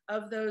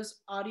of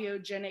those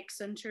audiogenic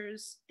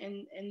centers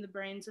in the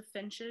brains of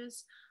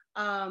finches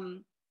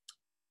among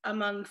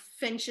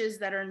finches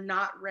that are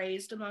not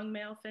raised among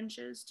male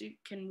finches?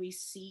 Could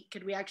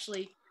we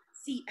actually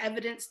see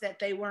evidence that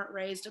they weren't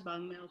raised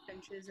among male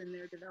finches in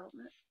their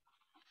development?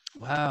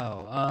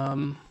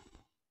 Wow.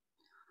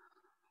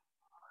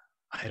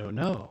 I don't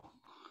know.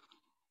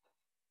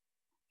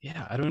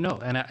 Yeah, I don't know.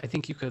 And I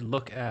think you could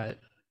look at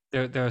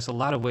there's a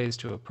lot of ways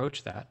to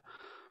approach that.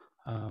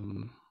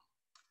 Um,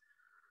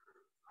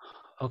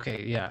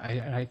 okay, yeah,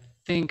 I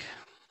think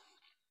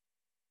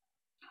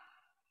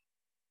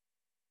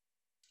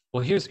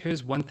well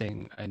here's one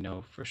thing I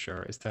know for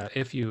sure is that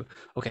if you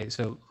okay,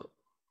 so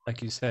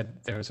like you said,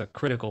 there's a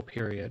critical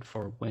period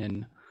for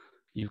when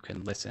you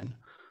can listen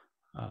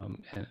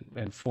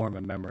and form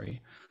a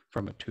memory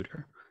from a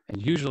tutor.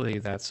 And usually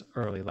that's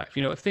early life.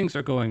 If things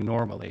are going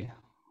normally,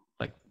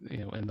 like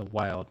in the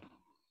wild,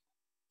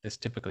 this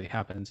typically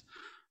happens.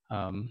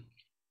 Um,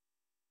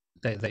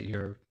 that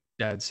your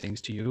dad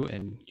sings to you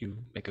and you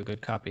make a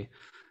good copy.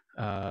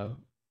 Uh,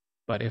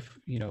 but if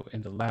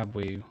in the lab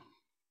we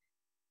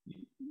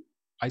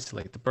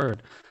isolate the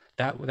bird,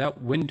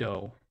 that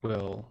window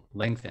will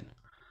lengthen.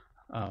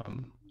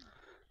 Um,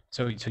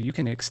 so you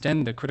can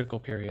extend the critical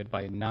period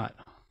by not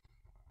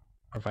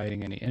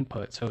providing any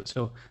input.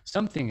 So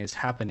something is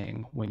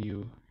happening when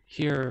you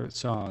hear a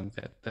song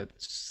that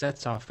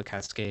sets off the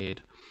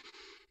cascade,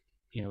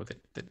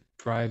 that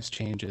drives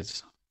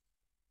changes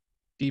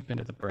deep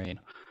into the brain.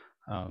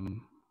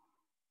 Um,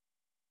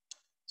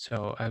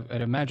 so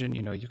I'd imagine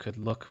you could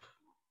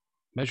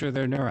measure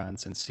their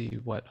neurons and see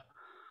what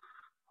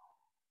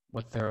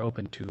they're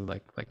open to,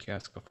 like you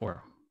asked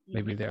before.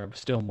 Maybe they're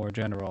still more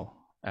general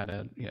at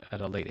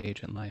a late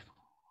age in life.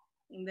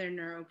 Their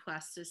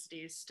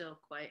neuroplasticity is still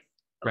quite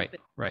Right,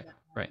 open.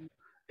 right.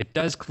 It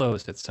does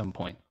close at some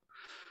point,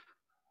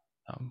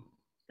 That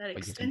but you can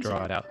extension,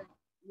 draw it out.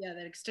 yeah,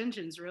 that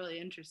extension is really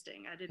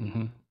interesting. I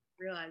didn't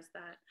realize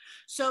that.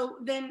 So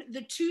then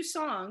the two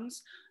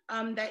songs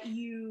that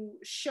you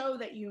show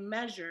that you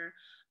measure,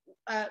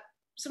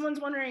 someone's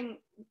wondering,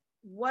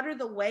 what are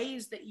the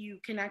ways that you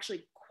can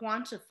actually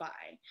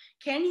quantify?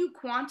 Can you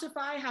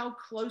quantify how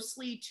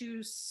closely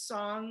two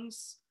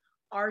songs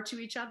are to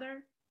each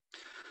other?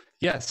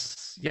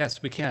 Yes,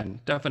 we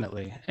can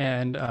definitely,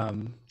 and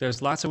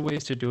there's lots of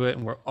ways to do it,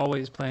 and we're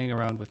always playing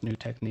around with new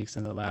techniques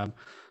in the lab.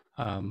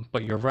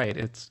 But you're right;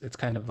 it's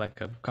kind of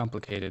like a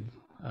complicated.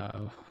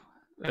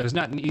 There's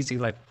not an easy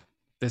like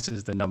this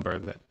is the number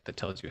that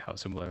tells you how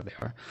similar they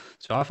are.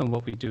 So often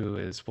what we do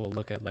is we'll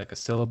look at like a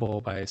syllable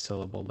by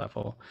syllable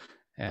level,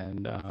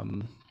 and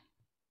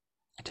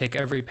take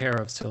every pair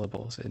of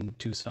syllables in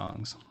two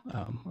songs,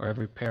 or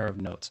every pair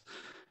of notes,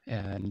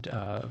 and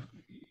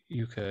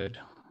you could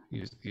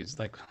use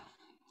like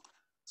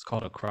it's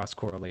called a cross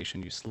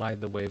correlation. You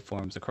slide the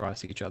waveforms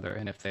across each other,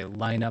 and if they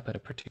line up at a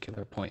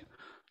particular point,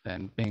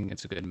 then bing,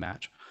 it's a good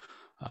match.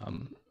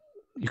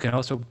 You can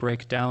also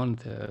break down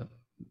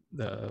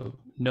the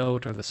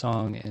note or the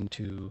song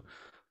into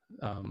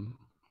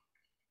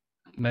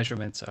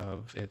measurements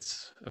of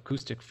its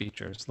acoustic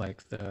features,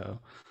 like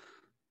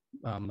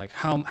like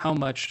how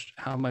much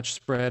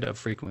spread of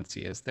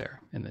frequency is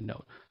there in the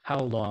note? How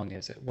long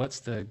is it?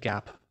 What's the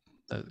gap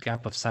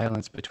of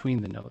silence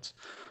between the notes?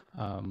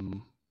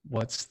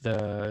 What's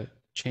the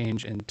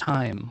change in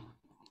time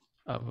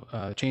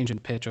of change in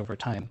pitch over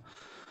time?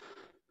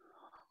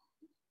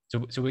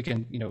 So we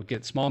can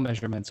get small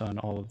measurements on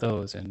all of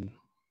those and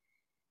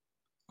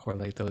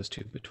correlate those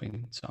two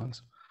between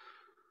songs.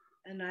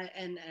 And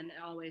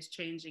always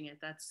changing it.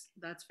 That's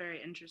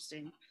very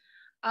interesting.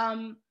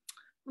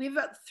 We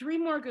have three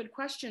more good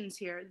questions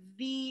here.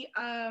 The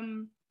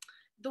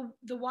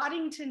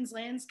Waddington's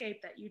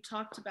landscape that you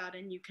talked about,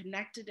 and you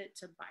connected it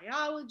to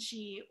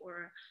biology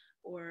or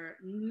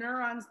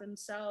neurons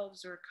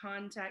themselves or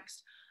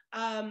context.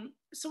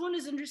 Someone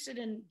is interested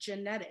in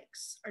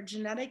genetics. Are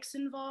genetics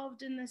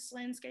involved in this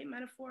landscape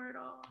metaphor at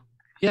all?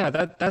 Yeah,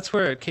 that's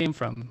where it came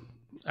from,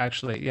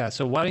 actually. Yeah,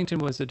 so Waddington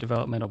was a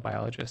developmental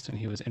biologist, and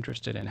he was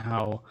interested in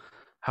how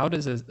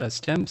does a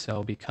stem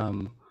cell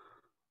become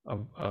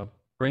a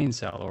brain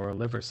cell or a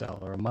liver cell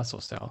or a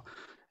muscle cell,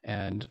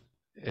 and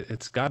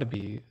it's got to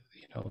be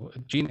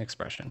gene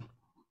expression,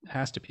 it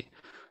has to be,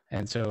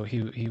 and so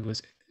he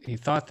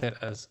thought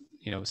that as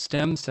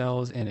stem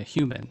cells in a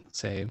human,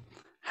 say,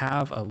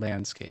 have a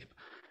landscape,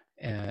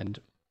 and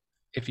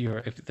if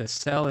the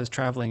cell is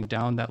traveling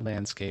down that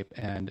landscape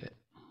and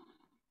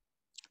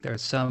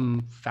there's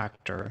some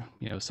factor,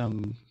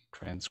 some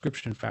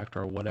transcription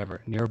factor or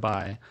whatever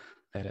nearby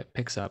that it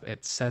picks up,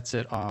 it sets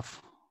it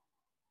off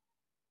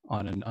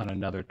on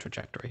another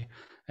trajectory.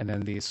 And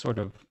then these sort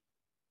of,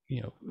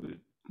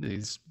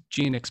 these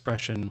gene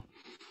expression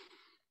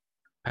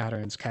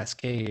patterns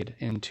cascade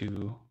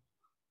into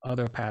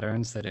other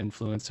patterns that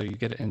influence, so you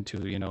get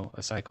into,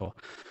 a cycle.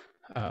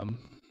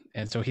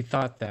 And so he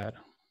thought that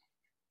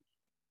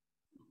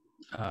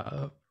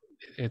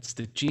it's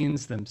the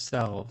genes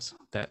themselves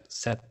that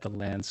set the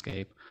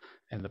landscape,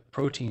 and the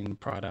protein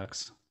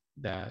products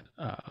that,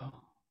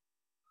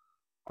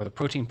 or the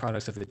protein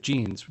products of the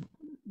genes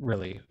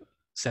really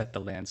set the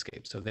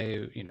landscape. So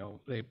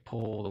they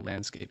pull the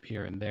landscape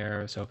here and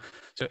there. So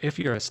if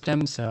you're a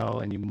stem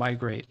cell and you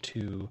migrate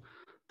to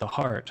the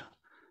heart,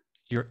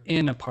 you're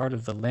in a part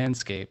of the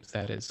landscape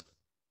that is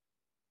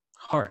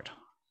heart,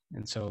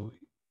 and so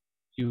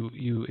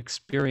you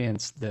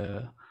experience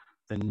the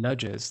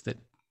nudges that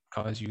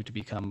cause you to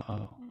become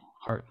a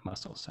heart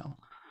muscle cell.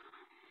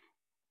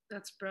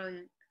 That's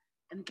brilliant.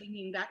 And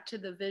thinking back to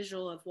the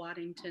visual of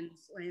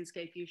Waddington's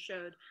landscape you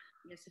showed,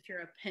 I guess if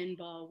you're a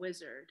pinball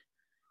wizard,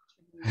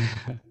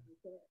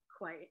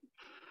 quite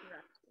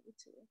correctly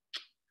too.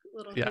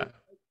 Little Yeah.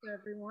 for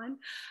everyone.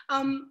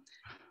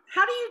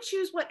 How do you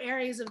choose what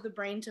areas of the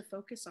brain to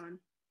focus on?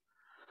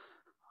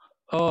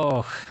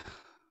 Oh,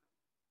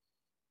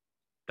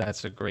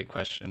 that's a great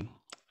question.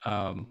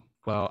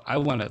 Well, I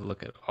want to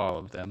look at all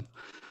of them,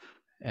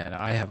 and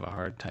I have a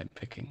hard time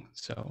picking.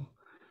 So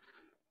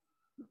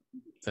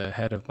the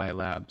head of my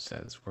lab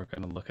says we're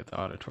going to look at the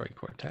auditory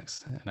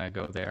cortex, and I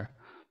go there.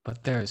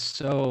 But there's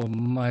so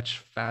much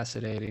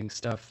fascinating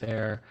stuff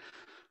there.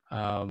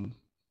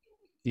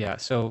 Yeah,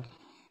 so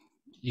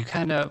you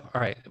kind of,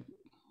 all right,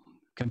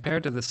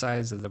 compared to the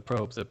size of the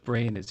probe, the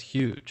brain is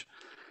huge.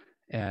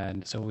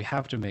 And so we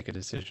have to make a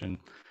decision.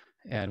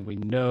 And we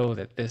know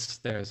that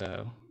there's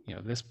a,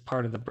 this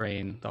part of the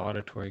brain, the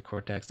auditory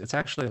cortex, it's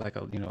actually like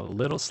a, a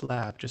little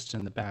slab just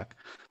in the back,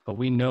 but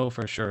we know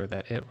for sure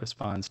that it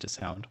responds to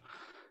sound.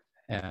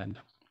 And,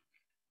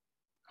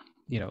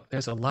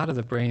 there's a lot of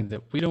the brain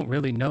that we don't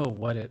really know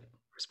what it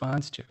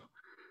responds to.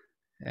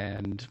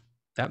 And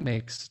that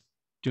makes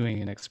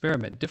doing an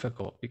experiment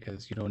difficult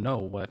because you don't know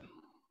what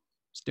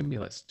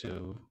stimulus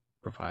to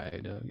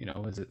provide.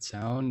 Is it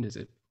sound? Is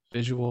it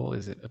visual?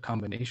 Is it a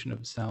combination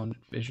of sound,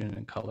 vision,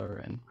 and color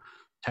and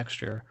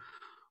texture?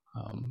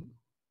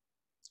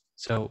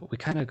 So we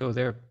kind of go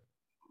there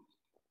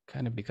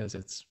kind of because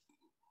it's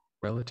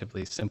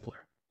relatively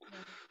simpler.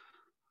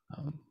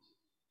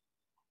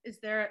 Is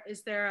there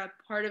a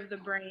part of the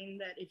brain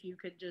that if you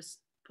could just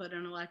put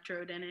an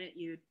electrode in it,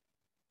 you'd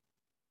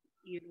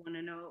want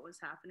to know what was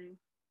happening?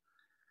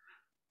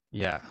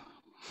 Yeah.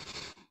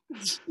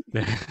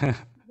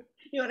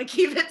 You want to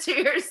keep it to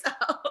yourself?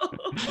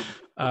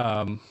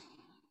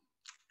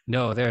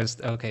 No,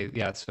 there's, okay,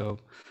 yeah, so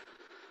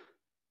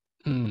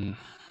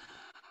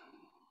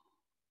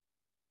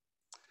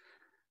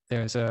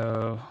there's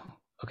a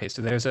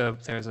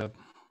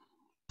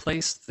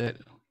place that,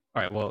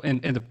 all right, well,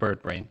 in the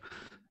bird brain,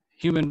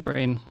 human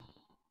brain,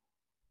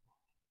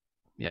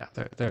 yeah,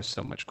 there's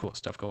so much cool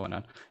stuff going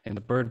on. In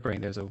the bird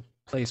brain, there's a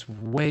place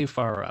way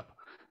far up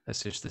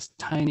that's just this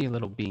tiny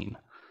little beam,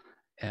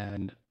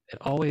 and it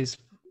always,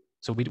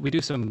 so we do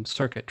some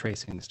circuit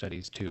tracing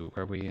studies too,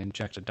 where we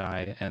inject a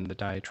dye and the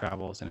dye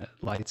travels and it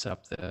lights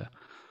up the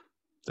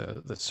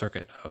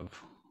circuit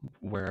of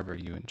wherever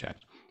you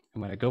inject.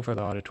 And when I go for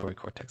the auditory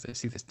cortex, I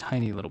see this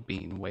tiny little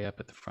beam way up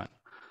at the front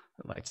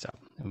that lights up.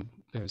 And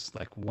there's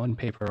like one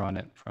paper on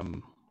it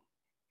from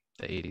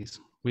the 80s.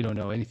 We don't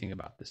know anything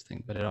about this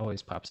thing, but it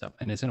always pops up,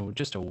 and it's in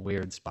just a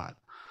weird spot.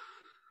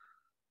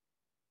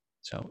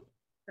 So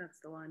that's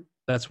the one.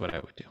 That's what I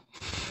would do.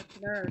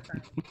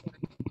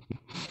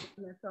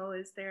 That's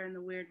always there in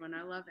the weird one.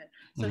 I love it.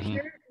 So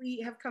here we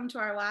have come to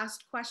our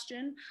last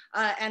question,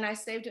 and I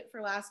saved it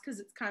for last because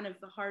it's kind of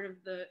the heart of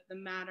the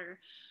matter.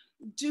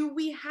 Do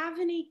we have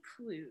any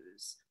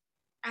clues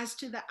as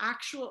to the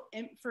actual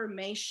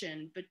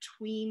information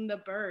between the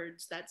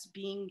birds that's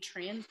being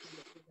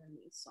transmitted within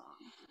these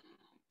songs?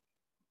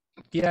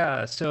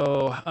 Yeah,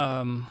 so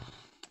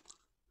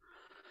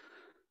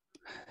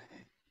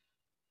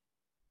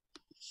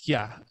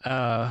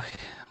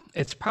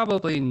it's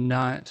probably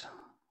not,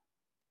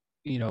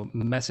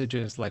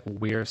 messages like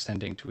we're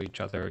sending to each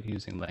other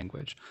using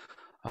language,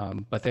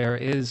 but there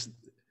is,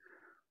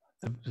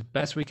 the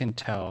best we can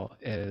tell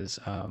is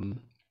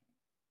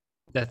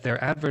that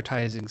they're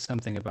advertising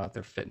something about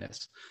their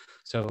fitness.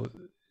 So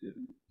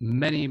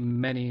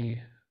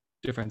many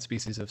different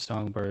species of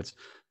songbirds,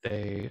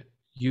 they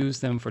use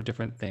them for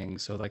different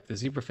things. So like the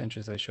zebra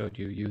finches I showed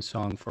you use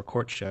song for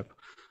courtship.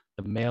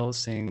 The males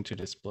sing to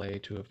display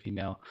to a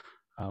female.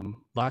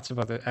 Lots of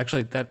other,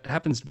 actually that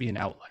happens to be an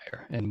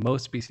outlier. In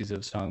most species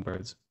of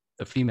songbirds,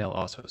 the female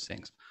also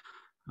sings.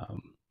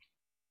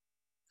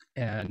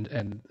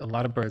 And a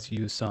lot of birds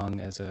use song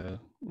as a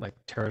like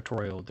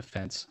territorial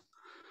defense.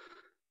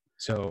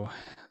 So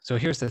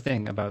here's the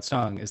thing about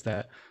song is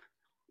that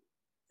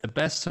the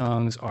best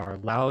songs are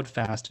loud,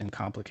 fast, and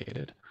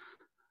complicated.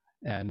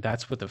 And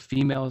that's what the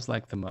females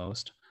like the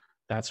most.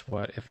 That's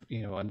what, if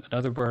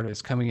another bird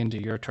is coming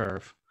into your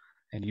turf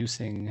and you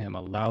sing him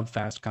a loud,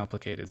 fast,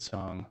 complicated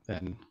song,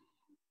 then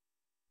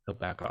he'll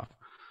back off.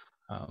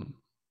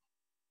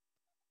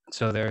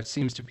 So there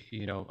seems to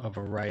be, a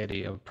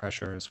variety of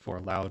pressures for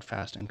loud,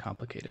 fast, and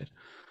complicated.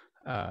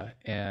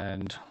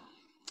 And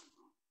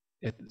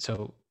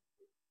so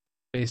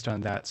based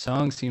on that,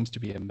 song seems to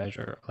be a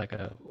measure, like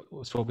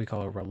it's what we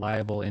call a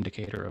reliable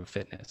indicator of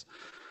fitness.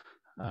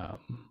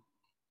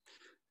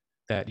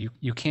 That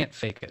you can't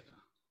fake it.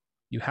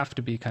 You have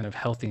to be kind of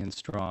healthy and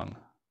strong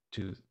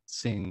to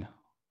sing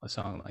a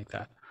song like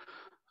that.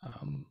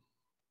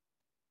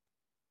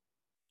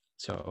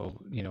 So,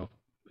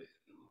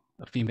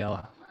 a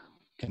female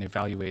can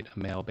evaluate a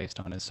male based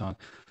on his song.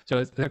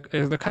 So they're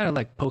kind of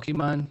like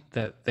Pokemon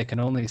that they can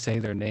only say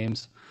their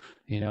names,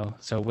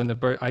 So when the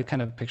bird, I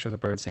kind of picture the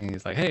bird singing,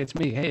 he's like, hey, it's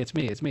me, hey, it's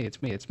me, it's me,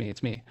 it's me, it's me,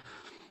 it's me.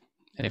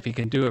 And if he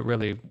can do it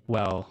really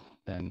well,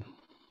 then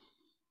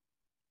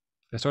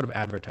they're sort of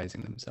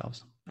advertising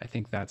themselves. I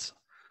think that's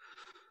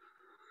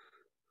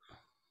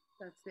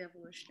the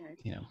evolutionary.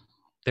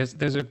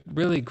 There's a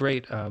really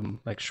great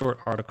like short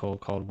article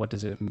called "What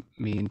Does It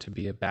Mean to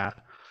Be a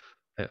Bat?"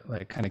 that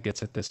like kind of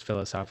gets at this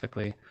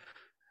philosophically.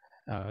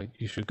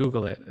 You should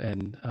Google it,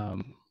 and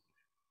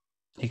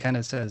he kind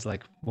of says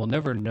like we'll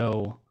never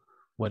know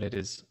what it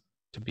is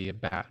to be a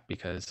bat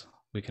because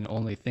we can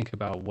only think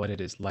about what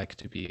it is like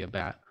to be a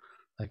bat,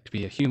 like to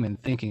be a human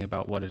thinking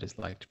about what it is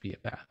like to be a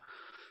bat.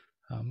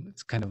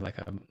 It's kind of like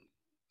a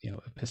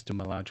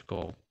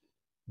epistemological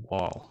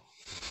wall.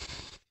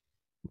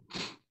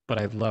 But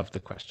I love the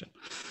question.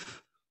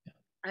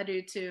 I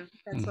do too.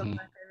 That's one of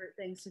my favorite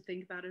things to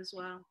think about as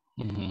well.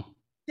 Mm-hmm.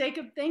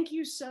 Jacob, thank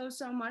you so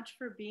much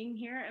for being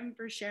here and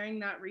for sharing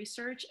that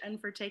research and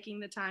for taking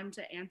the time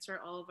to answer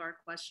all of our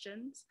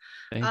questions.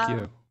 Thank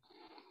you.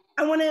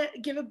 I want to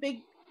give a big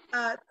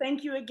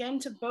thank you again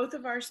to both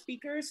of our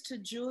speakers, to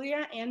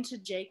Julia and to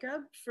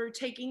Jacob, for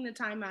taking the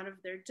time out of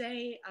their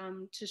day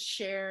to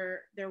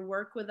share their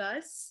work with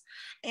us.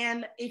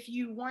 And if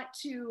you want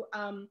to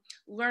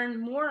learn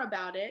more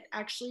about it,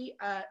 actually,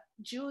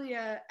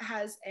 Julia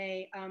has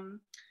a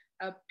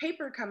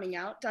paper coming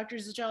out. Dr.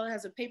 Zichello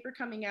has a paper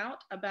coming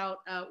out about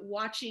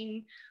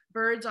watching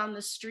birds on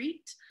the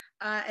street.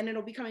 And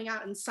it'll be coming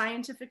out in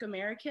Scientific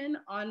American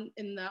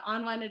in the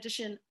online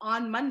edition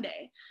on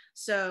Monday.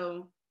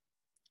 So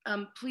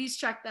please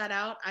check that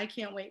out. I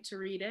can't wait to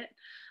read it.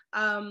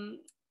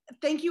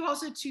 Thank you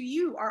also to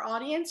you, our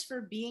audience,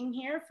 for being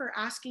here, for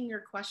asking your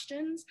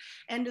questions,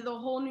 and to the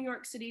whole New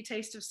York City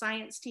Taste of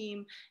Science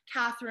team,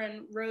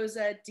 Catherine,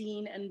 Rosa,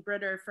 Dean, and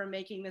Britter, for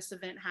making this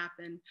event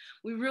happen.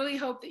 We really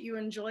hope that you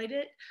enjoyed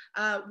it.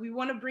 We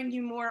want to bring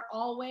you more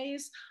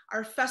always.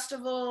 Our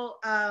festival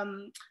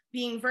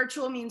being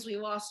virtual means we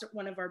lost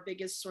one of our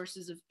biggest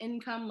sources of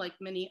income, like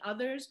many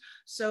others.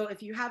 So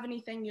if you have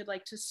anything you'd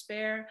like to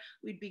spare,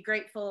 we'd be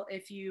grateful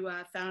if you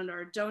found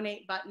our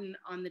donate button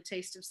on the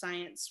Taste of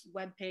Science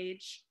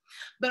webpage.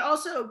 But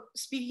also,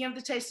 speaking of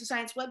the Taste of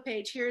Science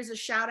webpage, here is a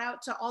shout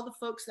out to all the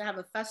folks that have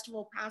a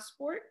festival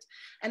passport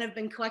and have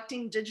been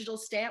collecting digital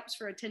stamps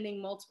for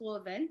attending multiple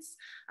events.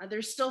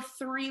 There's still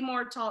 3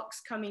 more talks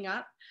coming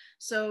up,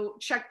 so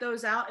check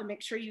those out and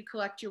make sure you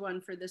collect your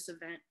one for this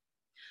event.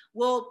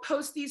 We'll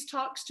post these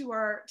talks to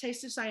our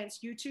Taste of Science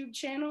YouTube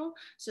channel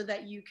so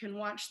that you can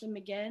watch them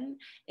again.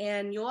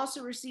 And you'll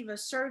also receive a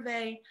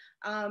survey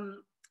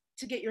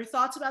to get your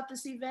thoughts about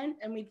this event,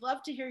 and we'd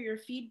love to hear your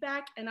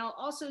feedback. And I'll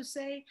also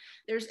say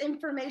there's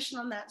information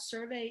on that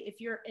survey if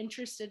you're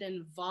interested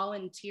in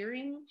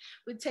volunteering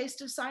with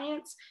Taste of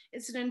Science.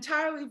 It's an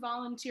entirely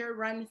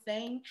volunteer-run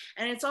thing,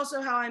 and it's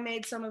also how I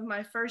made some of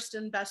my first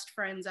and best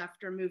friends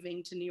after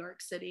moving to New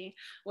York City,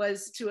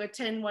 was to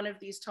attend one of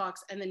these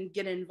talks and then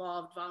get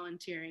involved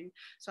volunteering.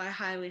 So I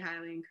highly,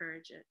 highly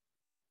encourage it.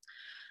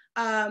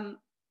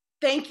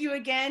 Thank you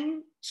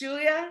again,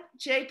 Julia,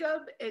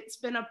 Jacob. It's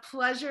been a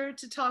pleasure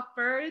to talk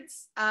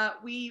birds.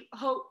 We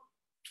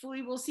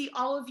hopefully will see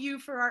all of you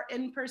for our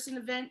in-person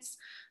events,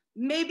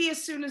 maybe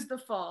as soon as the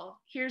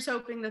fall. Here's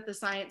hoping that the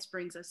science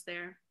brings us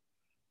there.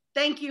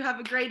 Thank you. Have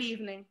a great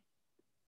evening.